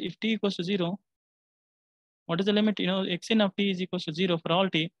the limit? If t equals to 0, what is the limit? Xn of t is equals to 0 for all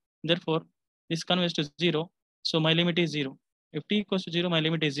t. Therefore, this converges to 0. So my limit is 0. If t equals to 0, my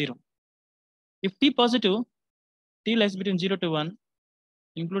limit is 0. If t positive, t lies between 0 to 1,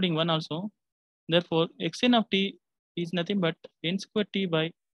 including 1 also. Therefore, xn of t is nothing but n square t by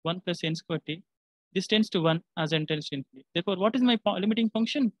 1 plus n square t. This tends to 1 as n tends to infinity. Therefore, what is my limiting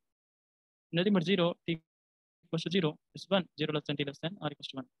function? Nothing but 0, t equals to 0 is 1, 0 less than t less than r equals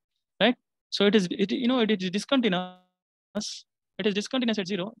to 1. Right? So it is discontinuous. It is discontinuous at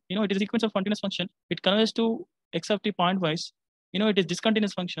 0. It is a sequence of continuous function. It converges to x of t pointwise. It is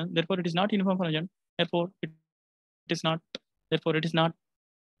discontinuous function. Therefore, it is not uniform function. Therefore, it is not. Therefore, it is not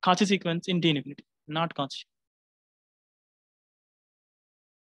Cauchy sequence in d infinity. Not Cauchy.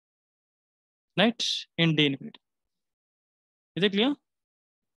 Right? In d infinity. Is it clear?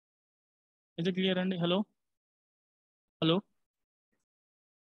 Is it clear, Andy? Hello? Hello?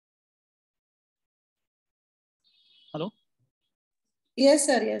 Hello? Yes,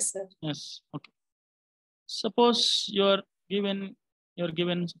 sir. Yes, sir. Yes. Okay. Suppose you're given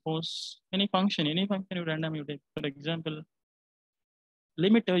suppose any function you random you take. For example,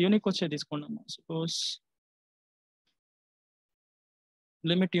 limit unique వచ్చేది తీసుకున్నాము. Suppose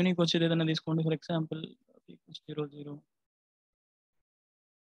limit unique వచ్చేది ఏదైనా తీసుకోండి. For example, equals 0, 0.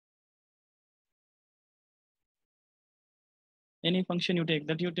 Any function you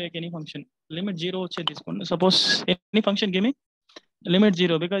take, any function. Limit 0 వచ్చేది తీసుకోండి. Suppose any function give me limit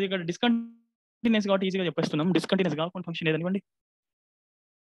 0 because ఇక్కడ discontinuous got ఈజీగా చెప్పేస్తున్నాం. Discontinuous కాకుండా function ఏదనివ్వండి.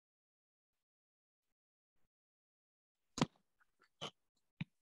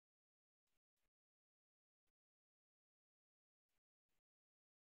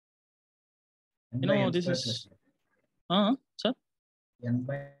 This is sir n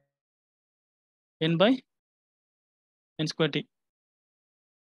by n square t.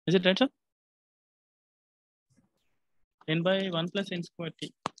 Is it right, sir? N by 1 plus n square t.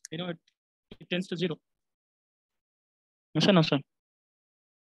 It tends to 0. Yes or no, sir?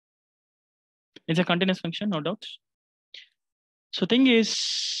 It's a continuous function, no doubt. So thing is,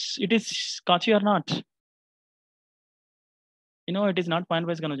 it is Cauchy or not? It is not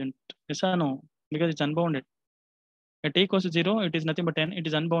pointwise convergent. Yes or no? Because it's unbounded. At t equals to 0, it is nothing but n. It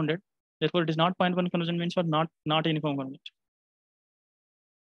is unbounded. Therefore, it is not point one convergent means what? Not uniform convergent.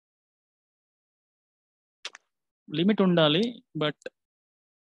 Limit undali, but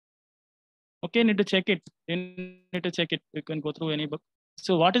okay, need to check it. You can go through any book.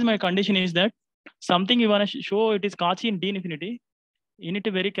 So what is my condition is that something you want to show it is Cauchy in d infinity. You need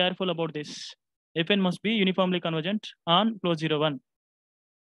to be very careful about this. Fn must be uniformly convergent on close 0, 1.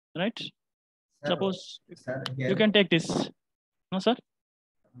 Right? Sir, Suppose sir, you can take this. No, sir?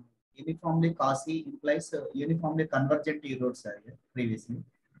 Uniformly Cauchy implies uniformly convergent you wrote, sir, previously.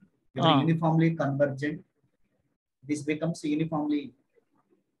 If uniformly convergent, this becomes uniformly.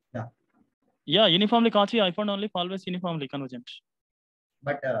 Yeah, uniformly Cauchy, I found only always uniformly convergent.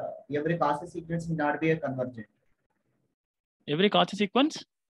 But every Cauchy sequence may not be a convergent. Every Cauchy sequence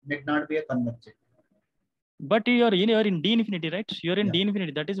May not be a convergent. But you are in d infinity, right? You are in d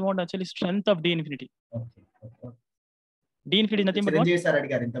infinity. That is what actually strength of d infinity. Okay. D infinity is nothing but what?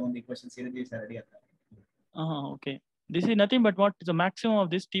 Okay. This is nothing but what is the maximum of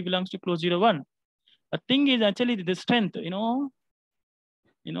this t belongs to close 0, 1. The thing is actually the strength, in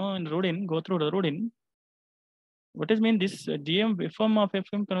Rodin, go through the Rodin. What does mean this dm fm of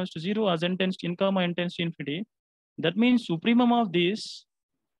fm converges to 0 as n tends to n comma n tends to infinity. That means supremum of this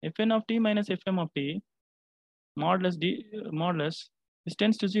fn of t minus fm of t modulus this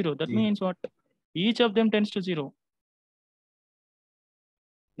tends to 0. That means what? Each of them tends to 0.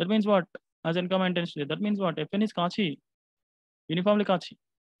 That means what? As n comma n tends to 0. That means what? Fn is Cauchy, uniformly Cauchy.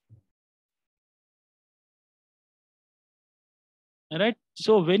 Right?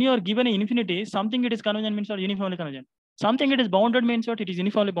 So when you are given an infinity, something it is convergent means what? Uniformly convergent. Something it is bounded means what? It is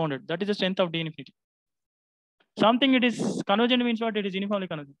uniformly bounded. That is the strength of d infinity. Something it is convergent means what? It is uniformly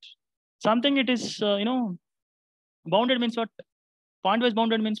convergent. Something it is bounded means what? Pointwise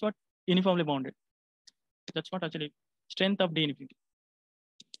bounded means what? Uniformly bounded. That's what actually strength of d infinity.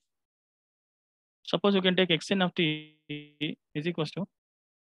 Suppose you can take xn of t is equals to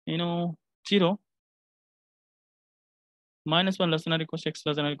 0 minus 1 less than or equals to x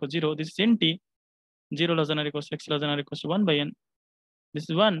less than or equals to 0. This is in t 0 less than or equals to x less than or equals to 1 by n. This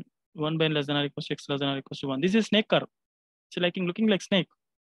is 1 by n less than or equals to x less than or equals to 1. This is snake curve. It's like looking like snake.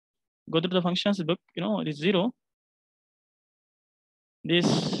 Go through the functions book. This 0. This,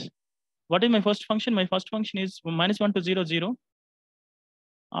 what is my first function? My first function is minus 1 to 0, 0.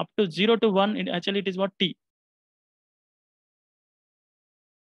 Up to 0 to 1, actually it is what? T.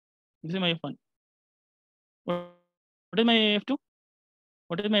 This is my f1. What is my f2?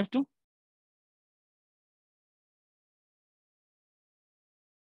 What is my f2?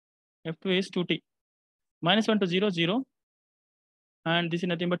 F2 is 2t. Minus 1 to 0, 0. And this is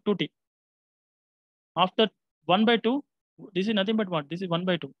nothing but 2t. After 1 by 2, this is nothing but what? This is 1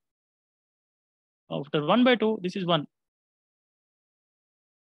 by 2. After 1 by 2, this is 1.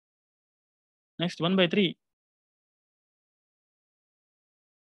 Next, 1 by 3.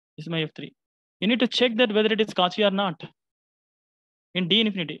 This is my F3. You need to check that whether it is Cauchy or not. In D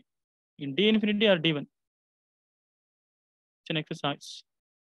infinity. In D infinity or D1. It's an exercise.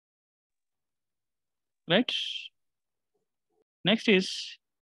 Right? Next is,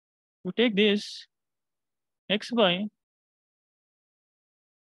 you take this x by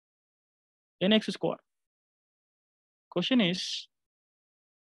nx square. Question is,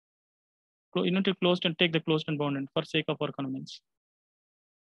 you need to close and take the closed and bounded for sake of our convenience.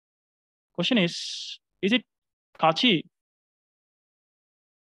 Question is it Cauchy?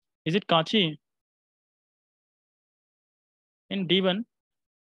 Is it Cauchy in D1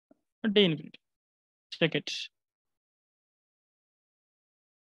 or D infinity? Check it.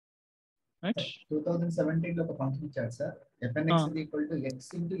 Right? 2017 లో ఒక function ఇచ్చాడు sir. fnx is equal to x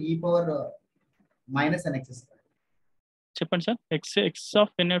into e power minus nx square. చెప్పండి sir. x of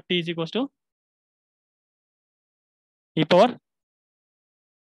n of t is equals to e power.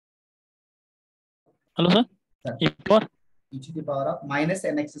 Hello sir. E power e to the power of minus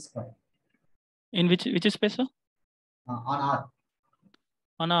nx square. In which space sir? On r.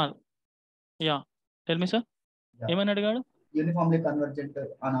 On r. Yeah. Tell me sir. ఏమని అడిగాడు? Uniformly convergent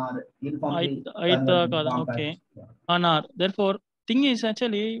on r. Uniformly okay. On r. Therefore, thing is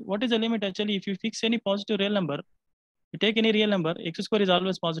actually, what is the limit actually? If you fix any positive real number, you take any real number, x square is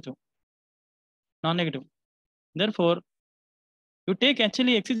always positive, non-negative. Therefore, you take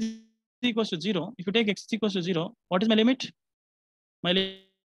actually x is equals to 0. If you take x is equals to 0, what is my limit? My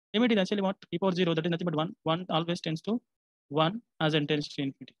limit is actually what? E power 0, that is nothing but 1. 1 always tends to 1 as n tends to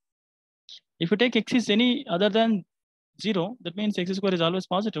infinity. If you take x is any other than 0, that means x square is always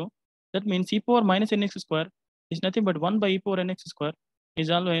positive. That means e power minus nx square is nothing but 1 by e power nx square is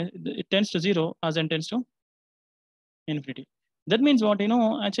always, it tends to 0 as n tends to infinity. That means what,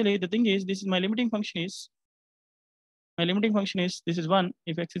 actually the thing is, this is my limiting function is, this is 1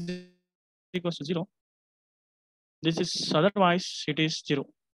 if x is equals to 0. This is otherwise it is 0.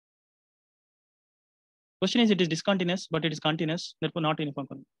 Question is, it is discontinuous, but it is continuous, therefore not uniform.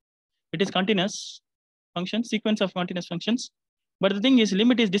 It is continuous function, sequence of continuous functions, but the thing is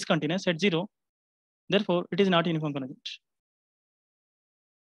limit is discontinuous at 0, therefore it is not uniform convergent.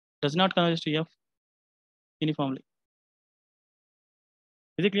 Does not converge to f uniformly.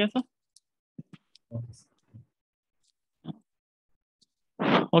 Is it clear sir?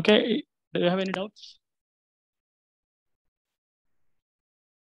 Okay, do you have any doubts?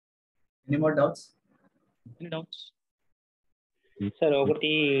 Any more doubts? Any doubts? Sir ఒకటి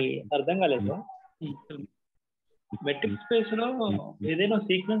అర్థం కాలేదు sir. Metric space లో ఏదైనా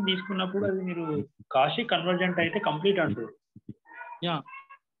sequence తీసుకున్నప్పుడు అది మీరు Cauchy convergent అయితే complete అంటారు. యా.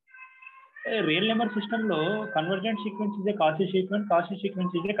 రియల్ నెంబర్ సిస్టమ్ లో కన్వర్జెంట్ సీక్వెన్స్ ఇదే కాషీ సీక్వెన్స్, కాషీ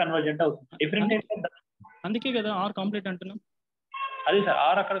సీక్వెన్స్ ఇదే కన్వర్జెంట్ అవుతుంది. డిఫరెంట్ అందుకే కదా ఆర్ కంప్లీట్ అంటున్నాం. అదే సార్,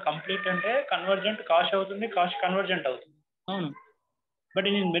 ఆర్ అక్కడ కంప్లీట్ అంటే కన్వర్జెంట్ కాష్ అవుతుంది, కాష్ కన్వర్జెంట్ అవుతుంది. అవును. బట్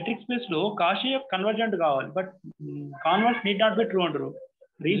ఇన్ మెట్రిక్ స్పేస్ లో కాషీ కన్వర్జెంట్ కావాలి, but converse need not be true అంటారు.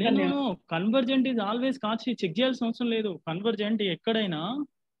 Reason convergent is always Cauchy, check చేయాల్సిన అవసరం లేదు. కన్వర్జెంట్ ఎక్కడైనా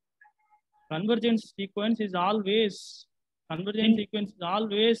convergent sequence is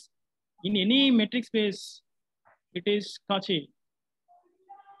always in any metric space it is Cauchy.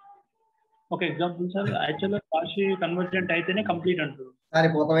 Okay, example sir, actual గా Cauchy convergent అయితేనే complete అంటారు. Sir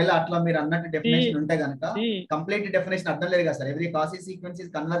ఒకవేళ అట్లా మీరు అన్నట్టు డెఫినేషన్ ఉంటే గనుక కంప్లీట్ డెఫినేషన్ అర్థం లేదు కదా sir. Every Cauchy sequence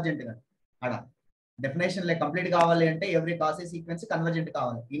is convergent కదా. అక్కడ డెఫినేషన్ లే కంప్లీట్ కావాలి అంటే ఎవ్రీ కాషీ సీక్వెన్స్ కన్వర్జెంట్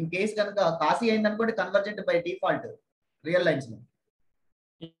కావాలి. ఇన్ కేస్ కనుక కాషీ అయింది అనుకోండి, convergent by default real lines లో.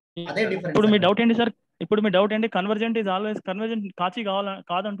 అదే డిఫరెన్స్. ఇప్పుడు మీ డౌట్ ఏంటి sir? Convergent is always convergent Cauchy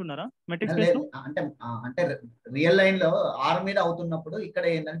కాదంటున్నారా metric space లో? అంటే రియల్ లైన్ లో ఆర్ మీద అవుతున్నప్పుడు ఇక్కడ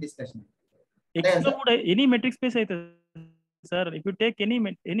ఏంటంటే డిస్కషన్. X లో కూడా ఎనీ మెట్రిక్ స్పేస్ అయితే sir, if you take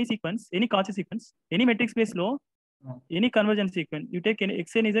any sequence, any Cauchy sequence, any metric space లో any convergent sequence, you take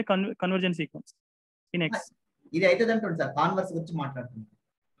xn is a convergent sequence in X. ఇది అయితే అంటుంది సార్, కాన్వర్స్ గురించి మాట్లాడుతున్నాం.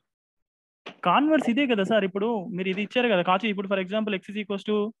 Converse ఇదే కదా సార్. ఇప్పుడు మీరు ఇది ఇచ్చారు కదా కాషీ. ఇప్పుడు for example x is equals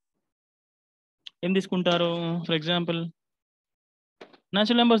to ఏం తీసుకుంటారు? ఫర్ ఎగ్జాంపుల్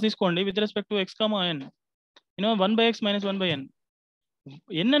న్యాచురల్ నెంబర్స్ తీసుకోండి with respect to x, n. 1 by x minus 1 by n.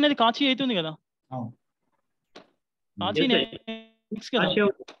 n అనేది కాషీ అవుతుంది కదా. కాషీ x కదా,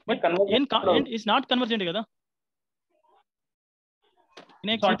 but n is not convergent కదా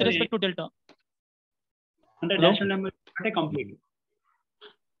in x with respect to delta. అంటే natural number అంటే complete.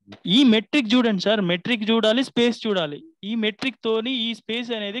 ఈ metric చూడండి సార్, మెట్రిక్ చూడాలి, స్పేస్ చూడాలి. ఈ మెట్రిక్ తోని ఈ స్పేస్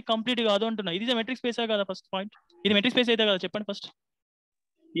అనేది కంప్లీట్ కాదు అంటున్నా. ఇది మెట్రిక్ స్పేసా కదా? ఫస్ట్ పాయింట్, ఇది మెట్రిక్ స్పేస్ అయితే కదా చెప్పండి first.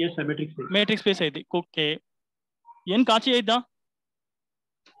 yes sir, metric space అయితే ఓకే. ఏం కాచి అయిద్దా?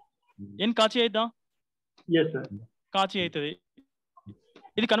 ఏం కాచి అయిద్దా? yes sir, కాచి అవుతుంది.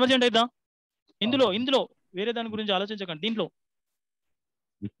 ఇది కన్వర్జెంట్ అయిద్దా? ఇందులో వేరే దాని గురించి ఆలోచించకండి. దీంట్లో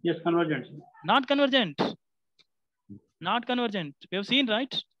yes convergent, not convergent. We have seen,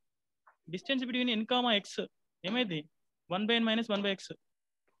 right? Distance between n comma x ఏమైంది? 1/n minus 1/x.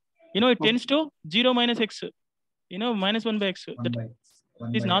 It tends to 0 minus x. Minus 1/x. That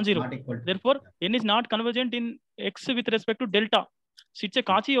is non-zero. Therefore, n is not convergent in x with respect to delta. So it's a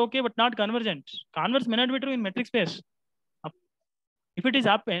Cauchy, okay, but not convergent. Converse may not be true in metric space. If it is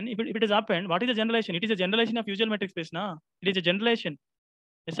happened, what is the generalization? It is a generalization of usual metric space, na? It is a generalization.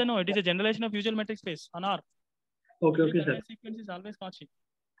 Yes or no? It is a generalization of usual metric space on R. okay sir, Sequence is always Cauchy.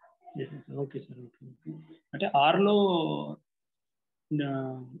 yes sir, okay sir, okay. అంటే R లో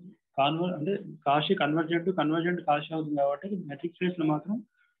అంటే Cauchy convergent Cauchy అవుతుంది కాబట్టి metric space లో మాత్రం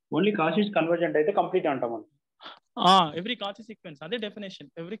only Cauchy convergent అయితే complete అంటాం మనం. ఎవ్రీ Cauchy సీక్వెన్స్, అదే డెఫినేషన్.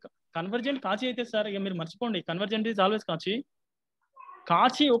 ఎవ్రీ కన్వర్జెంట్ Cauchy అయితే సార్, ఇక మీరు మర్చిపోండి, convergent is always Cauchy.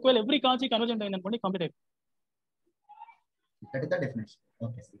 Cauchy ఒకవేళ ఎవ్రీ Cauchy కన్వర్జెంట్ అయింది అనుకోండి, కంప్లీట్ అయిపోయింది. That is the definition.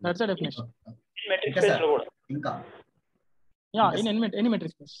 Okay. That's the definition. Metric space లో కూడా ఇంకా in any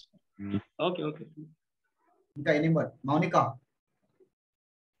metric space. Okay ఇంకా ఎనీ వర్డ్ మౌనిక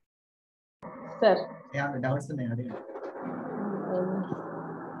సార్ ఏమైనా డౌట్స్ ఉన్నాయి అడిగి.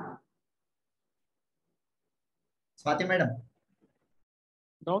 Swathi madam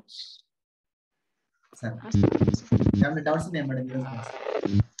Dots. సార్ ఏమైనా డౌట్స్ ఉన్నాయి మేడం ఈరోజు?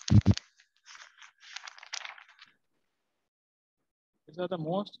 These are the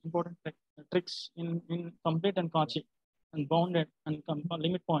most important tricks in complete and Cauchy and bounded and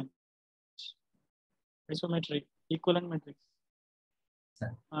limit points, isometry, equivalent metrics,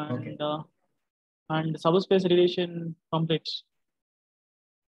 and subspace relation complex,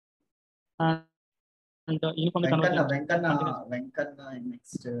 and uniformly convergent. Venkanna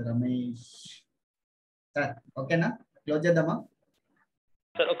next Ramesh sir. ఓకేనా, close చేద్దామా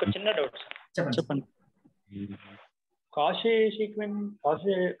sir? ఒక చిన్న doubt చెప్పండి. Cauchy sequence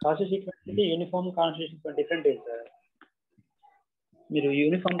uniform Cauchy sequence different ఏంటి sir? మీరు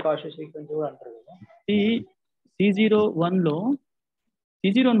uniform Cauchy sequence కూడా అంటారు కదా. C01 లో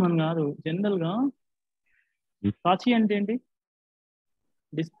C01 కాదు, జనరల్ గా Cauchy అంటే ఏంటి?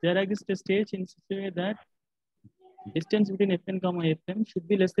 There exists a stage in such a way that distance between Fn comma Fm should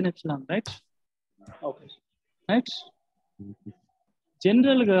be less than epsilon, right? Okay. Right?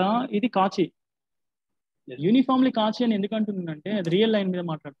 General గా ఇది Cauchy. యూనిఫామ్లీ Cauchy అని ఎందుకు అంటున్నానంటే, అది రియల్ లైన్ మీద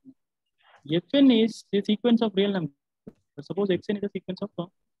మాట్లాడుతున్నాను. Fn is the sequence of real number. Suppose Xn is a sequence of,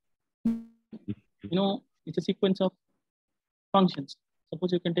 it's a sequence of functions.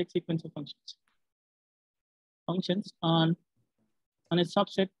 Suppose you can take sequence of functions on a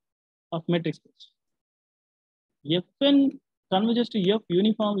subset of metric space. Fn converges to F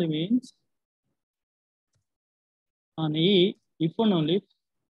uniformly means on A, if and only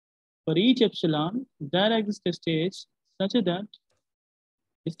for each epsilon there exists a stage such that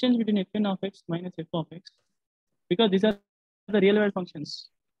distance between Fn of x minus f of x, because these are the real world functions.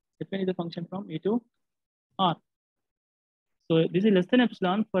 Fn is a function from A to R. So this is less than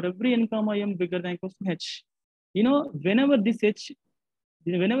epsilon for every n comma m bigger than equals to h. Whenever this h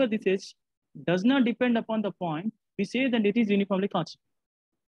does not depend upon the point, we say that it is uniformly Cauchy.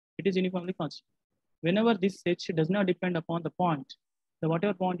 It is uniformly Cauchy. Whenever this h does not depend upon the point,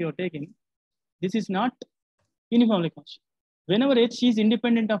 whatever point you are taking, this is not uniformly Cauchy. Whenever h is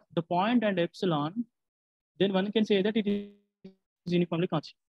independent of the point and epsilon, then one can say that it is uniformly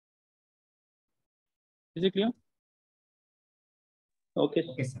Cauchy. Is it clear? Okay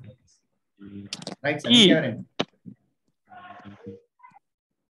sir. Right sir.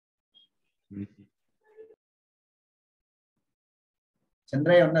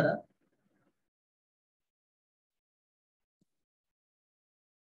 Chandraiah ఉన్నారా?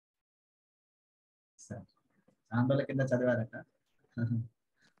 Sir ఆందోళన కింద చదివారట.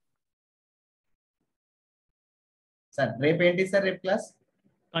 Sir రేపు ఏంటి sir? రేపు class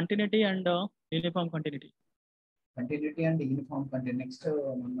continuity and uniform continuity. Continuity and uniform continuity. Next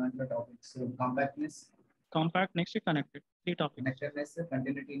మన దాంట్లో topics compact, next connected. 3 topics: connectedness,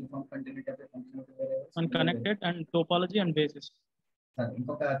 continuity, uniform continuity of function of variables, and connected and topology and basis. Sir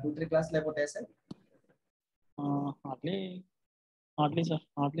ఇంకొక 2-3 క్లాసులు అయిపోతాయి sir? Hardly sir,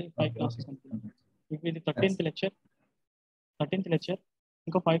 hardly 5 classes అనుకుంటున్నాను. ఇది 13th lecture,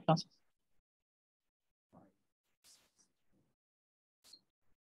 ఇంకో 5 classes.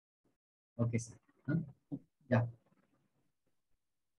 Okay, sir. Yeah.